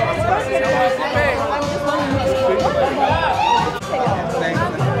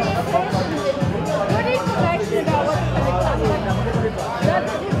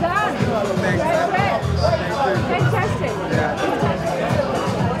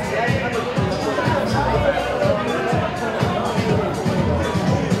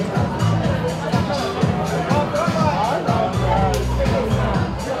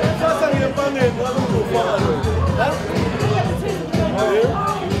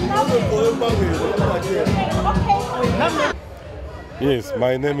 Yes,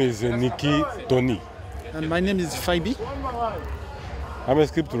 my name is Nikki Tony. And my name is Faibi. I'm a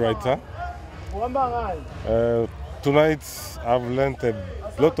script writer. Tonight I've learned a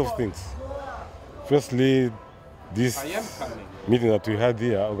lot of things. Firstly, this meeting that we had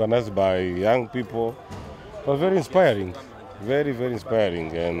here, organized by young people, was very inspiring. Very, very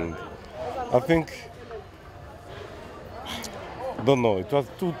inspiring. And I think, don't know, it was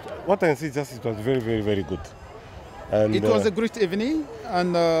too, what I can say just it was very, very, very good. And, it was a great evening,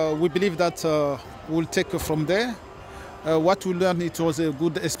 and we believe that we'll take from there. What we learned, it was a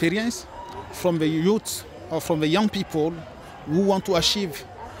good experience from the youth, or from the young people who want to achieve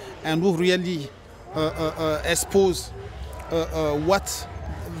and who really expose what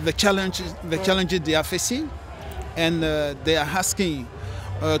the challenges they are facing, and they are asking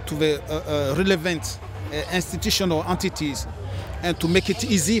to the relevant institutional entities and to make it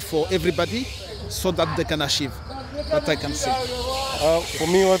easy for everybody so that they can achieve. What I can say. For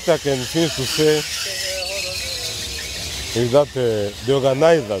me, what I can finish to say is that the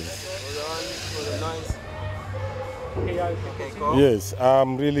organizers, yes,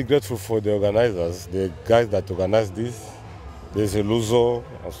 I'm really grateful for the organizers, the guys that organized this. There's a Luzo,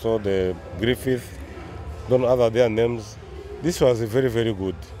 I saw the Griffith, don't know other their names. This was very, very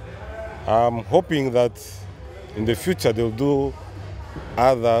good. I'm hoping that in the future they'll do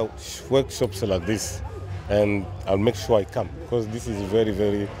other workshops like this. And I'll make sure I come because this is very,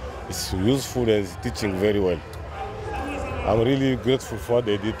 very, it's useful and it's teaching very well. I'm really grateful for what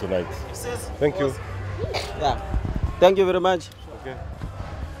they did tonight. Thank you. Yeah, thank you very much. Okay.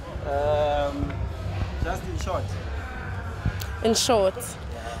 Just in short. In short.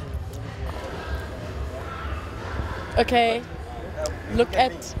 Okay. Look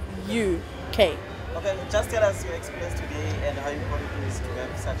at you, Kay. Okay, just tell us your experience today and how important it is to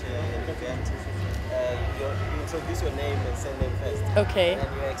have such an event. You introduce your name and surname first. Okay.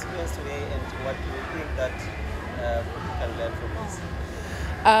 And your experience today and what do you think that people can learn from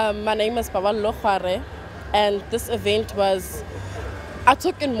this? My name is Dohrty, and this event was, I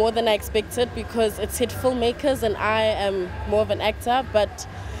took in more than I expected because it said filmmakers and I am more of an actor, but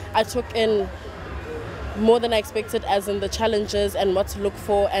I took in more than I expected as in the challenges and what to look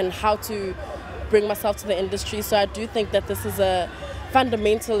for and how to bring myself to the industry. So I do think that this is a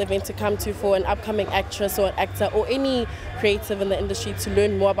fundamental event to come to for an upcoming actress or an actor or any creative in the industry to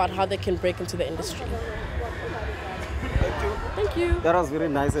learn more about how they can break into the industry. Thank you. Thank you. That was very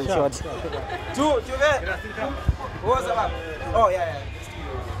nice and short. What was about? Oh, yeah.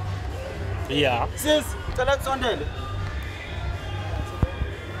 Yeah. Sis, tell us on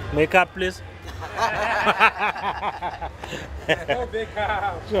Makeup, please. No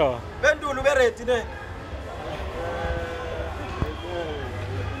makeup. Sure. Bendulu be ready ne.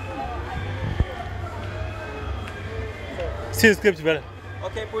 See script well.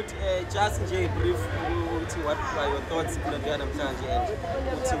 Okay, put just nje brief what are your thoughts kulento namhlanje and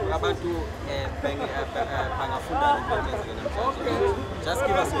uthi abantu bangafunda into ezenzeka namhlanje. Just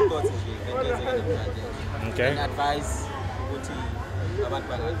give us your thoughts nje ngento ezenzeka namhlanje. Okay. And advice ukuthi abantu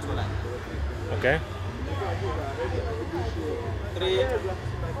bangathola. Okay. 3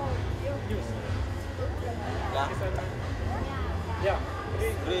 Yeah.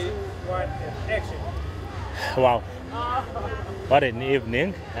 3, 1, action. Wow. What an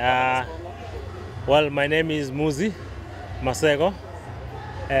evening. Well, my name is Muzi Masego,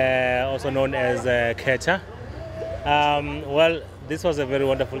 also known as Kecha. Well, this was a very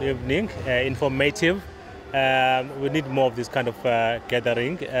wonderful evening, informative. We need more of this kind of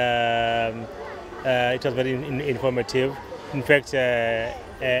gathering. It was very informative. In fact,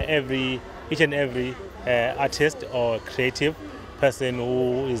 each and every artist or creative person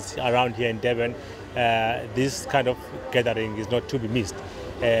who is around here in Durban, this kind of gathering is not to be missed.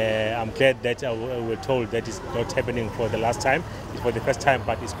 I'm glad that we were told that it's not happening for the last time. It's for the first time,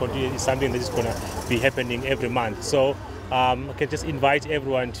 but it's something that is going to be happening every month. So I can just invite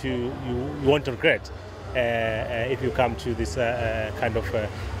everyone to, you won't regret if you come to this kind of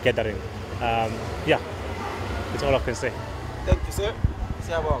gathering. Yeah, that's all I can say. Thank you, sir.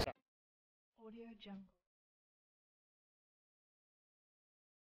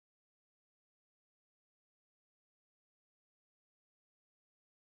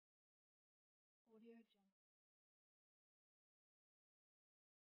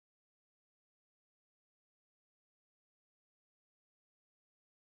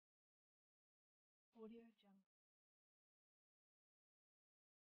 Audio